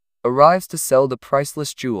Toro, arrives to sell the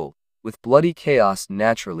priceless jewel, with bloody chaos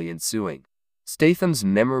naturally ensuing. Statham's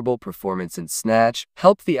memorable performance in Snatch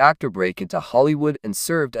helped the actor break into Hollywood and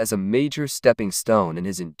served as a major stepping stone in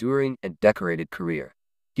his enduring and decorated career.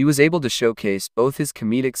 He was able to showcase both his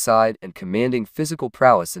comedic side and commanding physical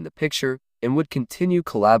prowess in the picture, and would continue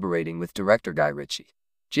collaborating with director Guy Ritchie.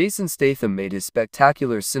 Jason Statham made his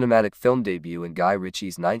spectacular cinematic film debut in Guy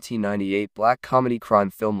Ritchie's 1998 black comedy crime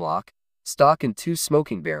film Lock, Stock and Two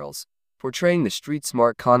Smoking Barrels, portraying the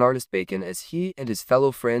street-smart con artist Bacon as he and his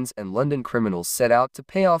fellow friends and London criminals set out to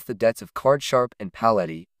pay off the debts of card sharp and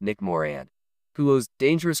paletti Nick Moran, who owes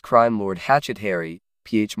dangerous crime lord Hatchet Harry,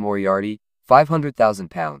 P.H. Moriarty,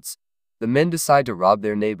 £500,000. The men decide to rob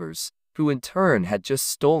their neighbors, who in turn had just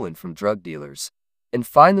stolen from drug dealers, and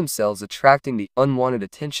find themselves attracting the unwanted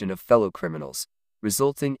attention of fellow criminals,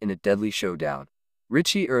 resulting in a deadly showdown.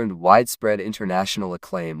 Ritchie earned widespread international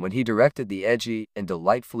acclaim when he directed the edgy and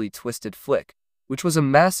delightfully twisted flick, which was a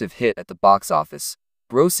massive hit at the box office,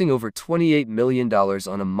 grossing over $28 million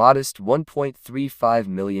on a modest $1.35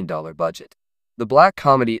 million budget. The black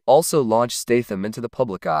comedy also launched Statham into the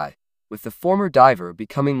public eye, with the former diver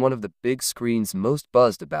becoming one of the big screen's most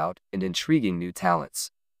buzzed about and intriguing new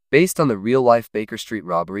talents. Based on the real-life Baker Street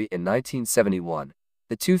robbery in 1971,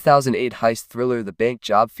 the 2008 heist thriller The Bank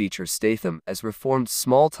Job features Statham as reformed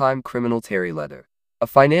small-time criminal Terry Leather, a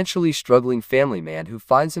financially struggling family man who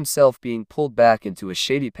finds himself being pulled back into a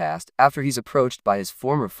shady past after he's approached by his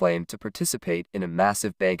former flame to participate in a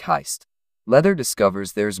massive bank heist. Leather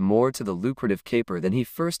discovers there's more to the lucrative caper than he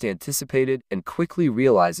first anticipated and quickly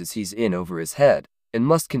realizes he's in over his head and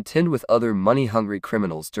must contend with other money-hungry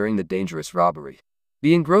criminals during the dangerous robbery.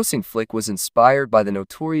 The engrossing flick was inspired by the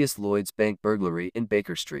notorious Lloyd's Bank burglary in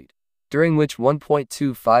Baker Street, during which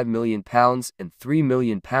 £1.25 million and £3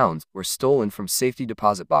 million were stolen from safety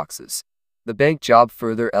deposit boxes. The bank job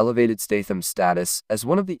further elevated Statham's status as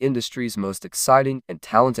one of the industry's most exciting and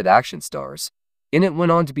talented action stars, and it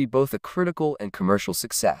went on to be both a critical and commercial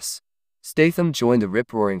success. Statham joined the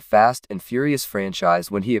rip-roaring Fast and Furious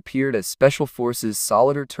franchise when he appeared as Special Forces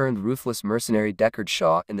solider-turned-ruthless mercenary Deckard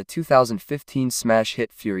Shaw in the 2015 smash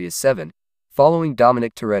hit Furious 7, following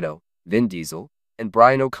Dominic Toretto, Vin Diesel, and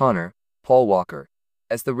Brian O'Connor, Paul Walker,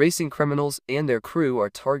 as the racing criminals and their crew are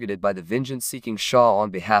targeted by the vengeance-seeking Shaw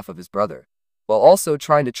on behalf of his brother, while also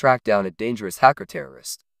trying to track down a dangerous hacker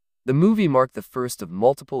terrorist. The movie marked the first of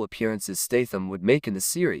multiple appearances Statham would make in the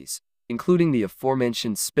series, including the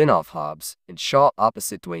aforementioned spin-off Hobbs and Shaw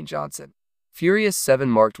opposite Dwayne Johnson. Furious 7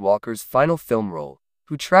 marked Walker's final film role,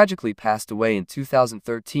 who tragically passed away in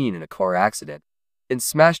 2013 in a car accident, and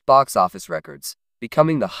smashed box office records,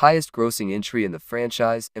 becoming the highest-grossing entry in the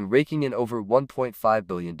franchise and raking in over $1.5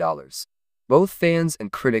 billion. Both fans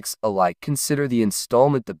and critics alike consider the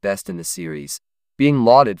installment the best in the series, being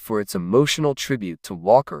lauded for its emotional tribute to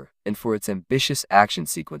Walker and for its ambitious action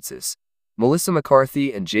sequences. Melissa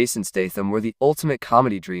McCarthy and Jason Statham were the ultimate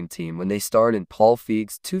comedy dream team when they starred in Paul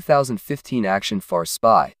Feig's 2015 action farce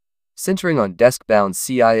Spy, centering on desk-bound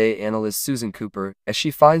CIA analyst Susan Cooper as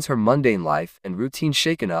she finds her mundane life and routine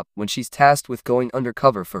shaken up when she's tasked with going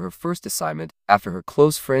undercover for her first assignment after her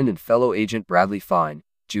close friend and fellow agent Bradley Fine,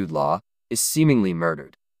 Jude Law, is seemingly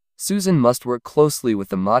murdered. Susan must work closely with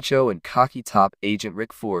the macho and cocky top agent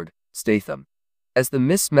Rick Ford, Statham, as the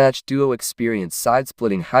mismatched duo experience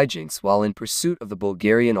side-splitting hijinks while in pursuit of the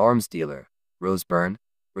Bulgarian arms dealer, Rose Byrne,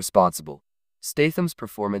 responsible. Statham's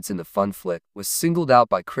performance in the fun flick was singled out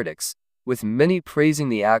by critics, with many praising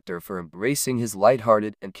the actor for embracing his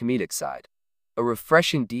lighthearted and comedic side, a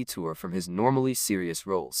refreshing detour from his normally serious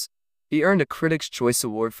roles. He earned a Critics' Choice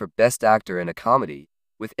Award for Best Actor in a Comedy,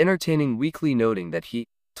 with Entertaining Weekly noting that he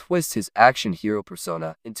twists his action hero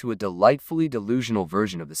persona into a delightfully delusional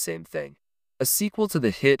version of the same thing. A sequel to the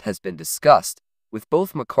hit has been discussed, with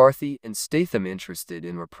both McCarthy and Statham interested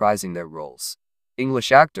in reprising their roles.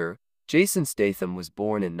 English actor Jason Statham was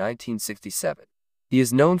born in 1967. He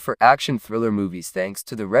is known for action thriller movies thanks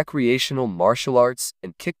to the recreational martial arts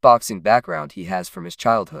and kickboxing background he has from his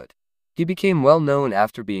childhood. He became well known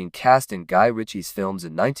after being cast in Guy Ritchie's films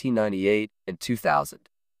in 1998 and 2000.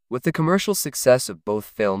 With the commercial success of both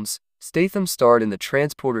films, Statham starred in the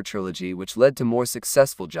Transporter trilogy, which led to more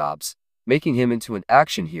successful jobs, making him into an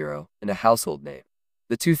action hero and a household name.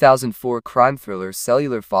 The 2004 crime thriller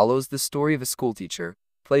Cellular follows the story of a schoolteacher,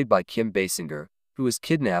 played by Kim Basinger, who is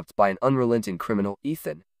kidnapped by an unrelenting criminal,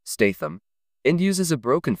 Ethan Statham, and uses a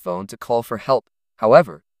broken phone to call for help.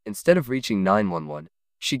 However, instead of reaching 911,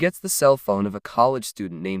 she gets the cell phone of a college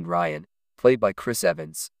student named Ryan, played by Chris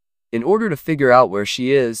Evans. In order to figure out where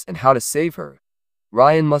she is and how to save her,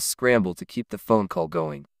 Ryan must scramble to keep the phone call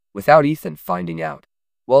going, without Ethan finding out.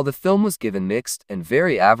 While the film was given mixed and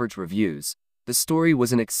very average reviews, the story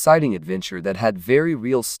was an exciting adventure that had very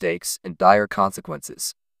real stakes and dire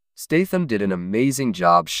consequences. Statham did an amazing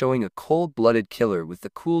job showing a cold-blooded killer with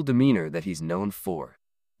the cool demeanor that he's known for.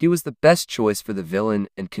 He was the best choice for the villain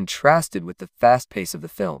and contrasted with the fast pace of the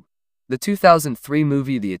film. The 2003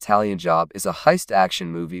 movie The Italian Job is a heist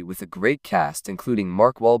action movie with a great cast including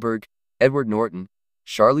Mark Wahlberg, Edward Norton,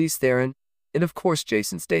 Charlize Theron, and of course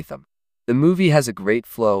Jason Statham. The movie has a great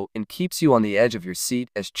flow and keeps you on the edge of your seat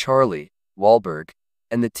as Charlie, Wahlberg,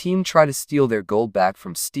 and the team try to steal their gold back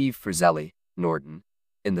from Steve Frizzelli, Norton.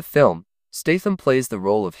 In the film, Statham plays the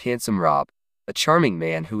role of Handsome Rob, a charming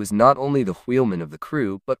man who is not only the wheelman of the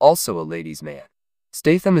crew but also a ladies' man.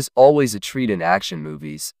 Statham is always a treat in action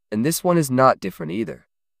movies, and this one is not different either.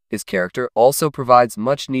 His character also provides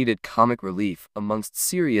much-needed comic relief amongst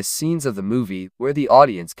serious scenes of the movie where the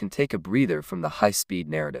audience can take a breather from the high-speed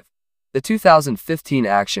narrative. The 2015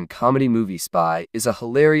 action comedy movie Spy is a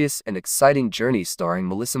hilarious and exciting journey starring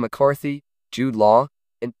Melissa McCarthy, Jude Law,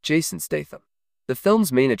 and Jason Statham. The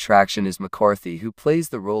film's main attraction is McCarthy, who plays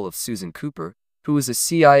the role of Susan Cooper, who is a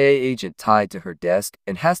CIA agent tied to her desk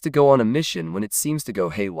and has to go on a mission when it seems to go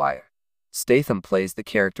haywire. Statham plays the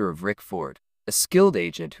character of Rick Ford, a skilled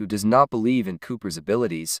agent who does not believe in Cooper's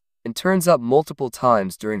abilities and turns up multiple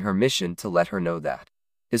times during her mission to let her know that.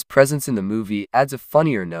 His presence in the movie adds a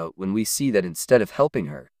funnier note when we see that instead of helping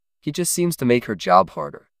her, he just seems to make her job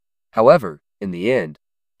harder. However, in the end,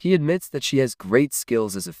 he admits that she has great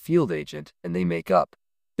skills as a field agent and they make up.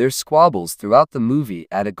 Their squabbles throughout the movie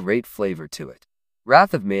add a great flavor to it.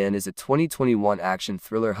 Wrath of Man is a 2021 action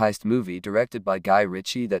thriller heist movie directed by Guy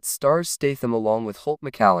Ritchie that stars Statham along with Holt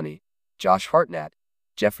McCallany, Josh Hartnett,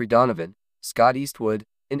 Jeffrey Donovan, Scott Eastwood,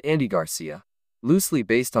 and Andy Garcia. Loosely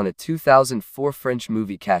based on a 2004 French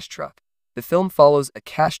movie Cash Truck, the film follows a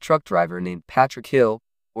cash truck driver named Patrick Hill,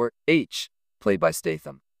 or H, played by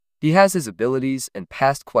Statham. He has his abilities and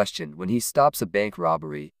past questioned when he stops a bank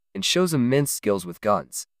robbery and shows immense skills with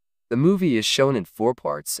guns. The movie is shown in 4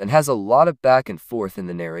 parts and has a lot of back and forth in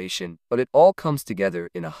the narration, but it all comes together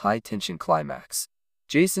in a high-tension climax.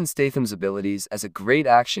 Jason Statham's abilities as a great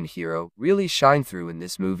action hero really shine through in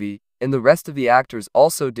this movie, and the rest of the actors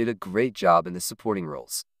also did a great job in the supporting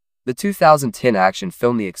roles. The 2010 action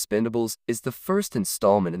film The Expendables is the first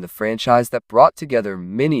installment in the franchise that brought together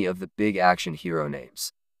many of the big action hero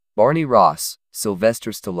names. Barney Ross,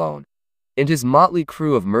 Sylvester Stallone, and his motley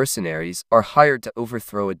crew of mercenaries are hired to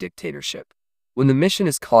overthrow a dictatorship. When the mission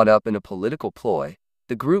is caught up in a political ploy,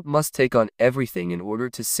 the group must take on everything in order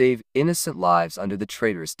to save innocent lives under the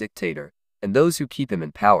traitorous dictator and those who keep him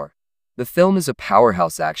in power. The film is a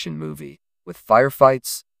powerhouse action movie, with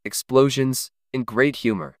firefights, explosions, and great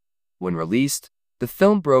humor. When released, the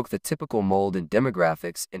film broke the typical mold in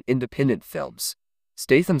demographics in independent films.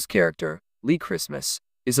 Statham's character, Lee Christmas,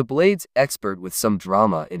 is a blades expert with some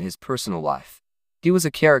drama in his personal life. He was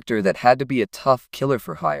a character that had to be a tough killer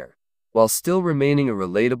for hire, while still remaining a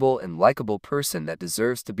relatable and likable person that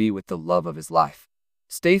deserves to be with the love of his life.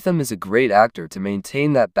 Statham is a great actor to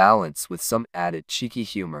maintain that balance with some added cheeky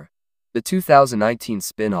humor. The 2019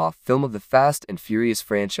 spin-off film of the Fast and Furious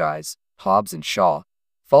franchise, Hobbs and Shaw,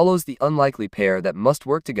 follows the unlikely pair that must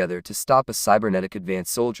work together to stop a cybernetic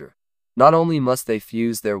advanced soldier. Not only must they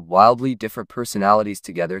fuse their wildly different personalities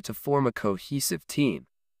together to form a cohesive team,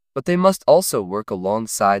 but they must also work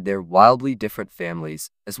alongside their wildly different families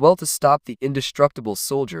as well to stop the indestructible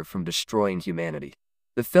soldier from destroying humanity.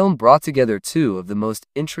 The film brought together 2 of the most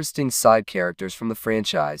interesting side characters from the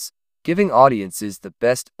franchise, giving audiences the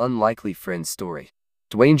best unlikely friends story.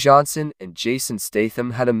 Dwayne Johnson and Jason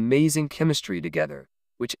Statham had amazing chemistry together,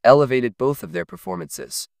 which elevated both of their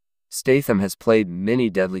performances. Statham has played many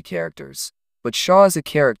deadly characters, but Shaw is a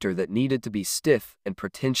character that needed to be stiff and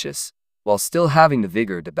pretentious, while still having the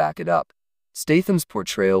vigor to back it up. Statham's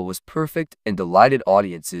portrayal was perfect and delighted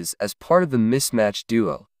audiences as part of the mismatched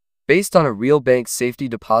duo. Based on a real bank safety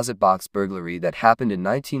deposit box burglary that happened in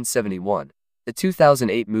 1971, the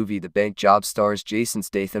 2008 movie The Bank Job stars Jason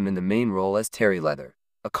Statham in the main role as Terry Leather.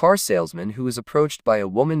 a car salesman who is approached by a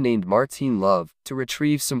woman named Martine Love to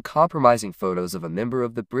retrieve some compromising photos of a member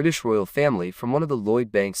of the British royal family from one of the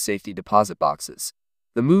Lloyd Bank's safety deposit boxes.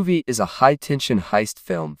 The movie is a high-tension heist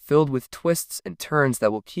film filled with twists and turns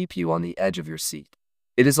that will keep you on the edge of your seat.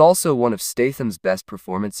 It is also one of Statham's best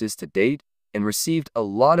performances to date and received a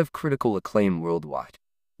lot of critical acclaim worldwide.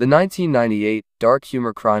 The 1998 dark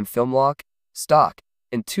humor crime film Lock, Stock,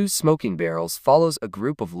 and Two Smoking Barrels follows a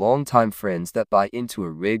group of longtime friends that buy into a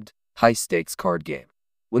rigged, high-stakes card game.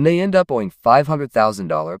 When they end up owing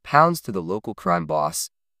 $500,000 to the local crime boss,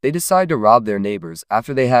 they decide to rob their neighbors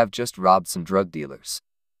after they have just robbed some drug dealers.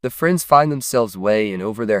 The friends find themselves way in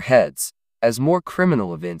over their heads as more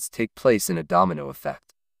criminal events take place in a domino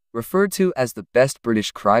effect. Referred to as the best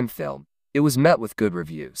British crime film, it was met with good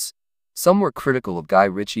reviews. Some were critical of Guy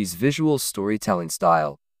Ritchie's visual storytelling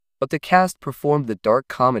style, but the cast performed the dark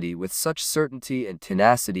comedy with such certainty and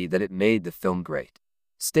tenacity that it made the film great.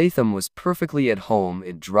 Statham was perfectly at home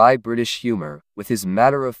in dry British humor with his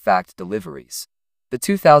matter-of-fact deliveries. The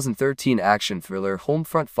 2013 action thriller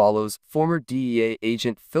Homefront follows former DEA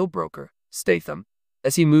agent Phil Broker, Statham,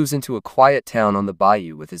 as he moves into a quiet town on the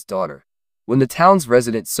bayou with his daughter. When the town's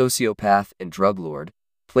resident sociopath and drug lord,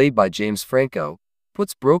 played by James Franco,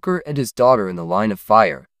 puts Broker and his daughter in the line of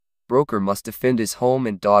fire, Broker must defend his home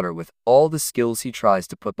and daughter with all the skills he tries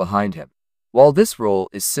to put behind him. While this role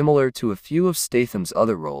is similar to a few of Statham's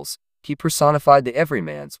other roles, he personified the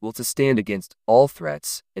everyman's will to stand against all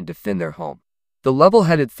threats and defend their home. The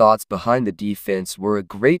level-headed thoughts behind the defense were a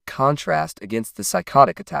great contrast against the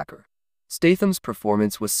psychotic attacker. Statham's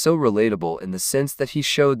performance was so relatable in the sense that he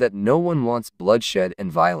showed that no one wants bloodshed and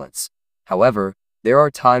violence. However, there are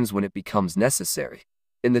times when it becomes necessary.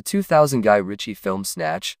 In the 2000 Guy Ritchie film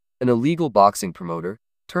Snatch, an illegal boxing promoter,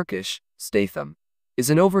 Turkish, Statham, is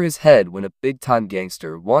in over his head when a big-time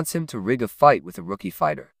gangster wants him to rig a fight with a rookie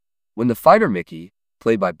fighter. When the fighter Mickey,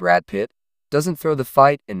 played by Brad Pitt, doesn't throw the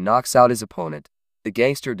fight and knocks out his opponent, the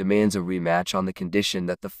gangster demands a rematch on the condition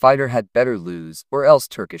that the fighter had better lose or else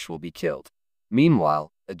Turkish will be killed.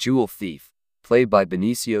 Meanwhile, a jewel thief, played by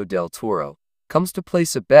Benicio del Toro, comes to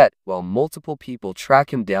place a bet while multiple people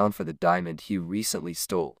track him down for the diamond he recently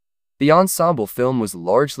stole. The ensemble film was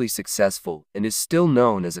largely successful and is still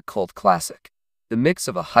known as a cult classic. The mix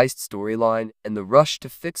of a heist storyline and the rush to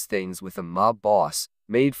fix things with a mob boss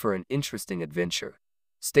made for an interesting adventure.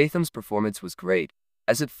 Statham's performance was great,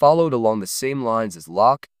 as it followed along the same lines as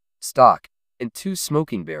Lock, Stock, and Two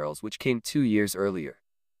Smoking Barrels, which came 2 years earlier.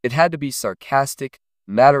 It had to be sarcastic,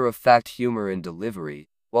 matter-of-fact humor and delivery,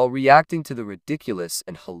 while reacting to the ridiculous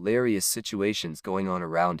and hilarious situations going on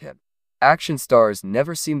around him. Action stars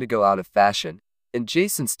never seem to go out of fashion, and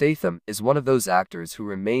Jason Statham is one of those actors who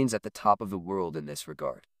remains at the top of the world in this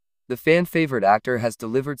regard. The fan-favorite actor has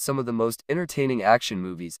delivered some of the most entertaining action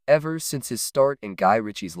movies ever since his start in Guy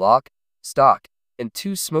Ritchie's Lock, Stock, and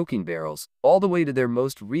Two Smoking Barrels, all the way to their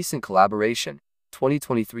most recent collaboration,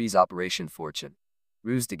 2023's Operation Fortune.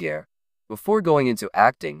 Ruse de guerre. Before going into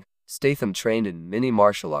acting, Statham trained in many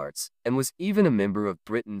martial arts and was even a member of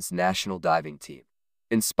Britain's national diving team.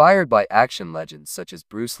 Inspired by action legends such as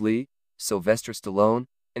Bruce Lee, Sylvester Stallone,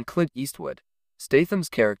 and Clint Eastwood, Statham's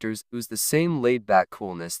characters ooze the same laid-back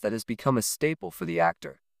coolness that has become a staple for the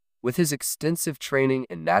actor. With his extensive training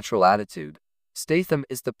and natural attitude, Statham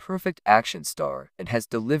is the perfect action star and has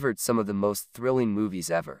delivered some of the most thrilling movies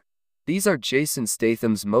ever. These are Jason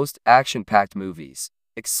Statham's most action-packed movies,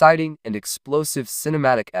 exciting and explosive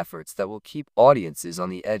cinematic efforts that will keep audiences on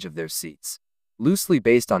the edge of their seats. Loosely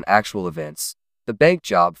based on actual events, The Bank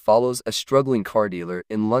Job follows a struggling car dealer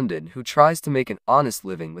in London who tries to make an honest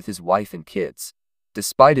living with his wife and kids.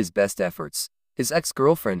 Despite his best efforts, his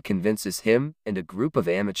ex-girlfriend convinces him and a group of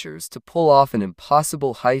amateurs to pull off an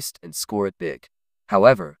impossible heist and score it big.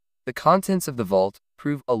 However, the contents of the vault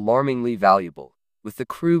prove alarmingly valuable, with the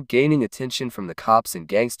crew gaining attention from the cops and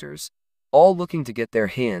gangsters, all looking to get their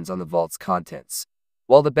hands on the vault's contents.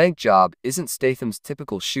 While The Bank Job isn't Statham's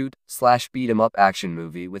typical shoot-slash-beat-em-up action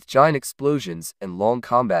movie with giant explosions and long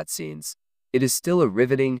combat scenes, it is still a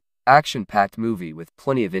riveting, action-packed movie with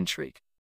plenty of intrigue.